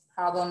biggest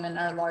problem and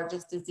our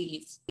largest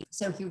disease.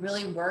 So he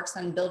really works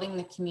on building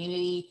the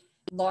community,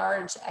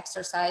 large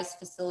exercise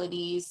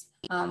facilities,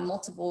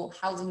 multiple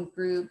housing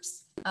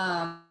groups.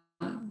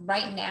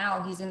 Right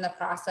now, he's in the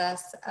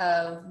process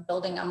of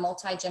building a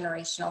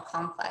multi-generational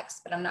complex,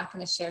 but I'm not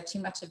going to share too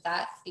much of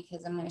that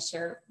because I'm going to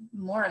share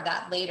more of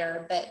that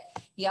later. But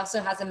he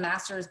also has a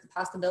master's of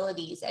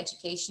possibilities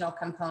educational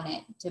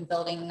component to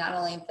building not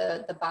only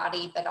the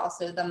body, but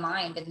also the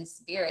mind and the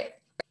spirit.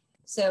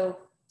 So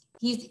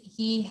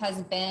he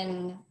has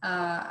been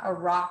a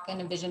rock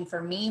and a vision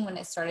for me when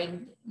I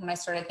started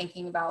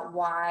thinking about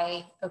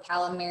why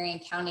Ocala and Marion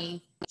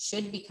County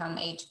should become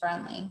age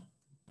friendly.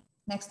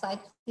 Next slide,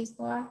 please,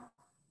 Laura.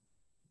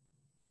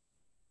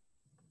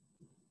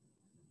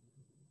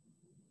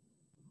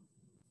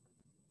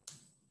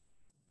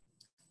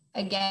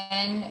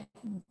 Again,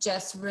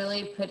 just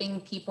really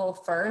putting people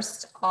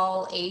first,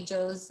 all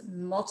ages,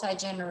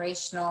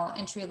 multi-generational,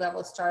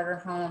 entry-level starter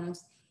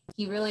homes.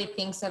 He really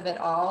thinks of it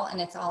all, and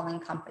it's all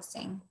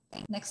encompassing.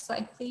 Next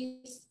slide,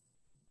 please.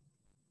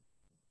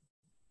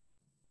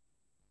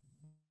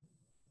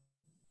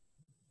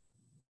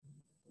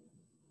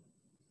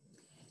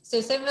 So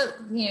some of,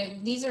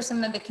 these are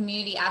some of the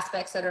community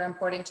aspects that are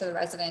important to the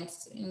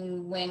residents.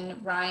 And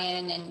when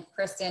Ryan and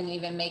Kristen,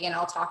 even Megan,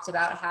 all talked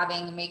about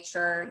make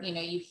sure,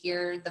 you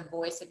hear the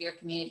voice of your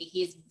community.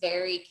 He is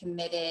very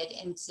committed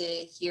into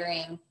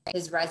hearing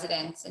his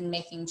residents and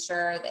making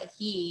sure that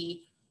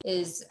he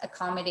is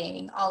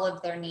accommodating all of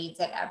their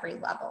needs at every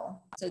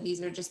level. So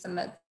these are just some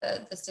of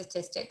the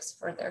statistics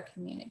for their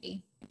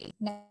community.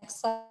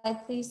 Next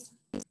slide, please.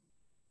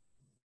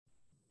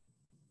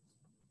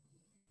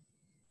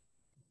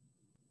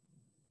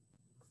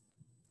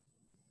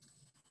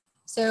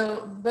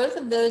 So both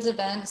of those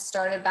events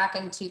started back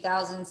in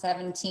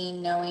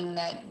 2017, knowing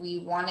that we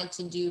wanted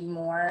to do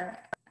more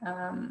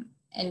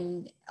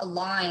and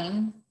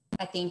align.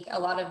 I think a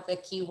lot of the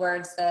key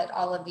words that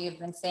all of you have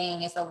been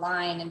saying is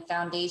align and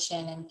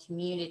foundation and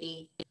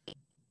community.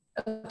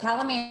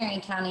 Ocala Marion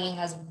County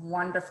has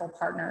wonderful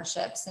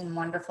partnerships and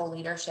wonderful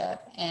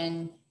leadership,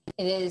 and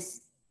it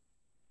is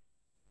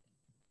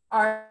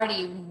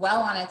already well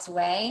on its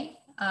way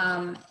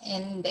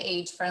in the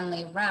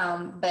age-friendly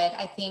realm, but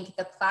I think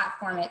the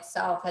platform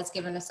itself has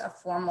given us a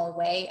formal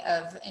way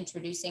of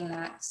introducing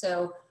that.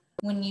 So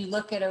when you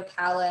look at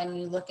Ocala and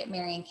you look at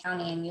Marion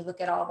County and you look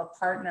at all the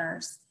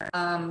partners,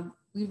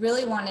 we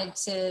really wanted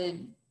to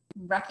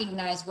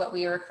recognize what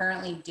we were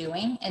currently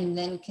doing and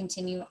then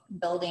continue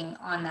building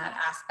on that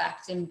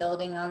aspect and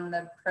building on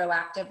the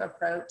proactive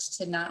approach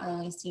to not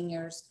only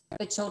seniors,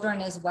 but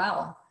children as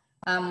well.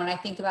 When I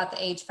think about the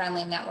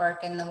age-friendly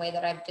network and the way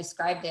that I've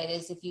described it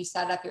is if you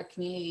set up your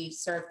community to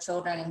serve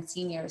children and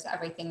seniors,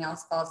 everything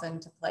else falls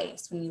into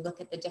place. When you look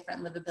at the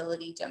different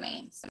livability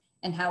domains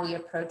and how we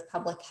approach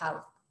public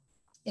health,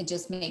 it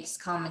just makes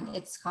common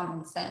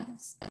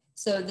sense.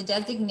 So the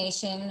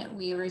designation,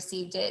 we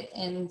received it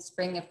in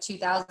spring of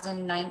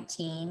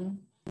 2019,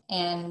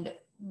 and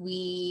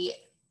we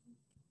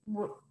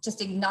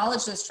just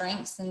acknowledge the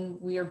strengths and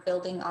we are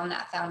building on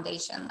that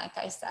foundation, like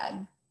I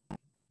said.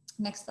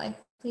 Next slide,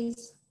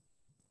 please.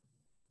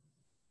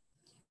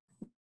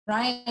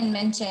 Ryan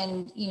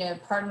mentioned,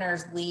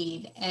 partners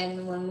lead.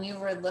 And when we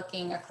were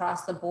looking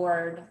across the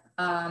board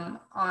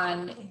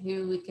on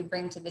who we could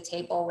bring to the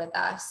table with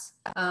us,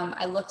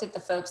 I looked at the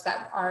folks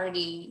that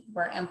already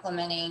were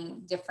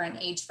implementing different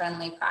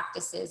age-friendly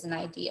practices and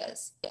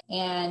ideas.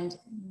 And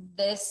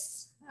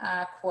this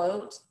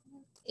quote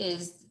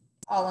is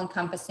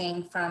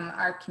all-encompassing from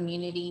our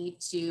community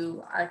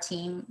to our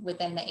team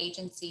within the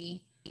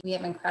agency. We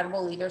have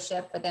incredible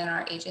leadership within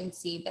our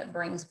agency that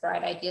brings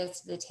bright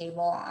ideas to the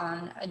table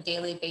on a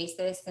daily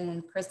basis.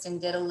 And Kristen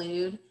did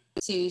allude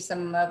to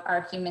some of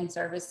our human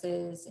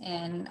services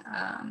and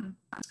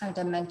our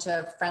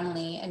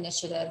dementia-friendly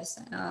initiatives.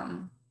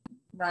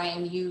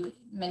 Ryan, you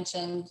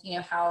mentioned,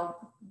 how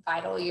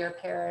vital your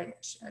your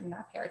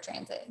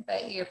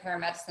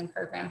paramedicine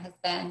program has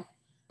been.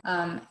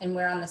 And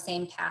we're on the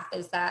same path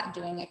as that,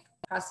 doing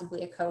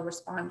possibly a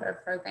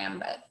co-responder program.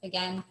 But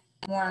again,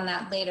 more on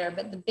that later.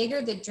 But the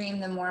bigger the dream,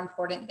 the more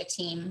important the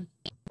team.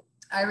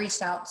 I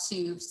reached out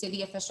to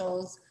city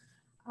officials,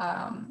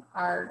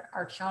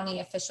 our county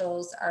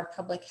officials, our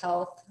public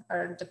health,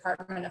 our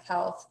Department of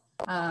Health,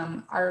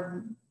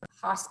 our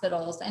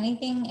hospitals,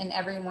 anything and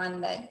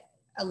everyone that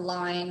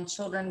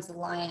Children's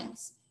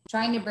Alliance,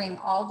 trying to bring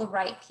all the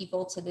right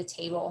people to the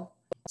table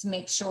to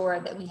make sure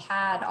that we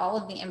had all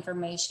of the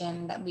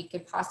information that we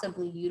could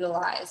possibly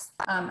utilize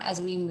as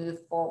we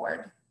move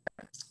forward.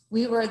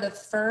 We were the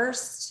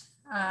first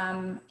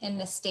in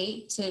the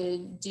state to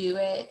do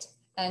it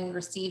and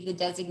receive the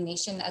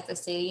designation as a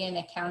city and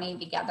a county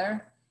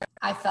together.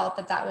 I felt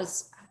that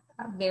was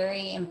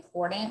very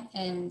important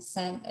and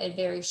sent a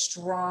very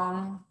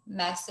strong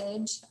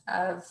message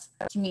of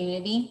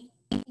community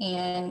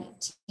and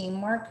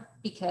teamwork,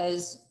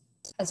 because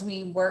as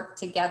we work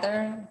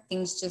together,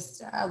 things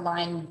just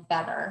align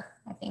better.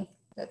 I think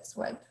that's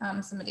what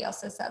somebody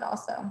else has said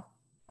also.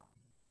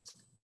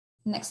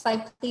 Next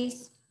slide,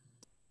 please.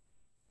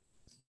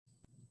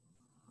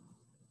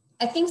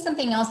 I think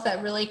something else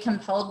that really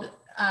compelled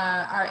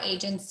our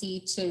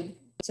agency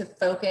to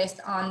focus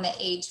on the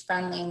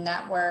age-friendly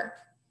network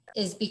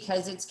is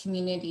because it's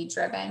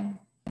community-driven.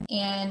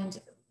 And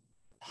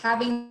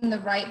having the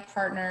right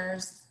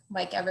partners,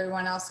 like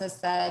everyone else has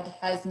said,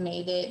 has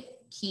made it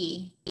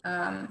key.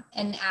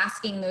 And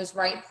asking those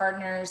right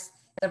partners,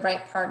 the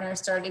right partners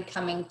started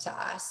coming to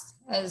us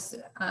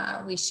as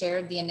we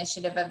shared the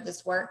initiative of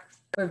this work.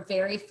 We're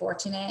very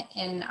fortunate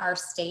in our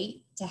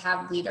state to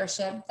have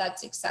leadership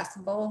that's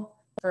accessible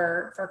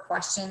for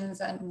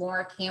questions. And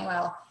Laura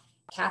Cantwell,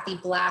 Kathy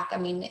Black,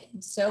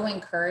 so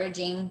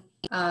encouraging,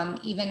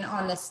 even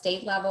on the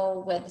state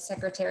level with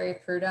Secretary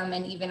Prudhomme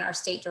and even our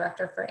state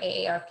director for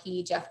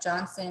AARP, Jeff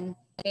Johnson,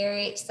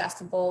 very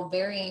accessible,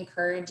 very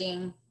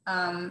encouraging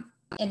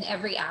in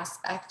every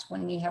aspect.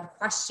 When you have a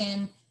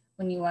question,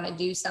 when you want to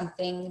do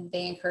something,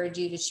 they encourage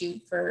you to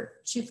shoot for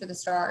the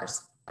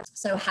stars.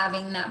 So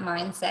having that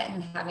mindset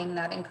and having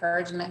that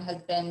encouragement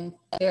has been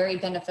very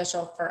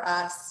beneficial for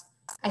us.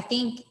 I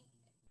think,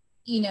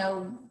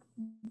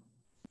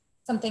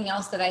 something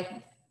else that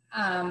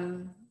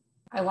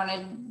I want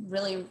to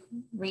really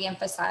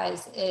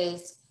reemphasize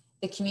is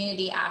the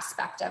community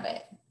aspect of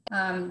it.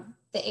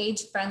 The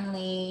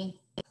age-friendly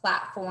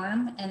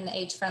platform and the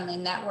age-friendly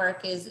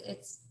network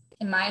it's,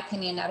 in my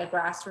opinion, at a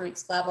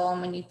grassroots level.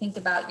 And when you think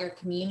about your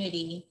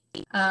community,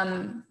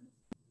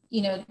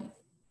 you know,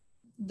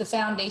 the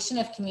foundation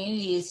of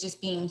community is just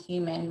being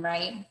human,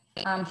 right?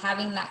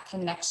 Having that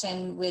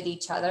connection with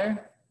each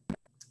other,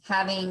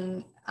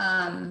 having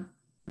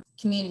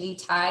community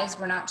ties.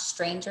 We're not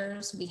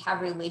strangers. We have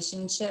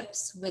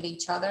relationships with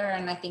each other.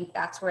 And I think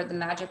that's where the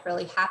magic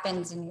really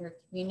happens in your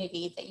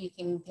community, that you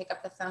can pick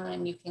up the phone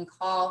and you can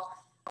call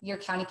your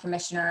county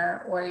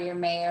commissioner or your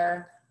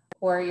mayor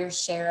or your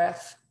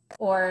sheriff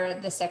or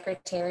the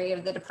secretary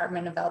of the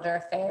Department of Elder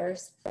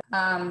Affairs,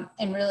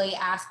 and really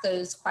ask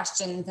those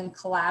questions and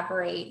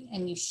collaborate,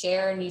 and you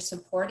share and you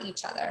support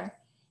each other.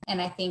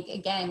 And I think,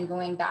 again,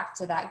 going back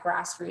to that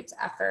grassroots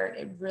effort,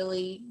 it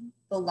really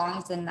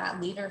belongs in that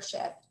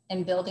leadership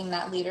and building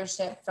that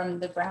leadership from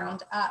the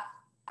ground up.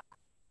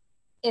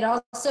 It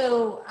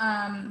also,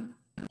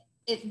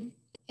 it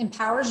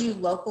empowers you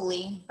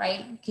locally,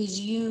 right? Because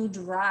you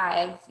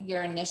drive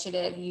your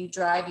initiative, you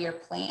drive your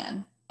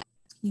plan.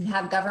 You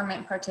have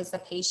government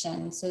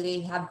participation, so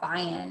they have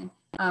buy-in,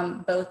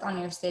 both on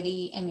your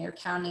city and your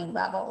county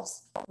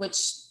levels, which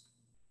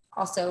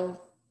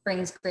also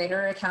brings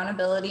greater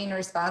accountability and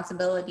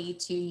responsibility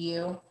to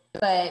you,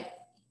 but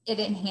it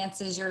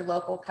enhances your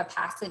local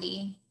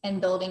capacity and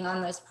building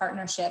on those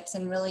partnerships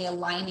and really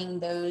aligning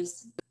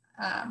those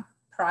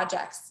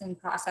projects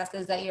and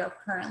processes that you're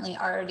currently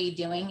already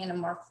doing in a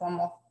more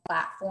formal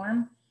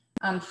platform,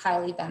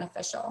 highly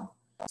beneficial.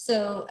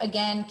 So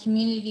again,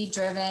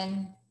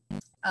 community-driven,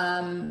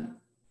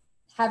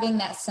 having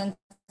that sense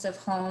of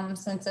home,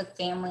 sense of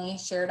family,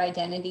 shared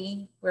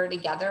identity, we're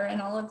together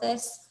in all of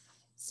this.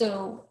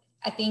 So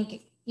I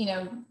think, you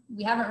know,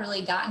 we haven't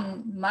really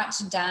gotten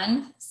much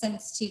done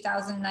since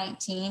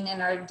 2019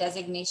 and our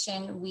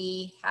designation.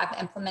 We have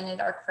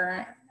implemented our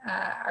current,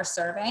 our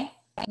survey.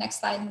 Next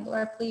slide,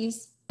 Laura,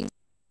 please.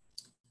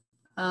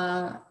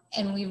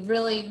 And we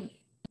really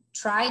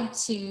tried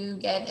to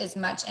get as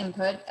much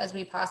input as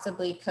we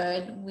possibly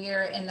could.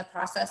 We're in the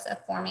process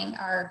of forming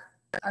our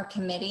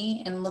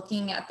committee and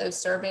looking at those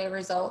survey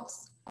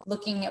results,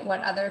 looking at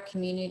what other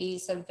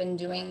communities have been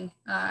doing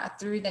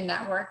through the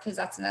network, because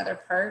that's another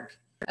perk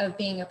of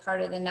being a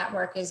part of the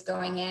network, is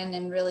going in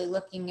and really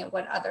looking at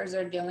what others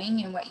are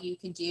doing and what you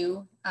could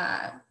do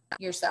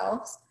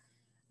yourselves.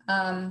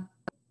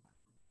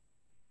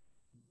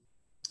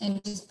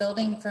 And just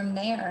building from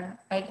there.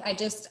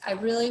 I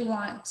really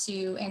want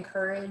to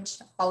encourage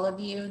all of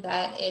you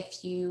that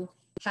if you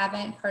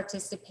haven't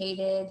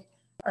participated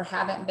or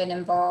haven't been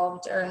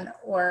involved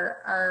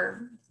or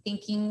are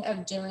thinking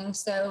of doing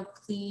so,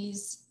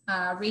 please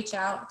reach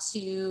out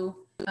to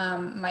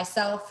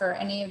myself or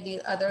any of the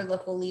other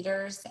local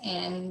leaders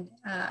and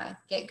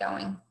get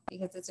going,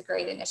 because it's a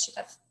great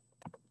initiative.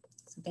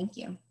 So thank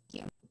you.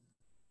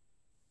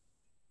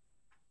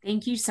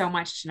 Thank you so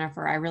much,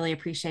 Jennifer. I really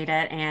appreciate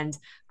it. And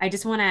I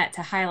just want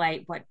to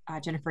highlight what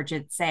Jennifer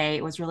did say.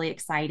 It was really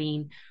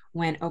exciting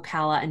when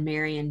Ocala and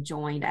Marion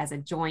joined as a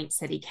joint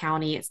city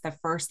county. It's the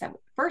first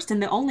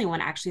and the only one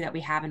actually that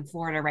we have in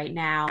Florida right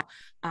now,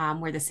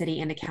 where the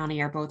city and the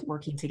county are both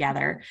working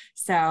together.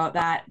 So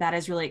that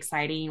is really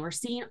exciting. We're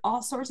seeing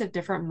all sorts of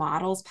different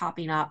models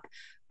popping up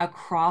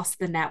across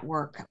the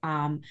network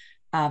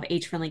of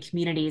age-friendly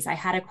communities. I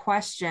had a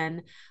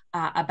question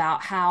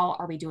about how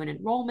are we doing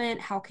enrollment?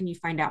 How can you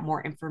find out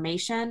more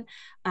information?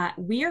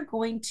 We are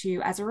going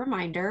to, as a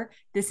reminder,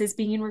 this is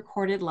being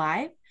recorded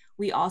live.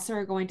 We also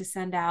are going to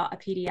send out a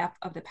PDF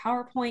of the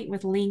PowerPoint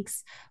with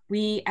links.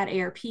 We at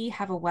AARP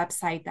have a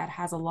website that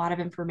has a lot of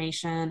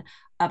information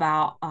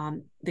about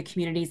the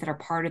communities that are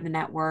part of the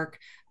network.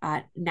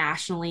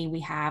 Nationally,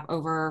 we have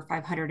over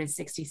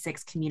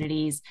 566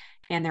 communities,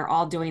 and they're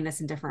all doing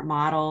this in different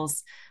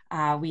models.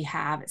 We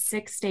have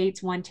 6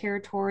 states, 1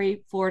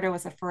 territory. Florida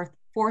was the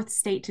fourth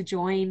state to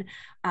join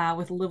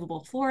with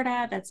Livable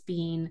Florida. That's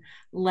being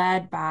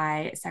led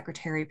by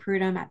Secretary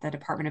Prudhomme at the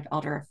Department of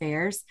Elder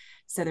Affairs.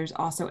 So there's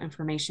also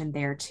information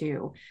there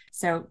too.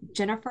 So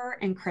Jennifer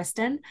and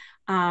Kristen,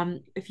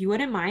 if you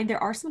wouldn't mind,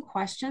 there are some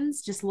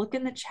questions. Just look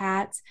in the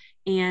chat.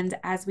 And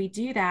as we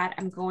do that,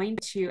 I'm going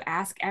to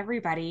ask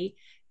everybody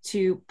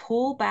to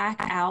pull back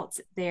out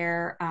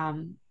their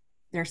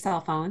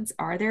cell phones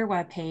or their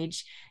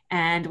webpage.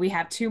 And we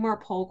have 2 more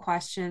poll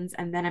questions.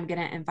 And then I'm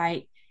going to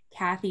invite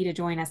Kathy to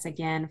join us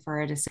again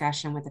for a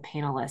discussion with the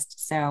panelists.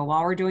 So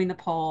while we're doing the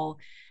poll,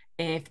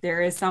 if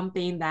there is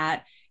something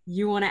that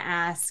you want to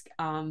ask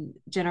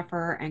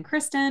Jennifer and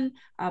Kristen,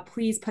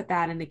 please put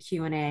that in the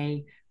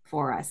Q&A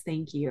for us.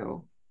 Thank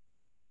you.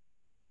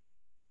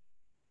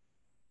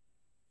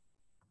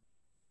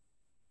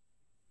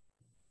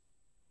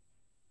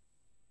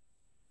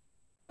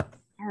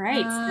 All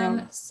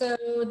right. So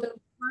the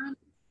one,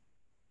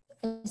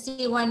 I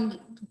see one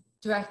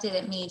directed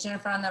at me,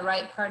 Jennifer, on the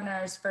right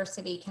partners for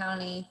city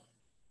county.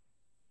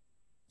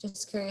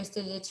 Just curious,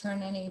 did it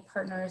turn any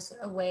partners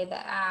away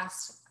that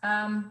asked?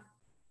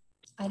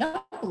 I I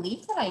don't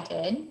believe that I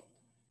did.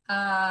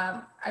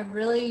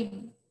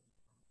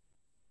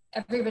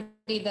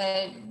 Everybody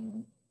that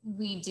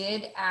we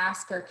did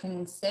ask or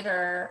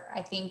consider,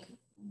 I think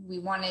we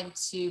wanted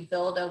to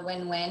build a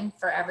win-win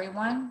for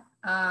everyone.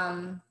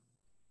 I'm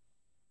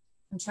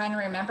trying to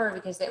remember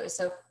because it was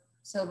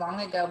so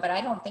long ago, but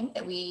I don't think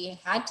that we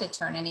had to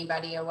turn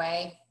anybody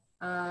away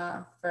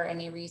for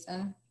any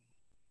reason.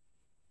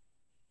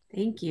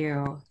 Thank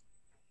you.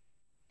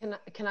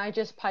 Can I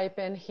just pipe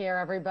in here,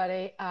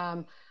 everybody?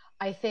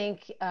 I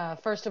think,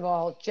 first of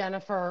all,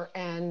 Jennifer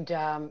and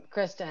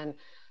Kristen,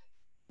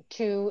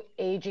 two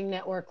aging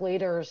network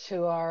leaders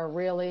who are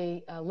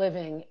really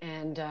living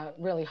and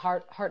really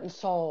heart and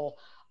soul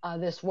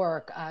this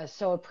work,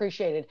 so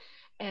appreciated.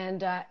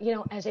 And,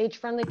 as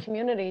age-friendly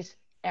communities,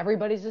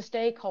 everybody's a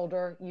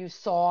stakeholder. You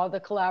saw the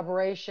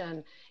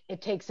collaboration.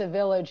 It takes a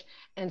village.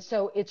 And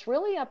so it's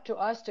really up to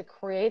us to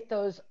create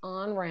those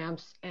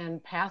on-ramps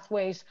and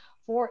pathways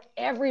for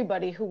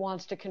everybody who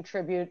wants to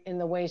contribute in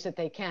the ways that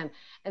they can.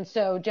 And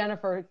so,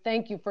 Jennifer,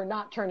 thank you for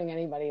not turning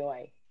anybody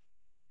away.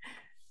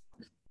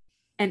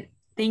 And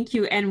thank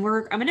you. And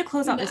I'm going to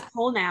close out this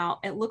poll now.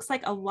 It looks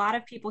like a lot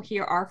of people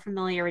here are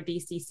familiar with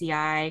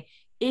DCCI.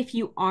 If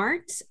you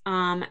aren't,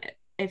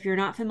 if you're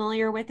not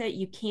familiar with it,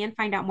 you can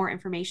find out more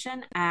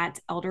information at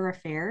Elder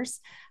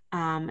Affairs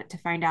to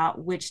find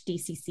out which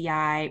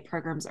DCCI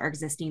programs are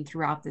existing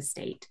throughout the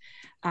state.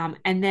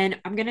 And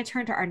then I'm going to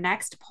turn to our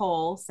next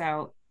poll.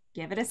 So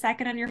give it a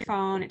second on your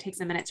phone. It takes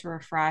a minute to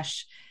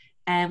refresh.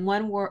 And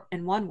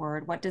in one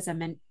word, what does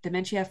a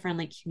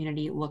dementia-friendly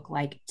community look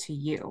like to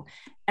you?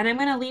 And I'm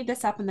going to leave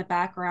this up in the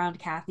background,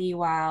 Kathy,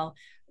 while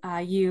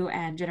you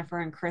and Jennifer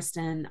and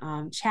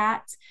Kristen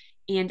chat.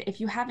 And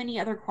if you have any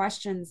other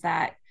questions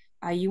that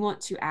you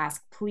want to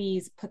ask,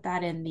 please put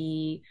that in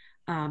the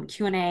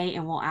Q&A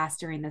and we'll ask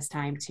during this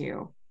time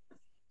too.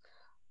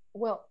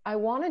 Well, I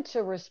wanted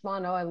to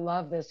respond. Oh, I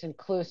love this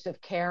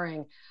inclusive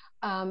caring.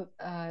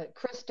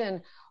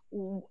 Kristen,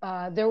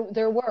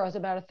 there was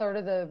about a third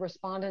of the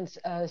respondents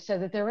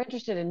said that they're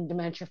interested in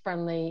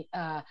dementia-friendly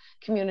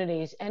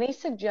communities. Any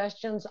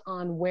suggestions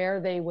on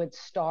where they would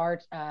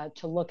start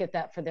to look at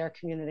that for their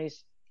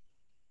communities?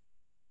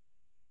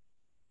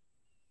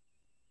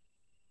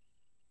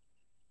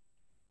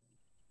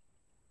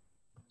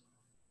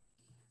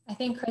 I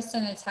think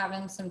Kristen is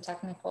having some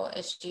technical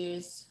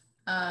issues.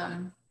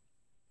 Go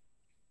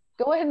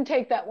ahead and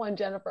take that one,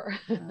 Jennifer.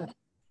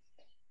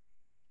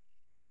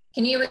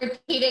 Can you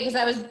repeat it? Because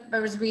I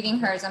was reading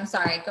hers. I'm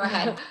sorry. Go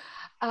ahead.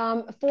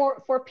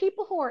 For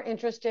people who are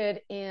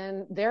interested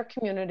in their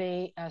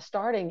community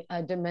starting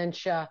a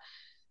dementia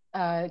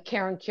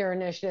care and cure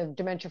initiative,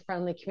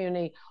 dementia-friendly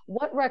community,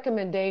 what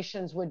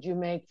recommendations would you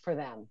make for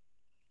them?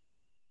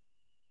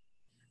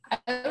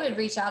 I would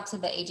reach out to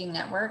the Aging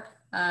Network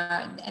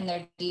and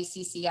their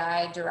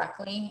DCCI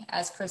directly.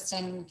 As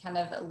Kristen kind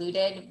of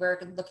alluded, we're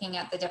looking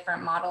at the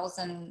different models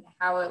and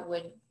how it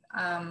would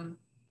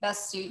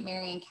best suit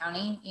Marion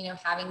County.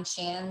 Having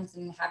Shands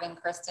and having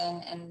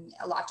Kristen and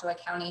Alachua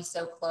County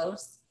so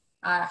close,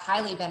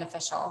 highly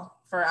beneficial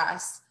for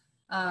us.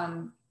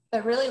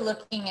 But really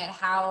looking at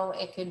how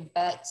it could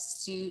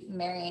best suit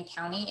Marion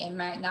County, it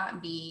might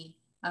not be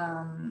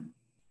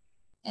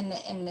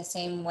in the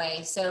same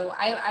way. So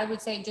I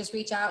would say just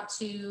reach out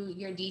to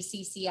your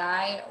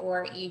DCCI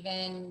or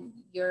even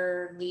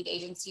your lead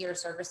agency or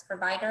service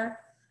provider.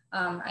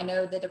 I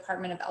know the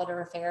Department of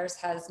Elder Affairs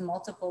has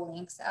multiple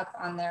links up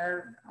on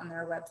their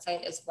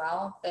website as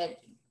well, but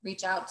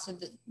reach out to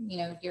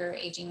your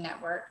aging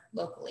network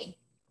locally.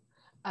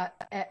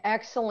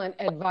 Excellent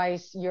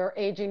advice. Your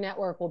aging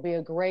network will be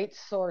a great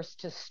source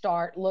to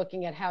start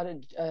looking at how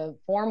to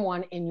form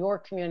one in your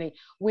community.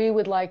 We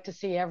would like to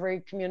see every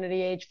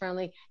community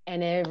age-friendly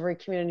and every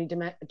community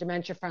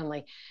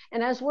dementia-friendly.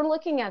 And as we're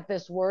looking at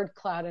this word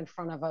cloud in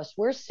front of us,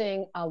 we're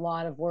seeing a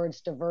lot of words: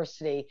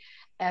 diversity,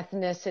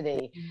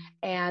 ethnicity.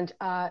 And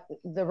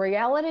the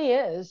reality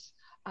is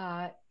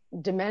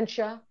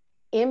dementia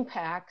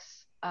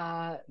impacts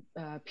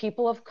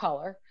people of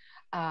color.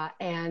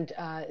 And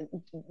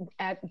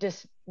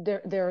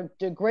there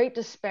are great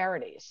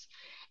disparities.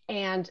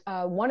 And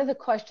one of the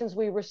questions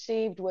we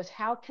received was,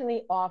 how can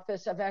the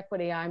Office of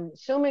Equity, I'm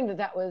assuming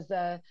that was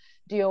the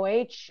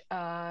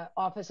DOH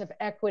Office of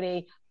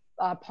Equity,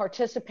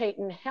 participate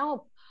and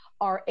help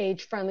our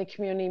age-friendly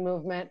community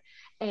movement?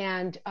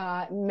 And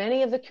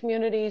many of the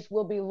communities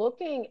will be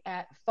looking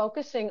at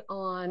focusing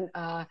on,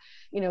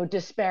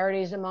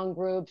 disparities among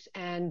groups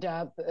and,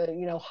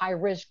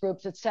 high-risk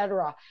groups, et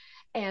cetera.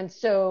 And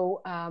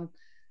so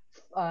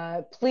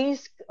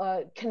please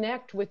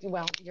connect with,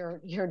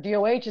 your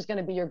DOH is going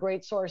to be your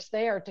great source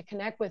there to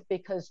connect with,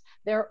 because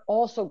they're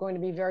also going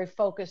to be very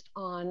focused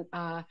on,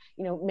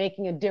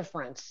 making a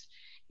difference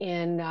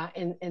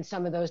in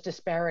some of those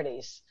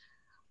disparities.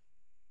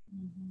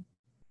 Mm-hmm.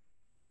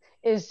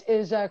 Is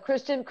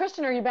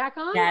Kristen, are you back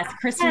on? Yes,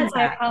 Kristen.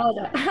 Yes,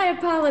 I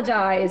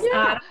apologize. Yeah.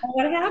 I don't know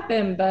what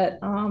happened, but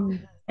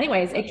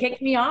anyways, it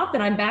kicked me off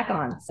and I'm back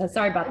on. So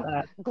sorry about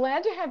that.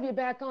 Glad to have you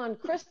back on.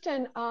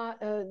 Kristen,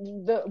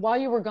 while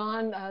you were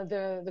gone,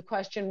 the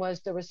question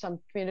was there was some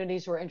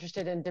communities who are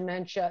interested in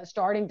dementia,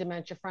 starting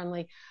dementia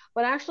friendly,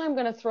 but actually I'm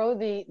going to throw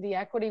the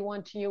equity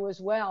one to you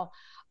as well.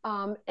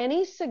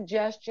 Any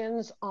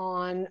suggestions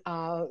on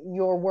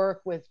your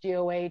work with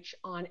DOH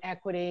on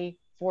equity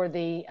for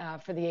the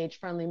age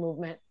friendly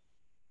movement?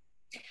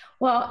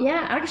 Well,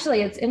 yeah,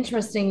 actually, it's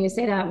interesting you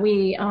say that.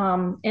 We,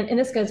 and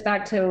this goes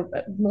back to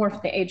more for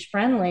the age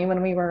friendly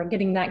when we were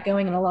getting that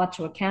going in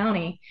Alachua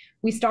County.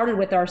 We started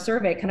with our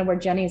survey, kind of where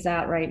Jenny's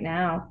at right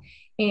now.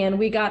 And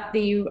we got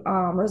the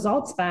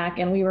results back,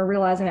 and we were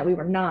realizing that we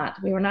were not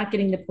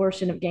getting the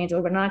portion of gains, we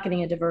were not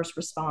getting a diverse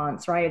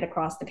response right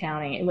across the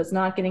county. It was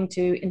not getting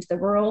into the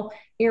rural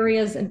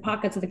areas and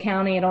pockets of the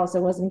county. It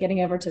also wasn't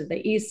getting over to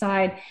the east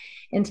side,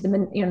 into the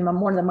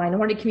more of the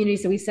minority community.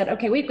 So we said,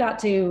 okay, we've got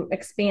to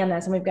expand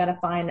this, and we've got to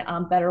find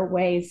better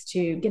ways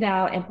to get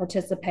out and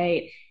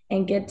participate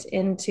and get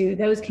into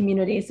those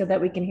communities so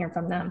that we can hear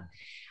from them.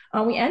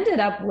 We ended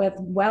up with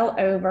well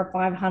over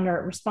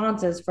 500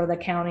 responses for the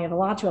county of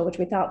Alachua, which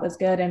we thought was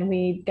good, and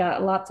we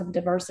got lots of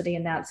diversity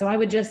in that. So I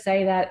would just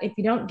say that if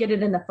you don't get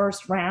it in the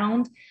first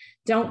round,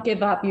 don't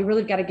give up. You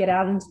really got to get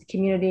out into the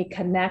community,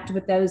 connect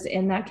with those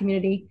in that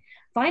community,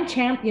 find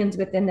champions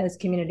within those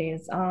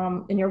communities,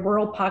 in your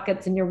rural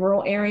pockets, in your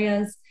rural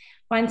areas.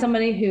 Find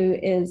somebody who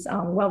is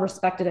well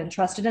respected and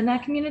trusted in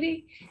that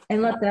community,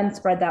 and let them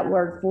spread that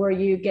word for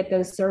you. Get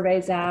those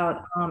surveys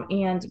out,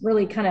 and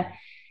really kind of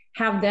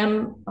have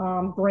them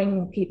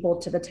bring people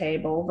to the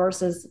table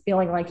versus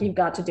feeling like you've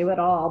got to do it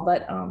all.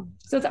 But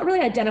so it's really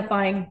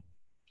identifying,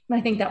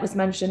 I think that was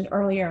mentioned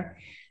earlier,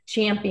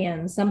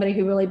 champions, somebody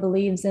who really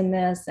believes in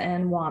this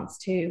and wants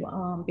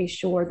to be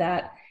sure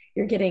that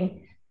you're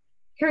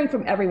hearing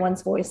from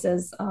everyone's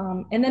voices.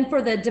 And then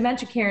for the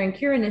Dementia Care and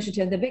Cure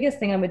Initiative, the biggest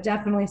thing I would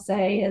definitely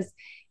say is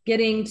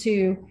getting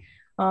to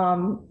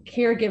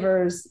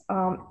caregivers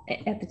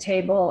at the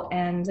table,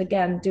 and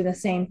again, do the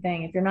same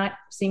thing. If you're not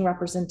seeing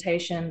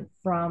representation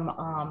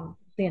from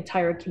the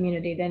entire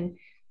community, then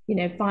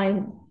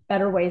find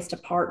better ways to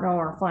partner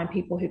or find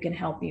people who can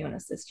help you and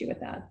assist you with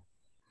that.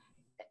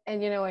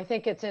 And I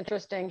think it's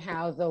interesting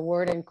how the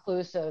word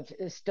inclusive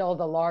is still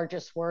the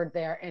largest word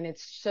there, and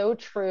it's so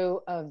true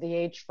of the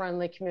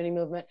age-friendly community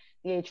movement,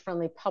 the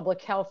age-friendly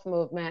public health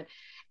movement,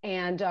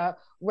 and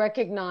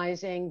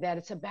recognizing that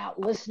it's about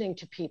listening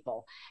to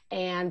people,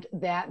 and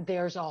that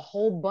there's a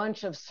whole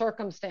bunch of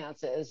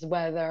circumstances,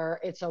 whether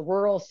it's a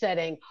rural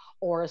setting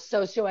or a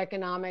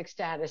socioeconomic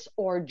status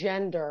or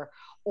gender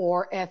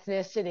or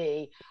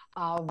ethnicity,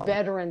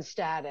 veteran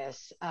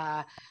status,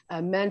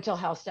 mental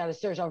health status.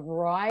 There's a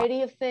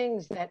variety of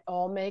things that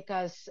all make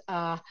us,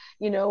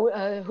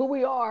 who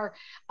we are,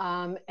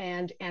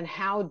 and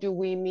how do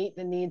we meet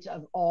the needs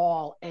of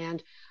all.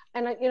 And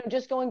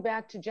just going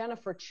back to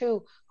Jennifer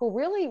too, who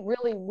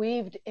really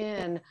weaved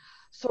in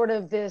sort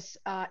of this,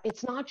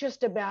 it's not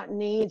just about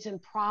needs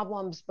and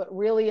problems, but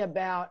really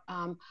about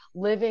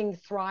living,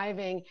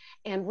 thriving,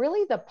 and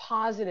really the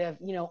positive,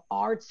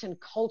 arts and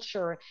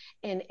culture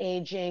in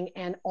aging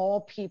and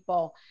all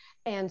people.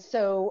 And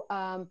so,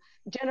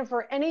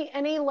 Jennifer,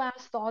 any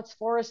last thoughts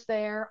for us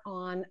there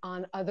on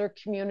other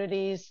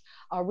communities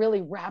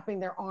really wrapping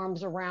their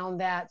arms around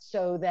that,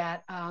 so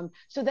that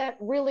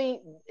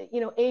really,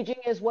 aging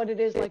is what it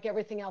is, like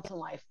everything else in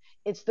life.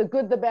 It's the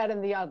good, the bad,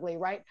 and the ugly,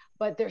 right?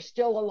 But there's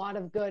still a lot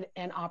of good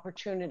and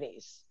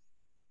opportunities.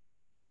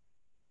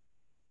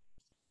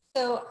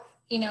 So,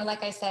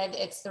 like I said,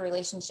 it's the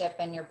relationship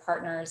and your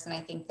partners. And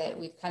I think that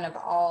we've kind of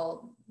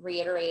all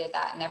reiterated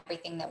that in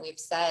everything that we've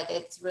said.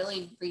 It's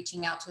really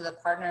reaching out to the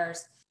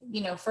partners,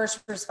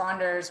 first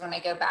responders. When I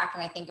go back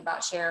and I think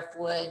about Sheriff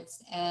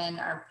Woods and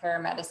our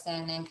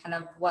paramedicine and kind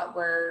of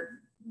where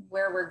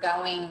we're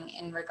going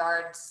in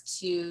regards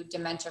to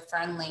dementia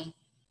friendly,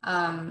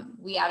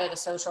 we added a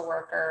social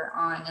worker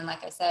on. And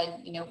like I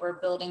said,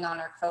 we're building on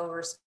our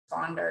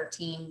co-responder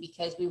team,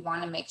 because we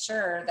want to make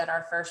sure that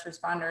our first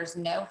responders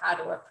know how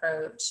to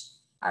approach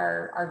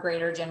our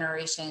greater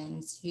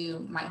generations who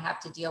might have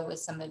to deal with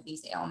some of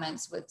these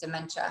ailments with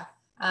dementia.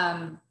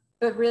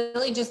 But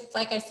really, just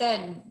like I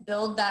said,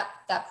 build that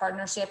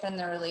partnership and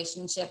the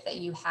relationship that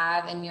you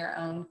have in your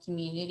own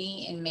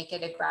community and make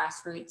it a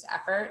grassroots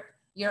effort.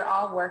 You're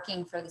all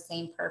working for the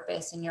same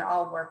purpose, and you're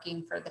all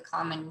working for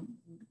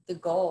the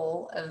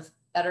goal of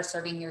better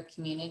serving your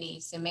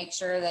community. So make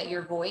sure that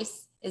your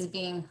voice is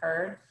being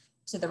heard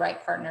to the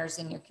right partners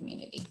in your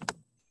community.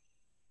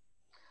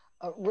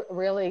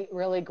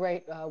 Really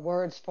great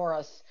words for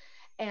us.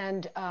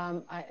 And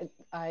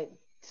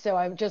so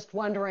I'm just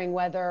wondering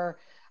whether,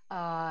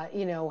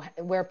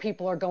 where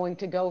people are going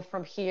to go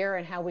from here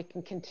and how we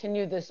can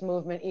continue this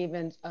movement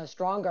even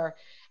stronger.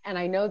 And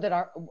I know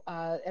that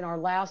in our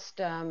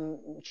last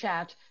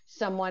chat,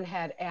 someone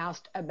had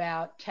asked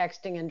about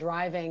texting and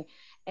driving.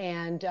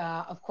 And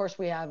of course,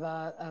 we have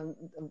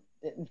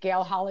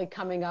Gail Holly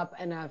coming up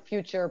in a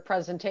future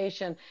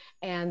presentation,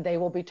 and they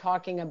will be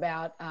talking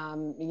about,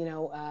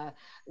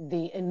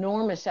 the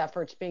enormous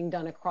efforts being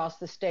done across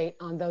the state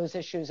on those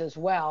issues as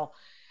well.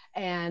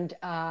 And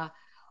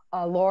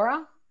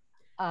Laura?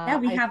 Yeah,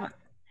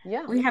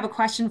 we have a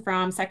question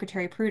from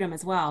Secretary Prudhomme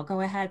as well.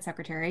 Go ahead,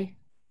 Secretary.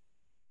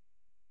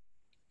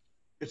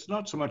 It's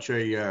not so much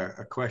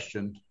a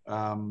question,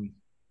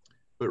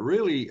 but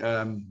really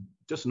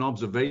just an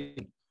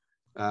observation,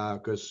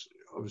 because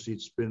obviously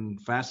it's been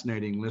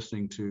fascinating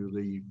listening to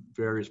the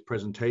various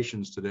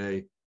presentations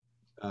today,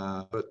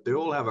 but they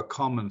all have a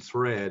common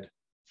thread,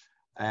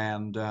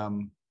 and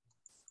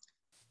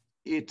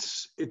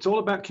it's all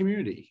about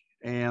community.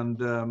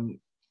 And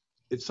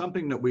it's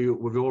something that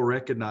we've all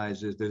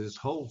recognized, is that this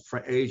whole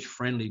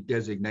age-friendly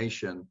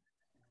designation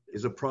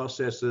is a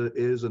process that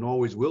is and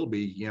always will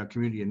be,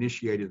 community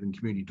initiated and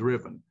community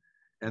driven.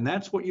 And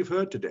that's what you've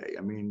heard today.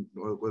 I mean,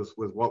 with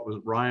what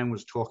Ryan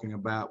was talking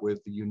about,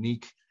 with the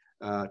unique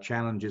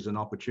challenges and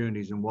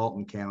opportunities in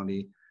Walton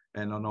County,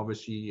 and then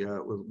obviously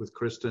with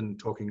Kristen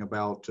talking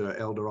about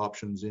elder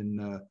options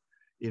in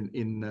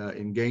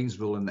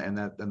Gainesville and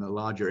the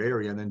larger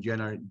area, and then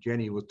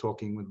Jenny was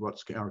talking with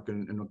what's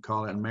in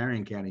Collier and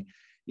Marion County.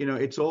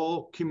 It's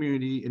all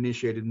community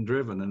initiated and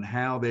driven, and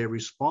how they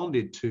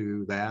responded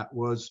to that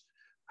was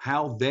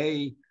how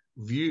they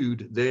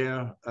viewed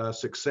their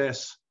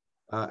success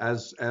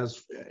as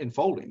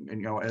unfolding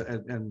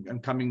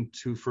and coming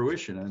to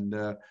fruition.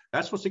 And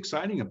that's what's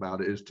exciting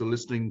about it, is to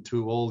listening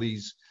to all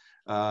these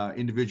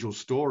individual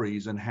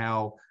stories and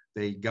how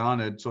they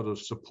garnered sort of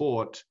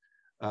support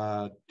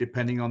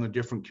depending on the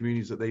different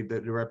communities that they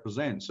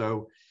represent.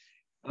 So,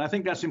 and I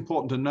think that's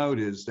important to note,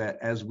 is that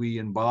as we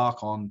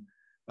embark on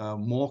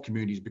more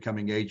communities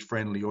becoming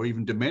age-friendly or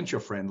even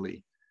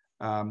dementia-friendly,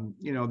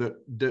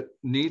 that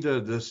neither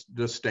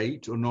the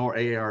state nor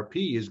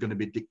AARP is going to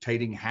be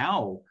dictating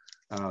how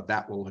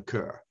that will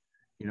occur.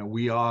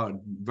 We are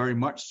very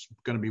much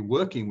going to be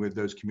working with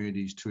those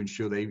communities to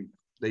ensure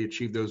they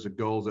achieve those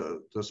goals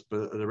that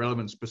are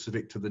relevant,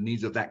 specific to the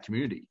needs of that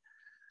community.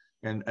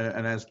 And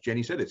as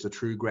Jenny said, it's a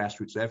true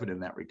grassroots effort in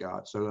that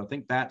regard. So I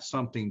think that's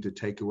something to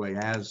take away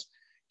as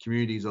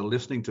communities are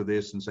listening to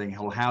this and saying,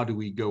 how do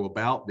we go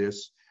about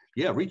this?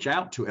 Yeah, reach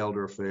out to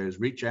Elder Affairs,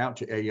 reach out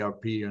to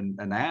AARP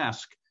and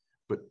ask,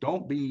 but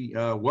don't be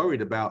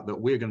worried about that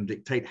we're going to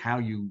dictate how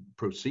you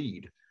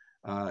proceed.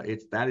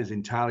 That is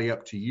entirely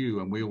up to you,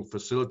 and we'll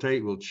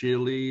facilitate, we'll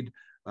cheerlead,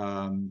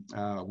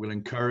 we'll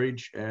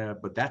encourage,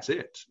 but that's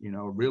it.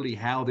 Really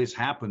how this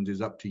happens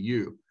is up to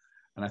you.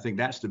 And I think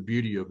that's the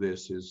beauty of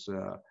this is,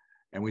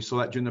 and we saw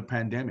that during the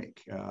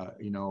pandemic,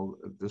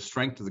 the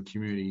strength of the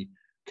community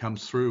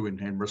comes through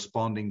in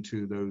responding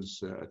to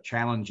those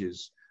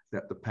challenges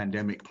that the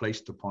pandemic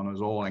placed upon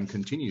us all and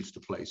continues to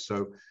place.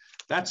 So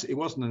it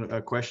wasn't a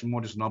question,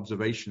 more just an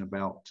observation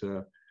about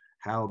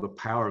how the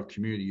power of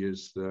community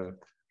is the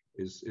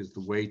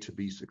way to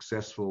be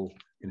successful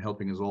in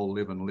helping us all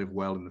live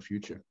well in the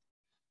future.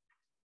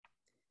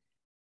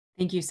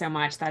 Thank you so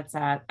much. That's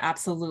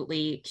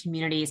absolutely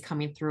communities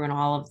coming through in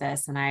all of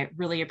this. And I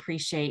really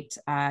appreciate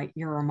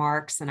your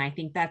remarks. And I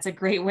think that's a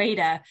great way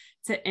to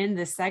end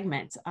this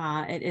segment.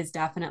 It is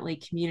definitely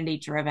community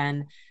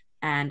driven.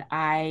 And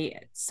I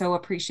so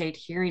appreciate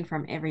hearing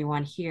from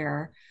everyone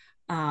here.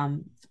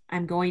 I'm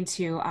going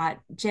to,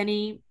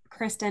 Jenny,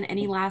 Kristen,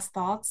 any last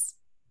thoughts?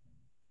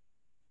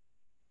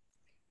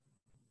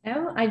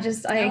 No, I'm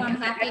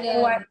happy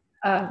to.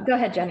 Go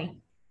ahead, Jenny.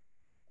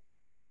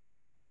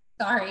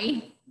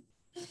 Sorry.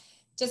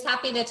 Just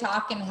happy to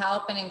talk and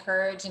help and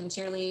encourage and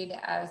cheerlead,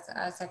 as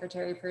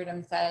Secretary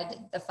Prudhomme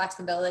said. The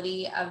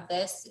flexibility of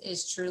this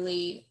is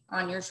truly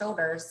on your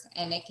shoulders,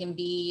 and it can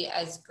be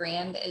as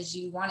grand as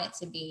you want it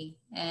to be.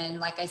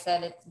 And like I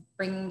said, it's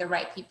bringing the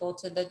right people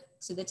to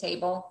the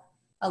table,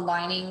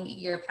 aligning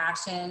your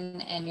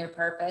passion and your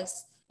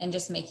purpose, and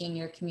just making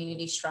your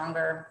community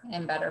stronger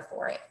and better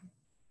for it.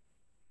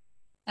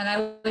 And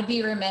I would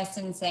be remiss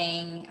in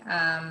saying,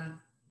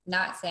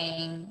 not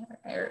saying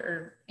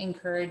or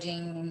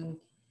encouraging and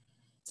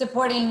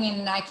supporting,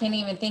 and I can't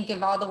even think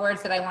of all the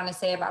words that I want to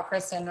say about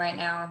Kristen right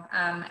now.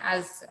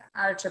 As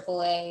our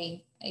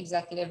AAA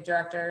executive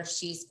director,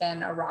 she's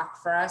been a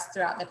rock for us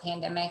throughout the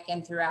pandemic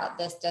and throughout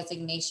this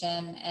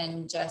designation,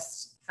 and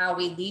just how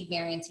we lead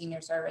Marion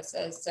Senior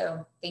Services.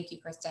 So thank you,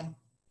 Kristen.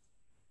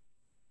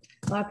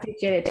 Well, I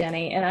appreciate it,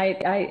 Jenny. And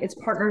it's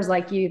partners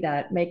like you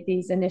that make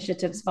these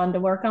initiatives fun to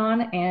work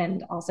on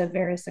and also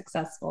very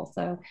successful.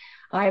 So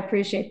I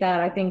appreciate that.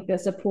 I think the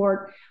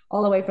support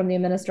all the way from the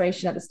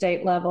administration at the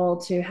state level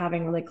to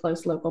having really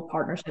close local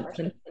partnerships.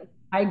 And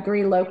I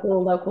agree,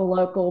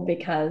 local,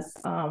 because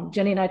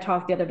Jenny and I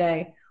talked the other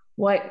day,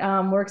 what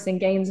works in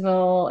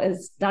Gainesville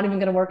is not even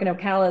going to work in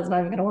Ocala, is not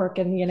even going to work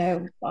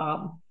in,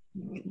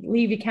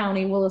 Levy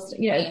County,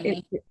 Williston,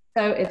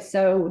 it's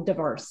so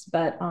diverse.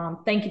 But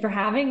thank you for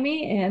having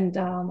me, and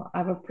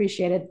I've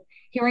appreciated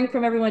hearing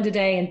from everyone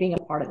today and being a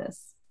part of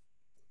this.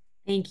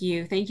 Thank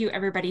you. Thank you,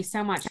 everybody,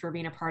 so much for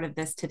being a part of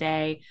this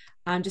today.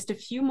 Just a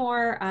few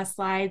more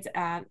slides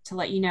to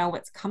let you know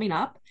what's coming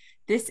up.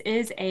 This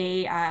is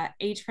a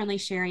age-friendly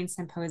sharing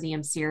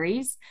symposium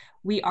series.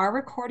 We are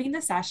recording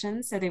the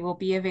sessions, so they will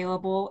be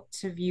available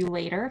to view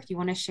later if you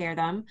want to share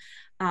them.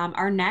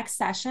 Our next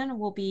session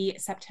will be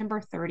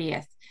September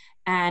 30th,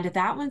 and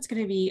that one's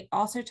going to be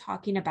also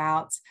talking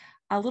about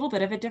a little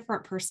bit of a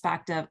different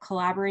perspective,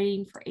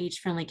 collaborating for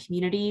age-friendly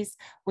communities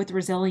with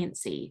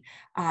resiliency.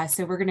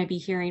 So we're going to be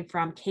hearing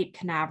from Kate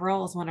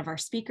Canaveral as one of our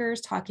speakers,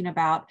 talking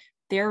about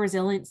their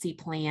resiliency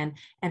plan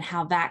and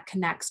how that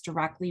connects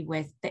directly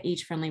with the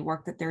age-friendly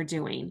work that they're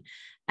doing.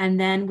 And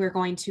then we're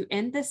going to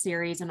end the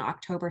series on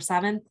October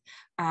 7th,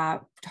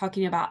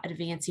 talking about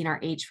advancing our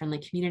age-friendly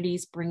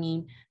communities,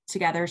 bringing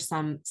together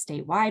some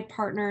statewide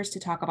partners to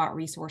talk about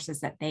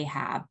resources that they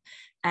have.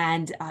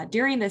 And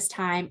during this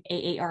time,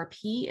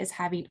 AARP is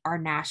having our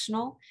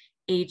national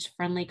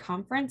age-friendly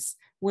conference,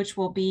 which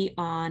will be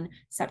on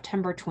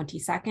September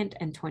 22nd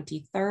and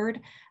 23rd.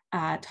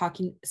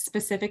 Talking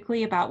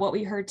specifically about what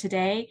we heard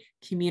today,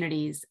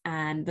 communities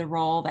and the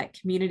role that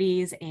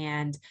communities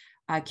and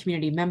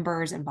community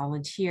members and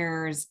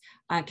volunteers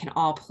can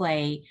all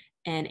play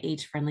in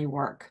age-friendly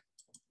work.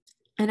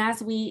 And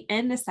as we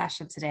end the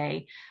session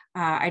today,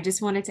 I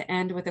just wanted to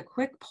end with a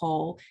quick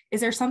poll.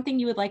 Is there something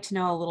you would like to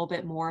know a little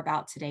bit more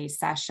about today's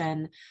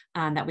session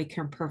that we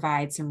can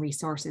provide some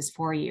resources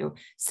for you?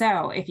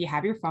 So if you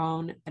have your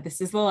phone,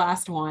 this is the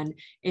last one,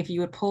 if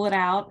you would pull it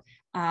out,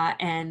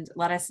 and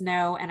let us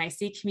know. And I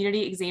see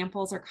community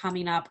examples are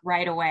coming up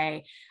right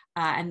away.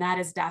 And that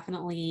is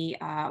definitely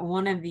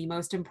one of the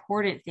most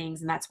important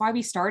things. And that's why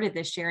we started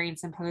this Sharing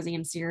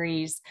Symposium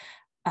series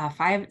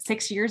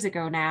 5-6 years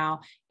ago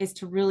now, is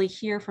to really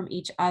hear from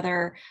each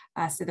other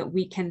so that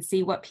we can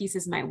see what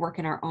pieces might work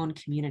in our own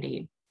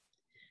community.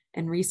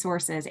 And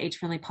resources,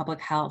 age-friendly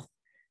public health.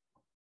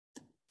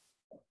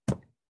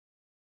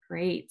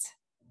 Great.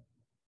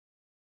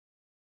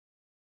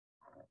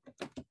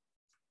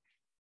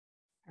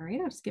 All right,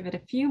 I'll just give it a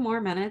few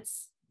more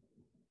minutes.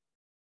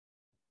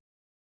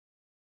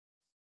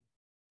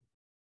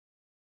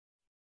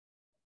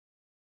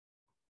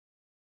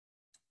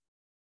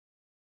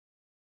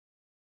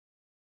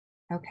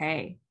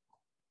 Okay.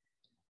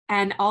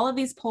 And all of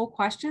these poll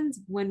questions,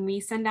 when we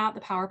send out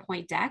the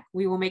PowerPoint deck,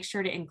 we will make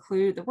sure to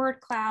include the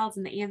word clouds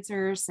and the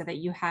answers so that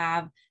you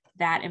have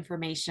that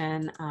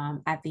information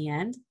at the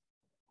end.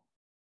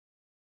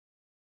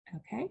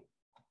 Okay.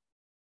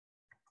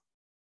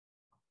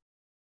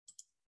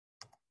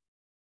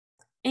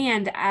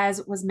 And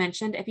as was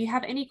mentioned, if you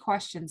have any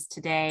questions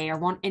today or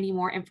want any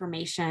more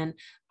information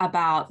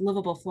about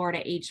Livable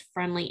Florida Age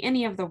Friendly,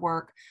 any of the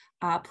work,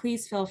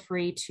 please feel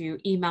free to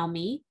email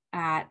me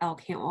at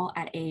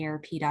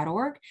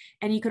lcantwell@aarp.org.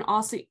 And you can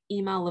also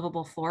email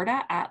Livable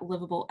Florida at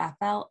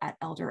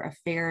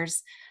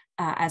livablefl@elderaffairs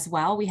as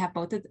well. We have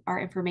both of our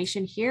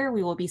information here.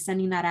 We will be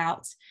sending that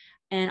out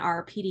in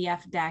our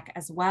PDF deck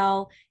as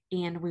well.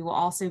 And we will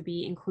also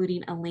be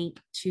including a link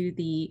to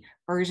the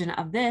version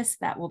of this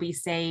that will be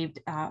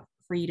saved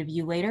for you to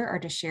view later or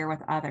to share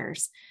with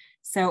others.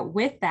 So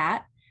with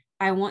that,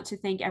 I want to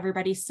thank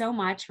everybody so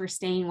much for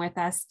staying with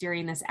us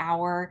during this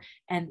hour,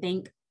 and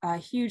a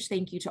huge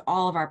thank you to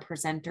all of our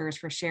presenters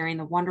for sharing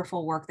the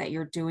wonderful work that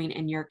you're doing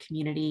in your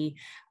community.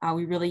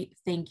 We really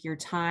thank your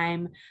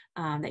time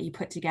that you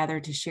put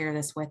together to share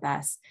this with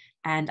us.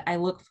 And I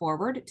look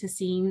forward to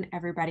seeing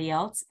everybody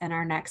else in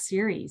our next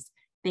series.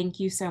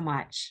 Thank you so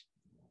much.